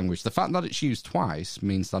use of language. The fact that it's used twice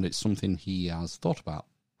means that it's something he has thought about.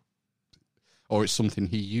 Or it's something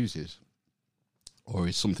he uses. Or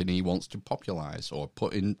it's something he wants to popularise or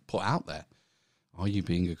put out there. Are you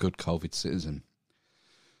being a good COVID citizen?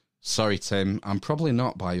 Sorry, Tim, I'm probably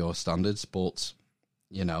not by your standards, but,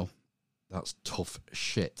 you know, that's tough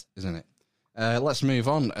shit, isn't it? Let's move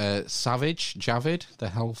on. Savage Javid, the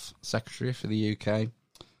Health Secretary for the UK,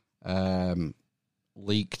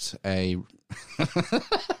 leaked a...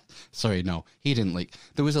 Sorry, no, he didn't leak.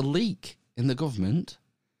 There was a leak in the government,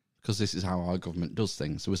 because this is how our government does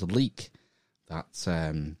things. There was a leak that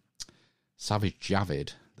Savage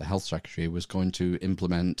Javid, the Health Secretary, was going to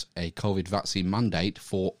implement a COVID vaccine mandate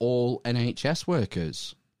for all NHS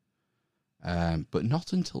workers. But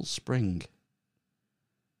not until spring.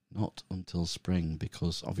 Not until spring,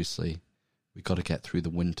 because obviously we've got to get through the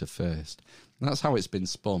winter first. And that's how it's been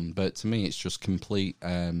spun, but to me it's just complete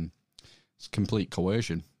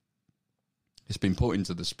coercion. It's been put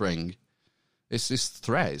into the spring. It's this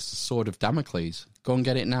threat, it's the sword of Damocles. Go and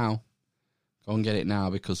get it now. Go and get it now,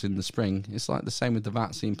 because in the spring, it's like the same with the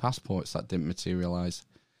vaccine passports that didn't materialise.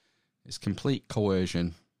 It's complete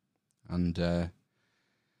coercion. And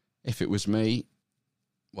if it was me,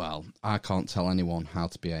 well, I can't tell anyone how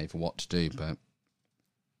to behave or what to do, but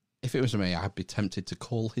if it was me, I'd be tempted to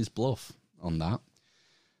call his bluff on that,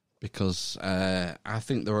 because I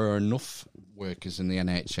think there are enough workers in the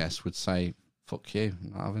NHS would say, fuck you,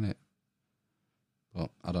 I'm not having it.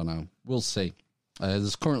 But I don't know. We'll see.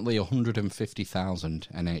 There's currently 150,000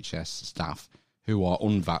 NHS staff who are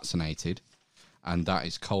unvaccinated, and that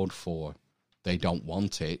is code for they don't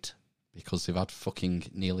want it because they've had fucking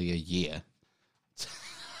nearly a year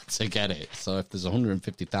to get it. So if there's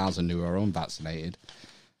 150,000 who are unvaccinated,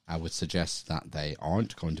 I would suggest that they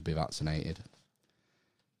aren't going to be vaccinated.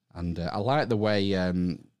 And I like the way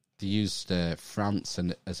they used France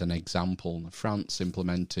as an example. France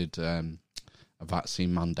implemented a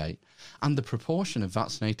vaccine mandate, and the proportion of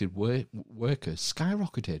vaccinated workers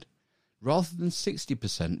skyrocketed. Rather than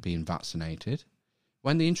 60% being vaccinated,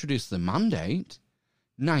 when they introduced the mandate,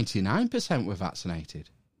 99% were vaccinated.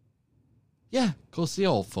 Yeah, because they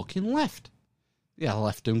all fucking left. Yeah,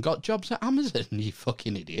 left and got jobs at Amazon, you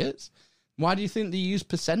fucking idiots. Why do you think they use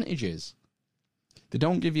percentages? They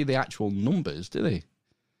don't give you the actual numbers, do they?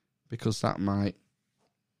 Because that might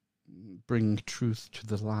bring truth to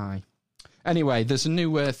the lie. Anyway, there's a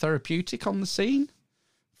new therapeutic on the scene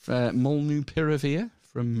for Molnupiravir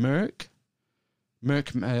from Merck.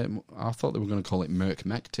 I thought they were going to call it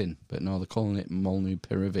Merckmectin, but no, they're calling it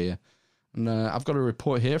Molnupiravir. And I've got a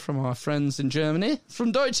report here from our friends in Germany,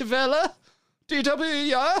 from Deutsche Welle. DW,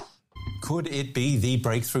 yeah? Could it be the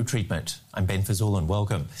breakthrough treatment? I'm Ben Fazul and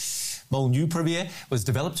welcome. Molnupiravir was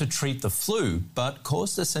developed to treat the flu, but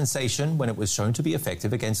caused a sensation when it was shown to be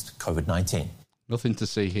effective against COVID-19. Nothing to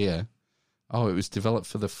see here. Oh, it was developed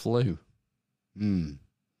for the flu.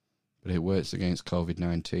 But it works against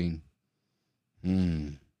COVID-19.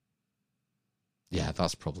 Yeah,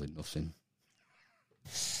 that's probably nothing.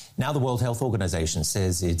 Now the World Health Organization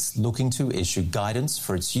says it's looking to issue guidance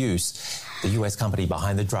for its use. The US company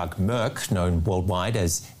behind the drug, Merck, known worldwide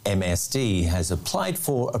as MSD, has applied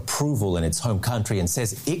for approval in its home country and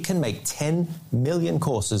says it can make 10 million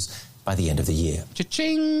courses by the end of the year.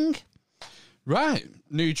 Cha-ching! Right,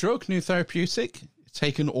 new drug, new therapeutic,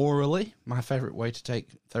 taken orally. My favourite way to take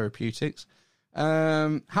therapeutics.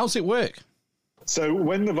 How's it work? So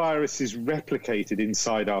when the virus is replicated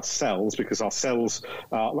inside our cells, because our cells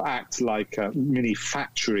act like mini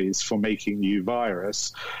factories for making new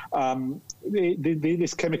virus,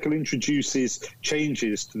 this chemical introduces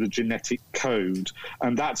changes to the genetic code,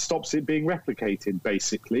 and that stops it being replicated,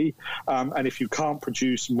 basically. And if you can't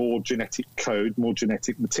produce more genetic code, more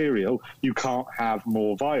genetic material, you can't have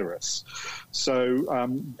more virus. So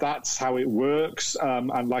that's how it works.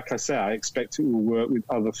 And like I say, I expect it will work with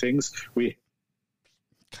other things.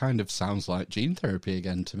 Kind of sounds like gene therapy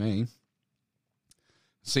again to me.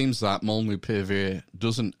 Seems that Molnupiravir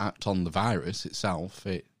doesn't act on the virus itself.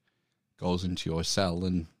 It goes into your cell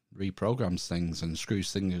and reprograms things and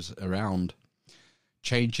screws things around.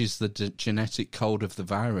 Changes the genetic code of the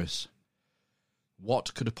virus.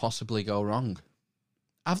 What could possibly go wrong?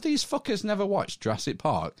 Have these fuckers never watched Jurassic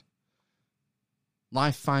Park?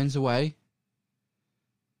 Life finds a way.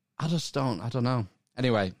 I don't know.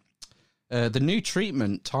 Anyway, the new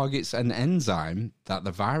treatment targets an enzyme that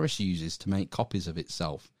the virus uses to make copies of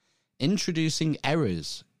itself, introducing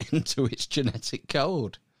errors into its genetic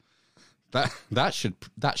code. That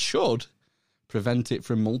should prevent it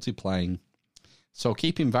from multiplying, so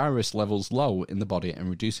keeping virus levels low in the body and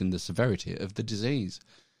reducing the severity of the disease.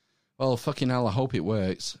 Well, fucking hell, I hope it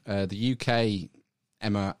works. The UK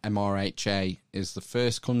MRHA is the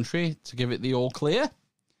first country to give it the all clear.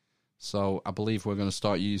 So I believe we're going to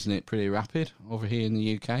start using it pretty rapid over here in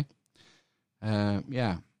the UK.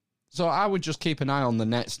 Yeah. So I would just keep an eye on the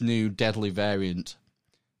next new deadly variant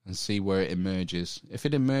and see where it emerges. If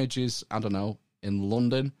it emerges, I don't know, in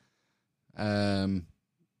London,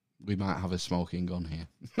 we might have a smoking gun here.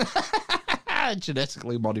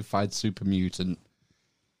 Genetically modified super mutant.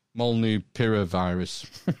 Molnupiravir.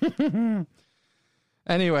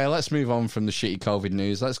 Anyway, let's move on from the shitty COVID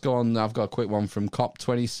news. Let's go on. I've got a quick one from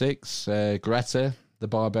COP26. Greta, the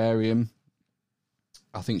barbarian.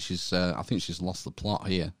 I think she's lost the plot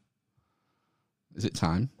here. Is it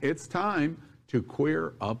time? It's time to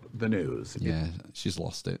queer up the news. Yeah, she's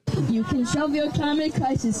lost it. You can shove your climate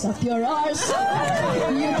crisis up your arse. You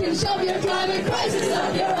can shove your climate crisis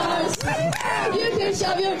up your arse. You can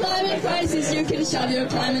shove your climate crisis. You can shove your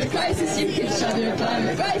climate crisis. You can shove your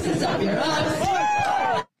climate crisis up your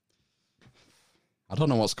arse. I don't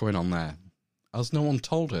know what's going on there. Has no one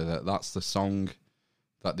told her that that's the song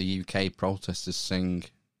that the UK protesters sing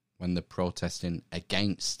when they're protesting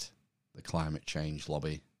against the climate change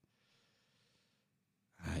lobby?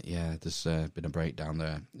 Yeah, there's been a breakdown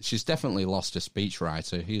there. She's definitely lost a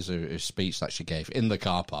speechwriter. Here's her speech that she gave in the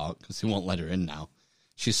car park, because they won't let her in now.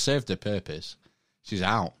 She's served her purpose. She's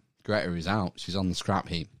out. Greta is out. She's on the scrap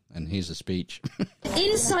heap. And here's a speech.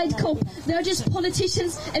 Inside COP, they're just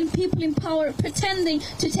politicians and people in power pretending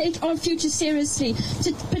to take our future seriously,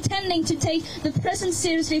 pretending to take the present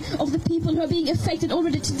seriously of the people who are being affected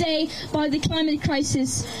already today by the climate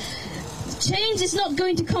crisis. Change is not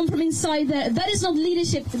going to come from inside there. That is not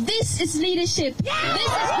leadership. This is leadership. Yeah! This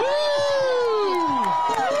is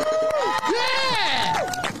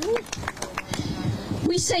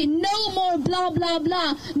We say no more blah, blah,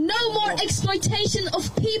 blah. No more exploitation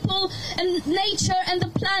of people and nature and the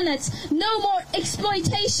planet. No more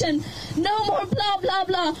exploitation. No more blah, blah,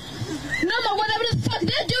 blah. No more whatever the fuck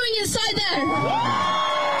they're doing inside there.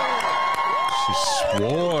 She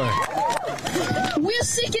swore. We're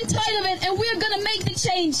sick and tired of it, and we're going to make the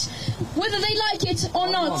change, whether they like it or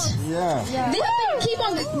not. Yeah. They have to keep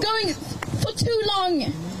on going for too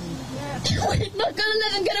long. We're not going to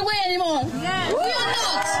let them get away anymore. Yeah. We are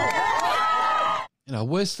not. You know,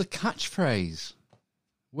 where's the catchphrase?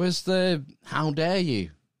 Where's the how dare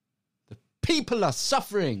you? The people are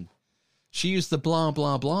suffering. She used the blah,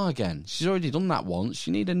 blah, blah again. She's already done that once.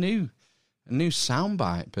 She need a new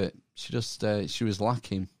soundbite, but she was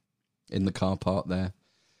lacking in the car park there.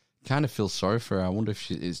 Kind of feel sorry for her. I wonder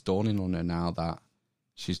if it's dawning on her now that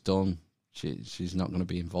she's done. She's not going to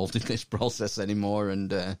be involved in this process anymore,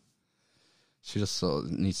 and she just sort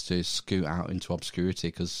of needs to scoot out into obscurity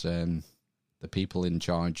because the people in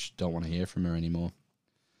charge don't want to hear from her anymore.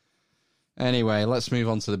 Anyway, let's move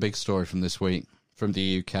on to the big story from this week, from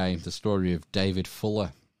the UK, the story of David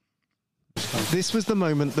Fuller. This was the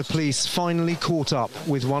moment the police finally caught up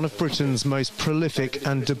with one of Britain's most prolific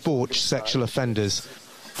and debauched sexual offenders.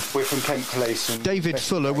 We're from Kent Police. David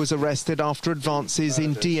Fuller was arrested after advances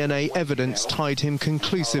in DNA evidence tied him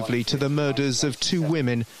conclusively to the murders of two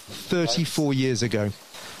women 34 years ago.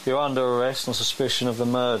 You're under arrest on suspicion of the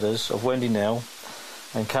murders of Wendy Nell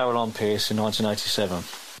and Caroline Pierce in 1987.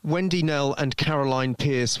 Wendy Nell and Caroline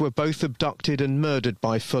Pierce were both abducted and murdered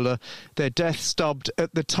by Fuller, their deaths dubbed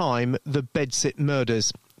at the time the Bedsit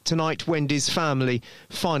murders. Tonight, Wendy's family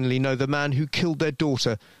finally know the man who killed their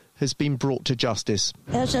daughter has been brought to justice.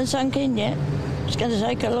 It hasn't sunk in yet. It's going to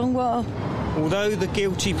take a long while. Although the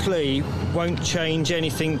guilty plea won't change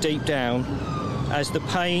anything deep down, as the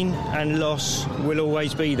pain and loss will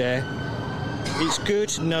always be there, it's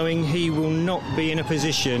good knowing he will not be in a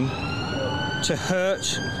position to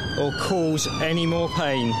hurt or cause any more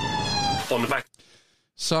pain. On the back.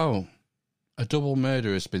 So, a double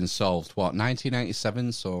murder has been solved,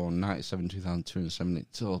 1987, so 97, 2007,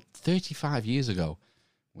 so 35 years ago,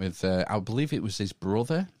 with, I believe it was his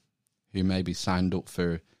brother, who maybe signed up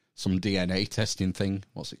for some DNA testing thing.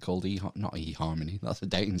 What's it called? Not eHarmony, that's a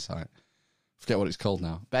dating site. Forget what it's called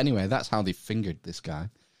now. But anyway, that's how they fingered this guy,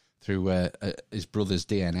 through his brother's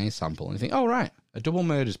DNA sample. And you think, oh, right, a double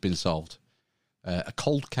murder's been solved. A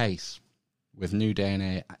cold case with new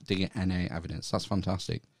DNA evidence. That's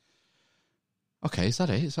fantastic. Okay, is that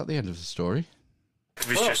it? Is that the end of the story? If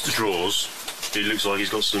his chest of drawers, it looks like he's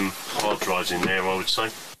got some hard drives in there, I would say.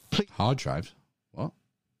 Hard drives? What?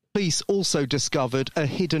 Police also discovered a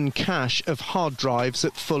hidden cache of hard drives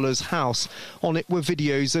at Fuller's house. On it were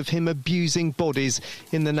videos of him abusing bodies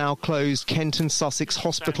in the now closed Kent and Sussex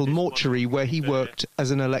Hospital mortuary where he worked as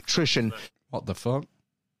an electrician. What the fuck?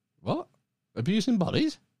 What? Abusing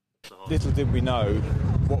bodies? Little did we know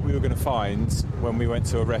what we were going to find when we went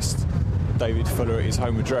to arrest David Fuller at his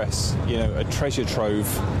home address. You know, a treasure trove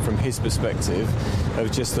from his perspective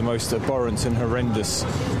of just the most abhorrent and horrendous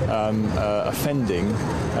offending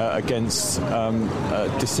against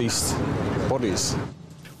deceased bodies.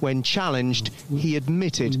 When challenged, he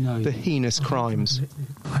admitted the heinous crimes.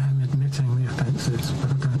 I am admitting the offences,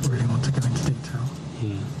 but I don't really want to go into detail.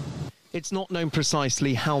 It's not known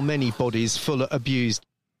precisely how many bodies Fuller abused.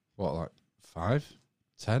 What, like 5?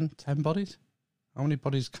 10? 10 bodies? How many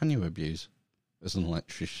bodies can you abuse as an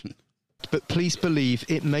electrician? But police believe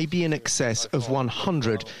it may be in excess of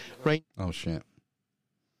 100. Oh, shit.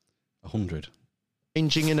 100.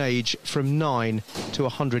 Ranging in age from 9 to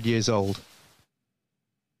 100 years old.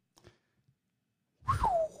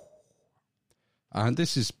 And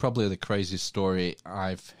this is probably the craziest story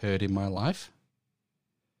I've heard in my life.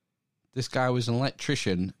 This guy was an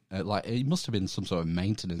electrician, he must have been some sort of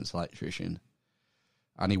maintenance electrician.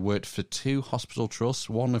 And he worked for 2 hospital trusts,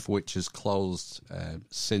 one of which has closed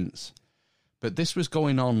since. But this was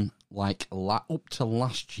going on up to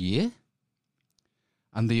last year.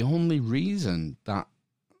 And the only reason that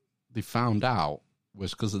they found out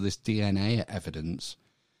was because of this DNA evidence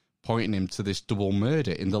pointing him to this double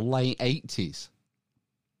murder in the late 80s.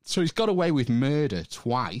 So he's got away with murder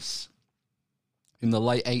twice in the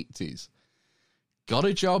late 80s, got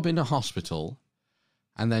a job in a hospital,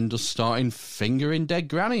 and then just starting fingering dead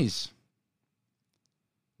grannies.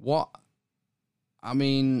 What? I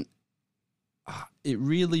mean, it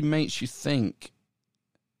really makes you think,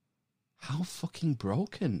 how fucking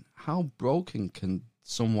broken? How broken can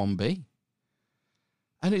someone be?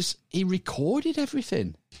 And he recorded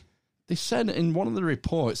everything. They said in one of the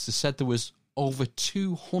reports, they said there was over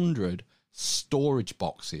 200 storage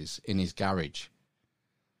boxes in his garage.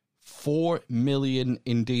 4 million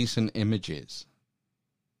indecent images.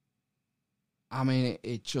 I mean,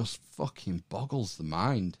 it just fucking boggles the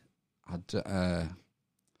mind.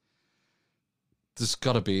 There's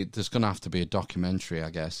going to have to be a documentary,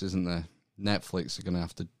 I guess, isn't there? Netflix are going to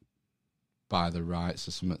have to buy the rights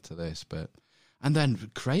or something to this, and then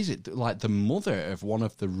crazy, like the mother of one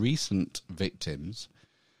of the recent victims,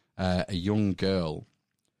 a young girl,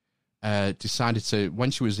 decided to, when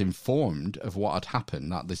she was informed of what had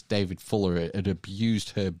happened, that this David Fuller had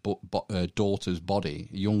abused her daughter's body,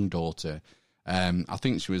 young daughter. I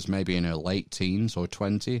think she was maybe in her late teens or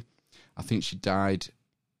 20. I think she died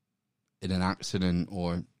in an accident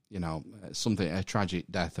or, a tragic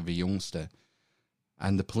death of a youngster.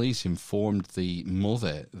 And the police informed the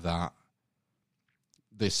mother that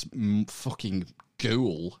this fucking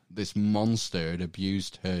ghoul, this monster, had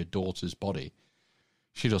abused her daughter's body.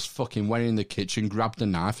 She just fucking went in the kitchen, grabbed a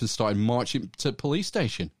knife and started marching to the police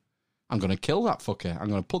station. I'm going to kill that fucker. I'm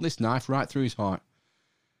going to put this knife right through his heart.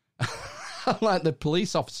 Like the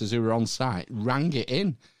police officers who were on site rang it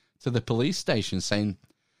in to the police station saying,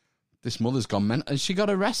 this mother's gone mental, and she got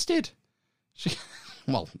arrested.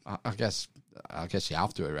 I guess you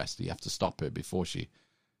have to arrest her. You have to stop her before she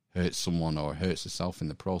hurts someone or hurts herself in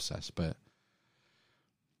the process. But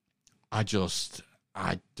I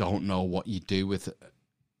don't know what you do with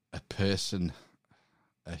a person,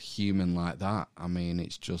 a human like that. I mean,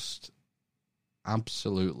 it's just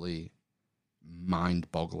absolutely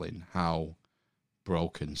mind-boggling how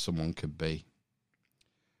broken someone could be.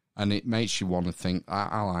 And it makes you want to think,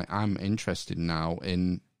 I'm interested now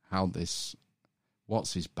in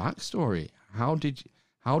what's his backstory? How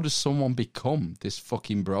does someone become this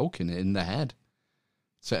fucking broken in the head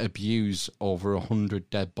to abuse over 100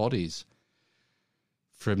 dead bodies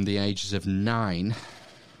from the ages of 9?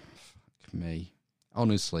 Fuck me.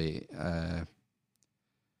 Honestly,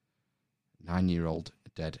 9-year-old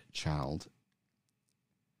dead child.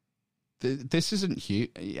 This isn't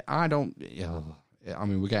huge. I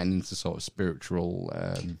mean, we're getting into sort of spiritual,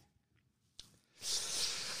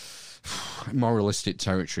 moralistic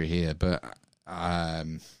territory here, but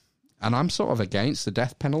and I'm sort of against the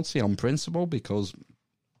death penalty on principle because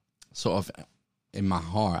sort of in my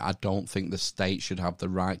heart, I don't think the state should have the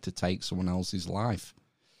right to take someone else's life.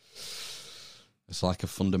 It's like a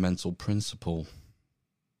fundamental principle.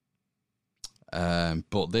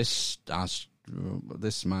 But this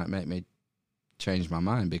might make me change my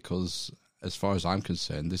mind because, as far as I'm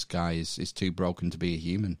concerned, this guy is too broken to be a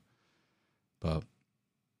human. But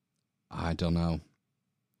I don't know.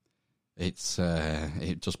 It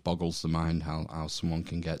just boggles the mind how someone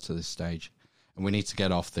can get to this stage. And we need to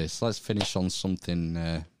get off this. Let's finish on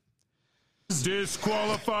something...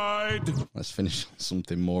 disqualified! Let's finish on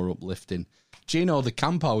something more uplifting. Gino De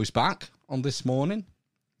Campo is back on This Morning.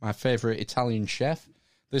 My favourite Italian chef.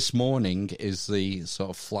 This Morning is the sort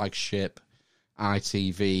of flagship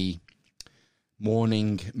ITV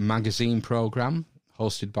morning magazine programme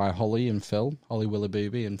hosted by Holly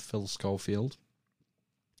Willoughby and Phil Schofield.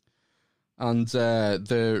 And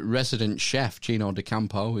the resident chef, Gino De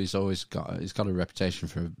Campo, he's got a reputation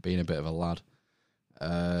for being a bit of a lad.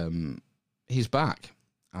 He's back,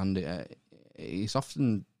 and he's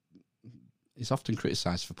often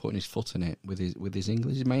criticised for putting his foot in it with his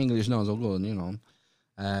English. My English not so good, you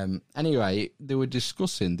know. Anyway, they were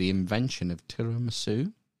discussing the invention of tiramisu,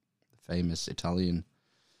 the famous Italian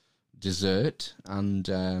dessert,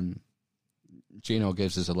 and Gino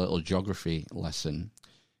gives us a little geography lesson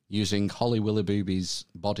using Holly Willoughby's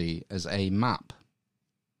body as a map.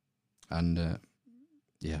 And,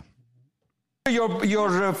 yeah,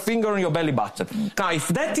 Your finger on your belly button. Now, if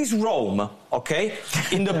that is Rome, okay,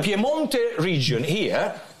 in the Piemonte region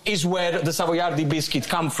here is where the Savoiardi biscuit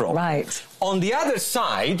come from. Right. On the other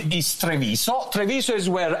side is Treviso. Treviso is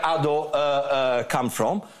where Ado come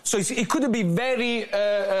from. So it could be very,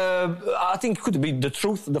 I think it could be the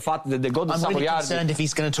truth, the fact that they got the Savoiardi. I'm really concerned if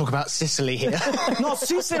he's going to talk about Sicily here. No,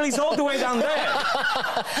 Sicily's all the way down there.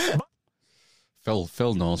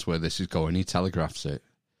 Phil knows where this is going. He telegraphs it.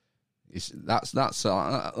 That's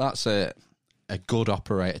a good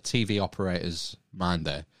operator, TV operator's mind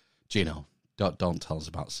there. Gino, don't tell us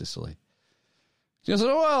about Sicily. Gino said,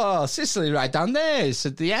 "Oh, Sicily, right down there. It's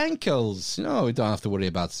at the ankles. We don't have to worry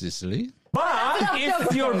about Sicily." But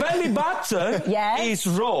if your belly button is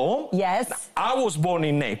Rome, I was born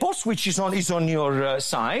in Naples, which is on your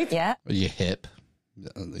side. Yeah. Your hip.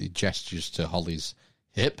 He gestures to Holly's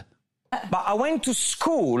hip. But I went to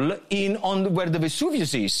school on where the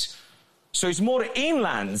Vesuvius is. So it's more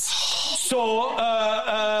inland. So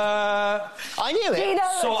I knew it.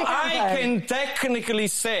 So I can technically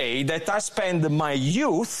say that I spent my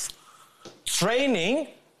youth training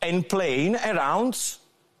and playing around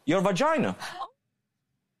your vagina.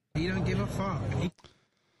 You don't give a fuck.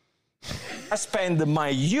 I spent my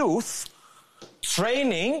youth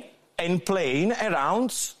training and playing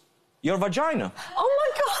around your vagina. Oh my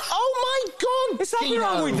God! Oh my God! There's nothing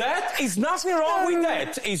wrong with that. It's nothing wrong with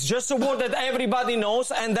that. It's just a word that everybody knows,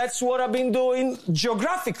 and that's what I've been doing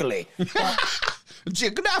geographically.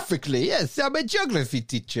 Geographically, yes. I'm a geography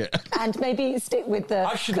teacher. And maybe stick with the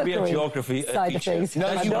I should be a geography side teacher. of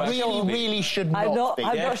things. No, you really should not be.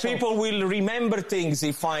 I'm not sure. People will remember things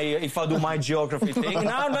if I do my geography thing.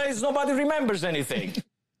 Nowadays, nobody remembers anything.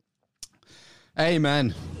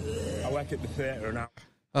 Amen. I work at the theatre now.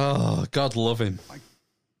 Oh, God love him. I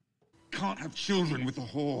can't have children with a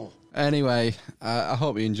whore. Anyway, I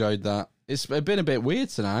hope you enjoyed that. It's been a bit weird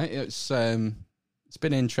tonight. It's been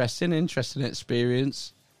interesting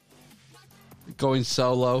experience going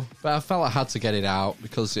solo, but I felt I had to get it out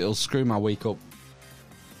because it'll screw my week up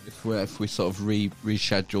if we sort of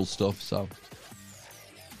reschedule stuff. So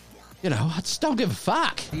I just don't give a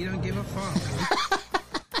fuck. You don't give a fuck.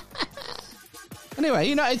 Anyway,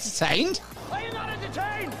 you're not entertained. Are you not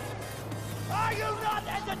entertained? Are you not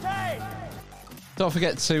entertained? Don't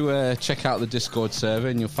forget to check out the Discord server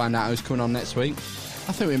and you'll find out who's coming on next week.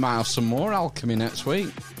 I think we might have some more alchemy next week.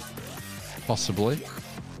 Possibly.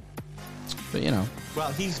 But,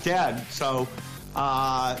 Well, he's dead, so,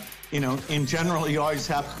 in general, you always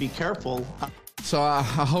have to be careful. So I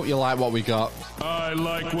hope you like what we got. I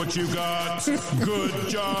like what you got. Good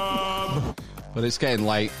job. But it's getting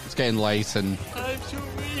late. And I'm too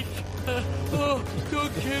weak.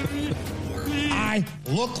 Don't kill me, please. I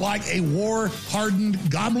look like a war-hardened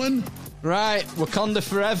goblin. Right, Wakanda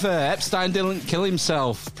forever. Epstein didn't kill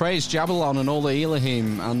himself. Praise Jabalon and all the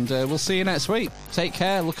Elohim. And we'll see you next week. Take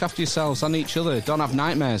care, look after yourselves and each other. Don't have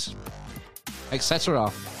nightmares,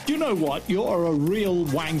 etc. You know what? You're a real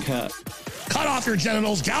wanker. Cut off your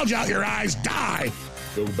genitals, gouge out your eyes, die.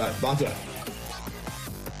 Go back butter.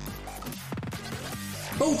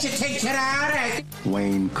 Boocha takes it out.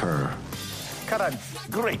 Wayne Kerr. Cut a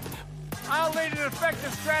grape. I'll lead an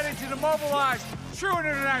effective strategy to mobilize true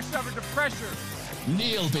international effort to pressure.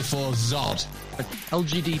 Kneel before Zod.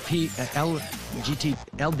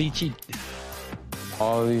 LBT.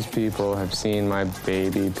 All these people have seen my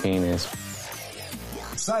baby penis.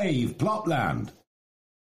 Save Plotland.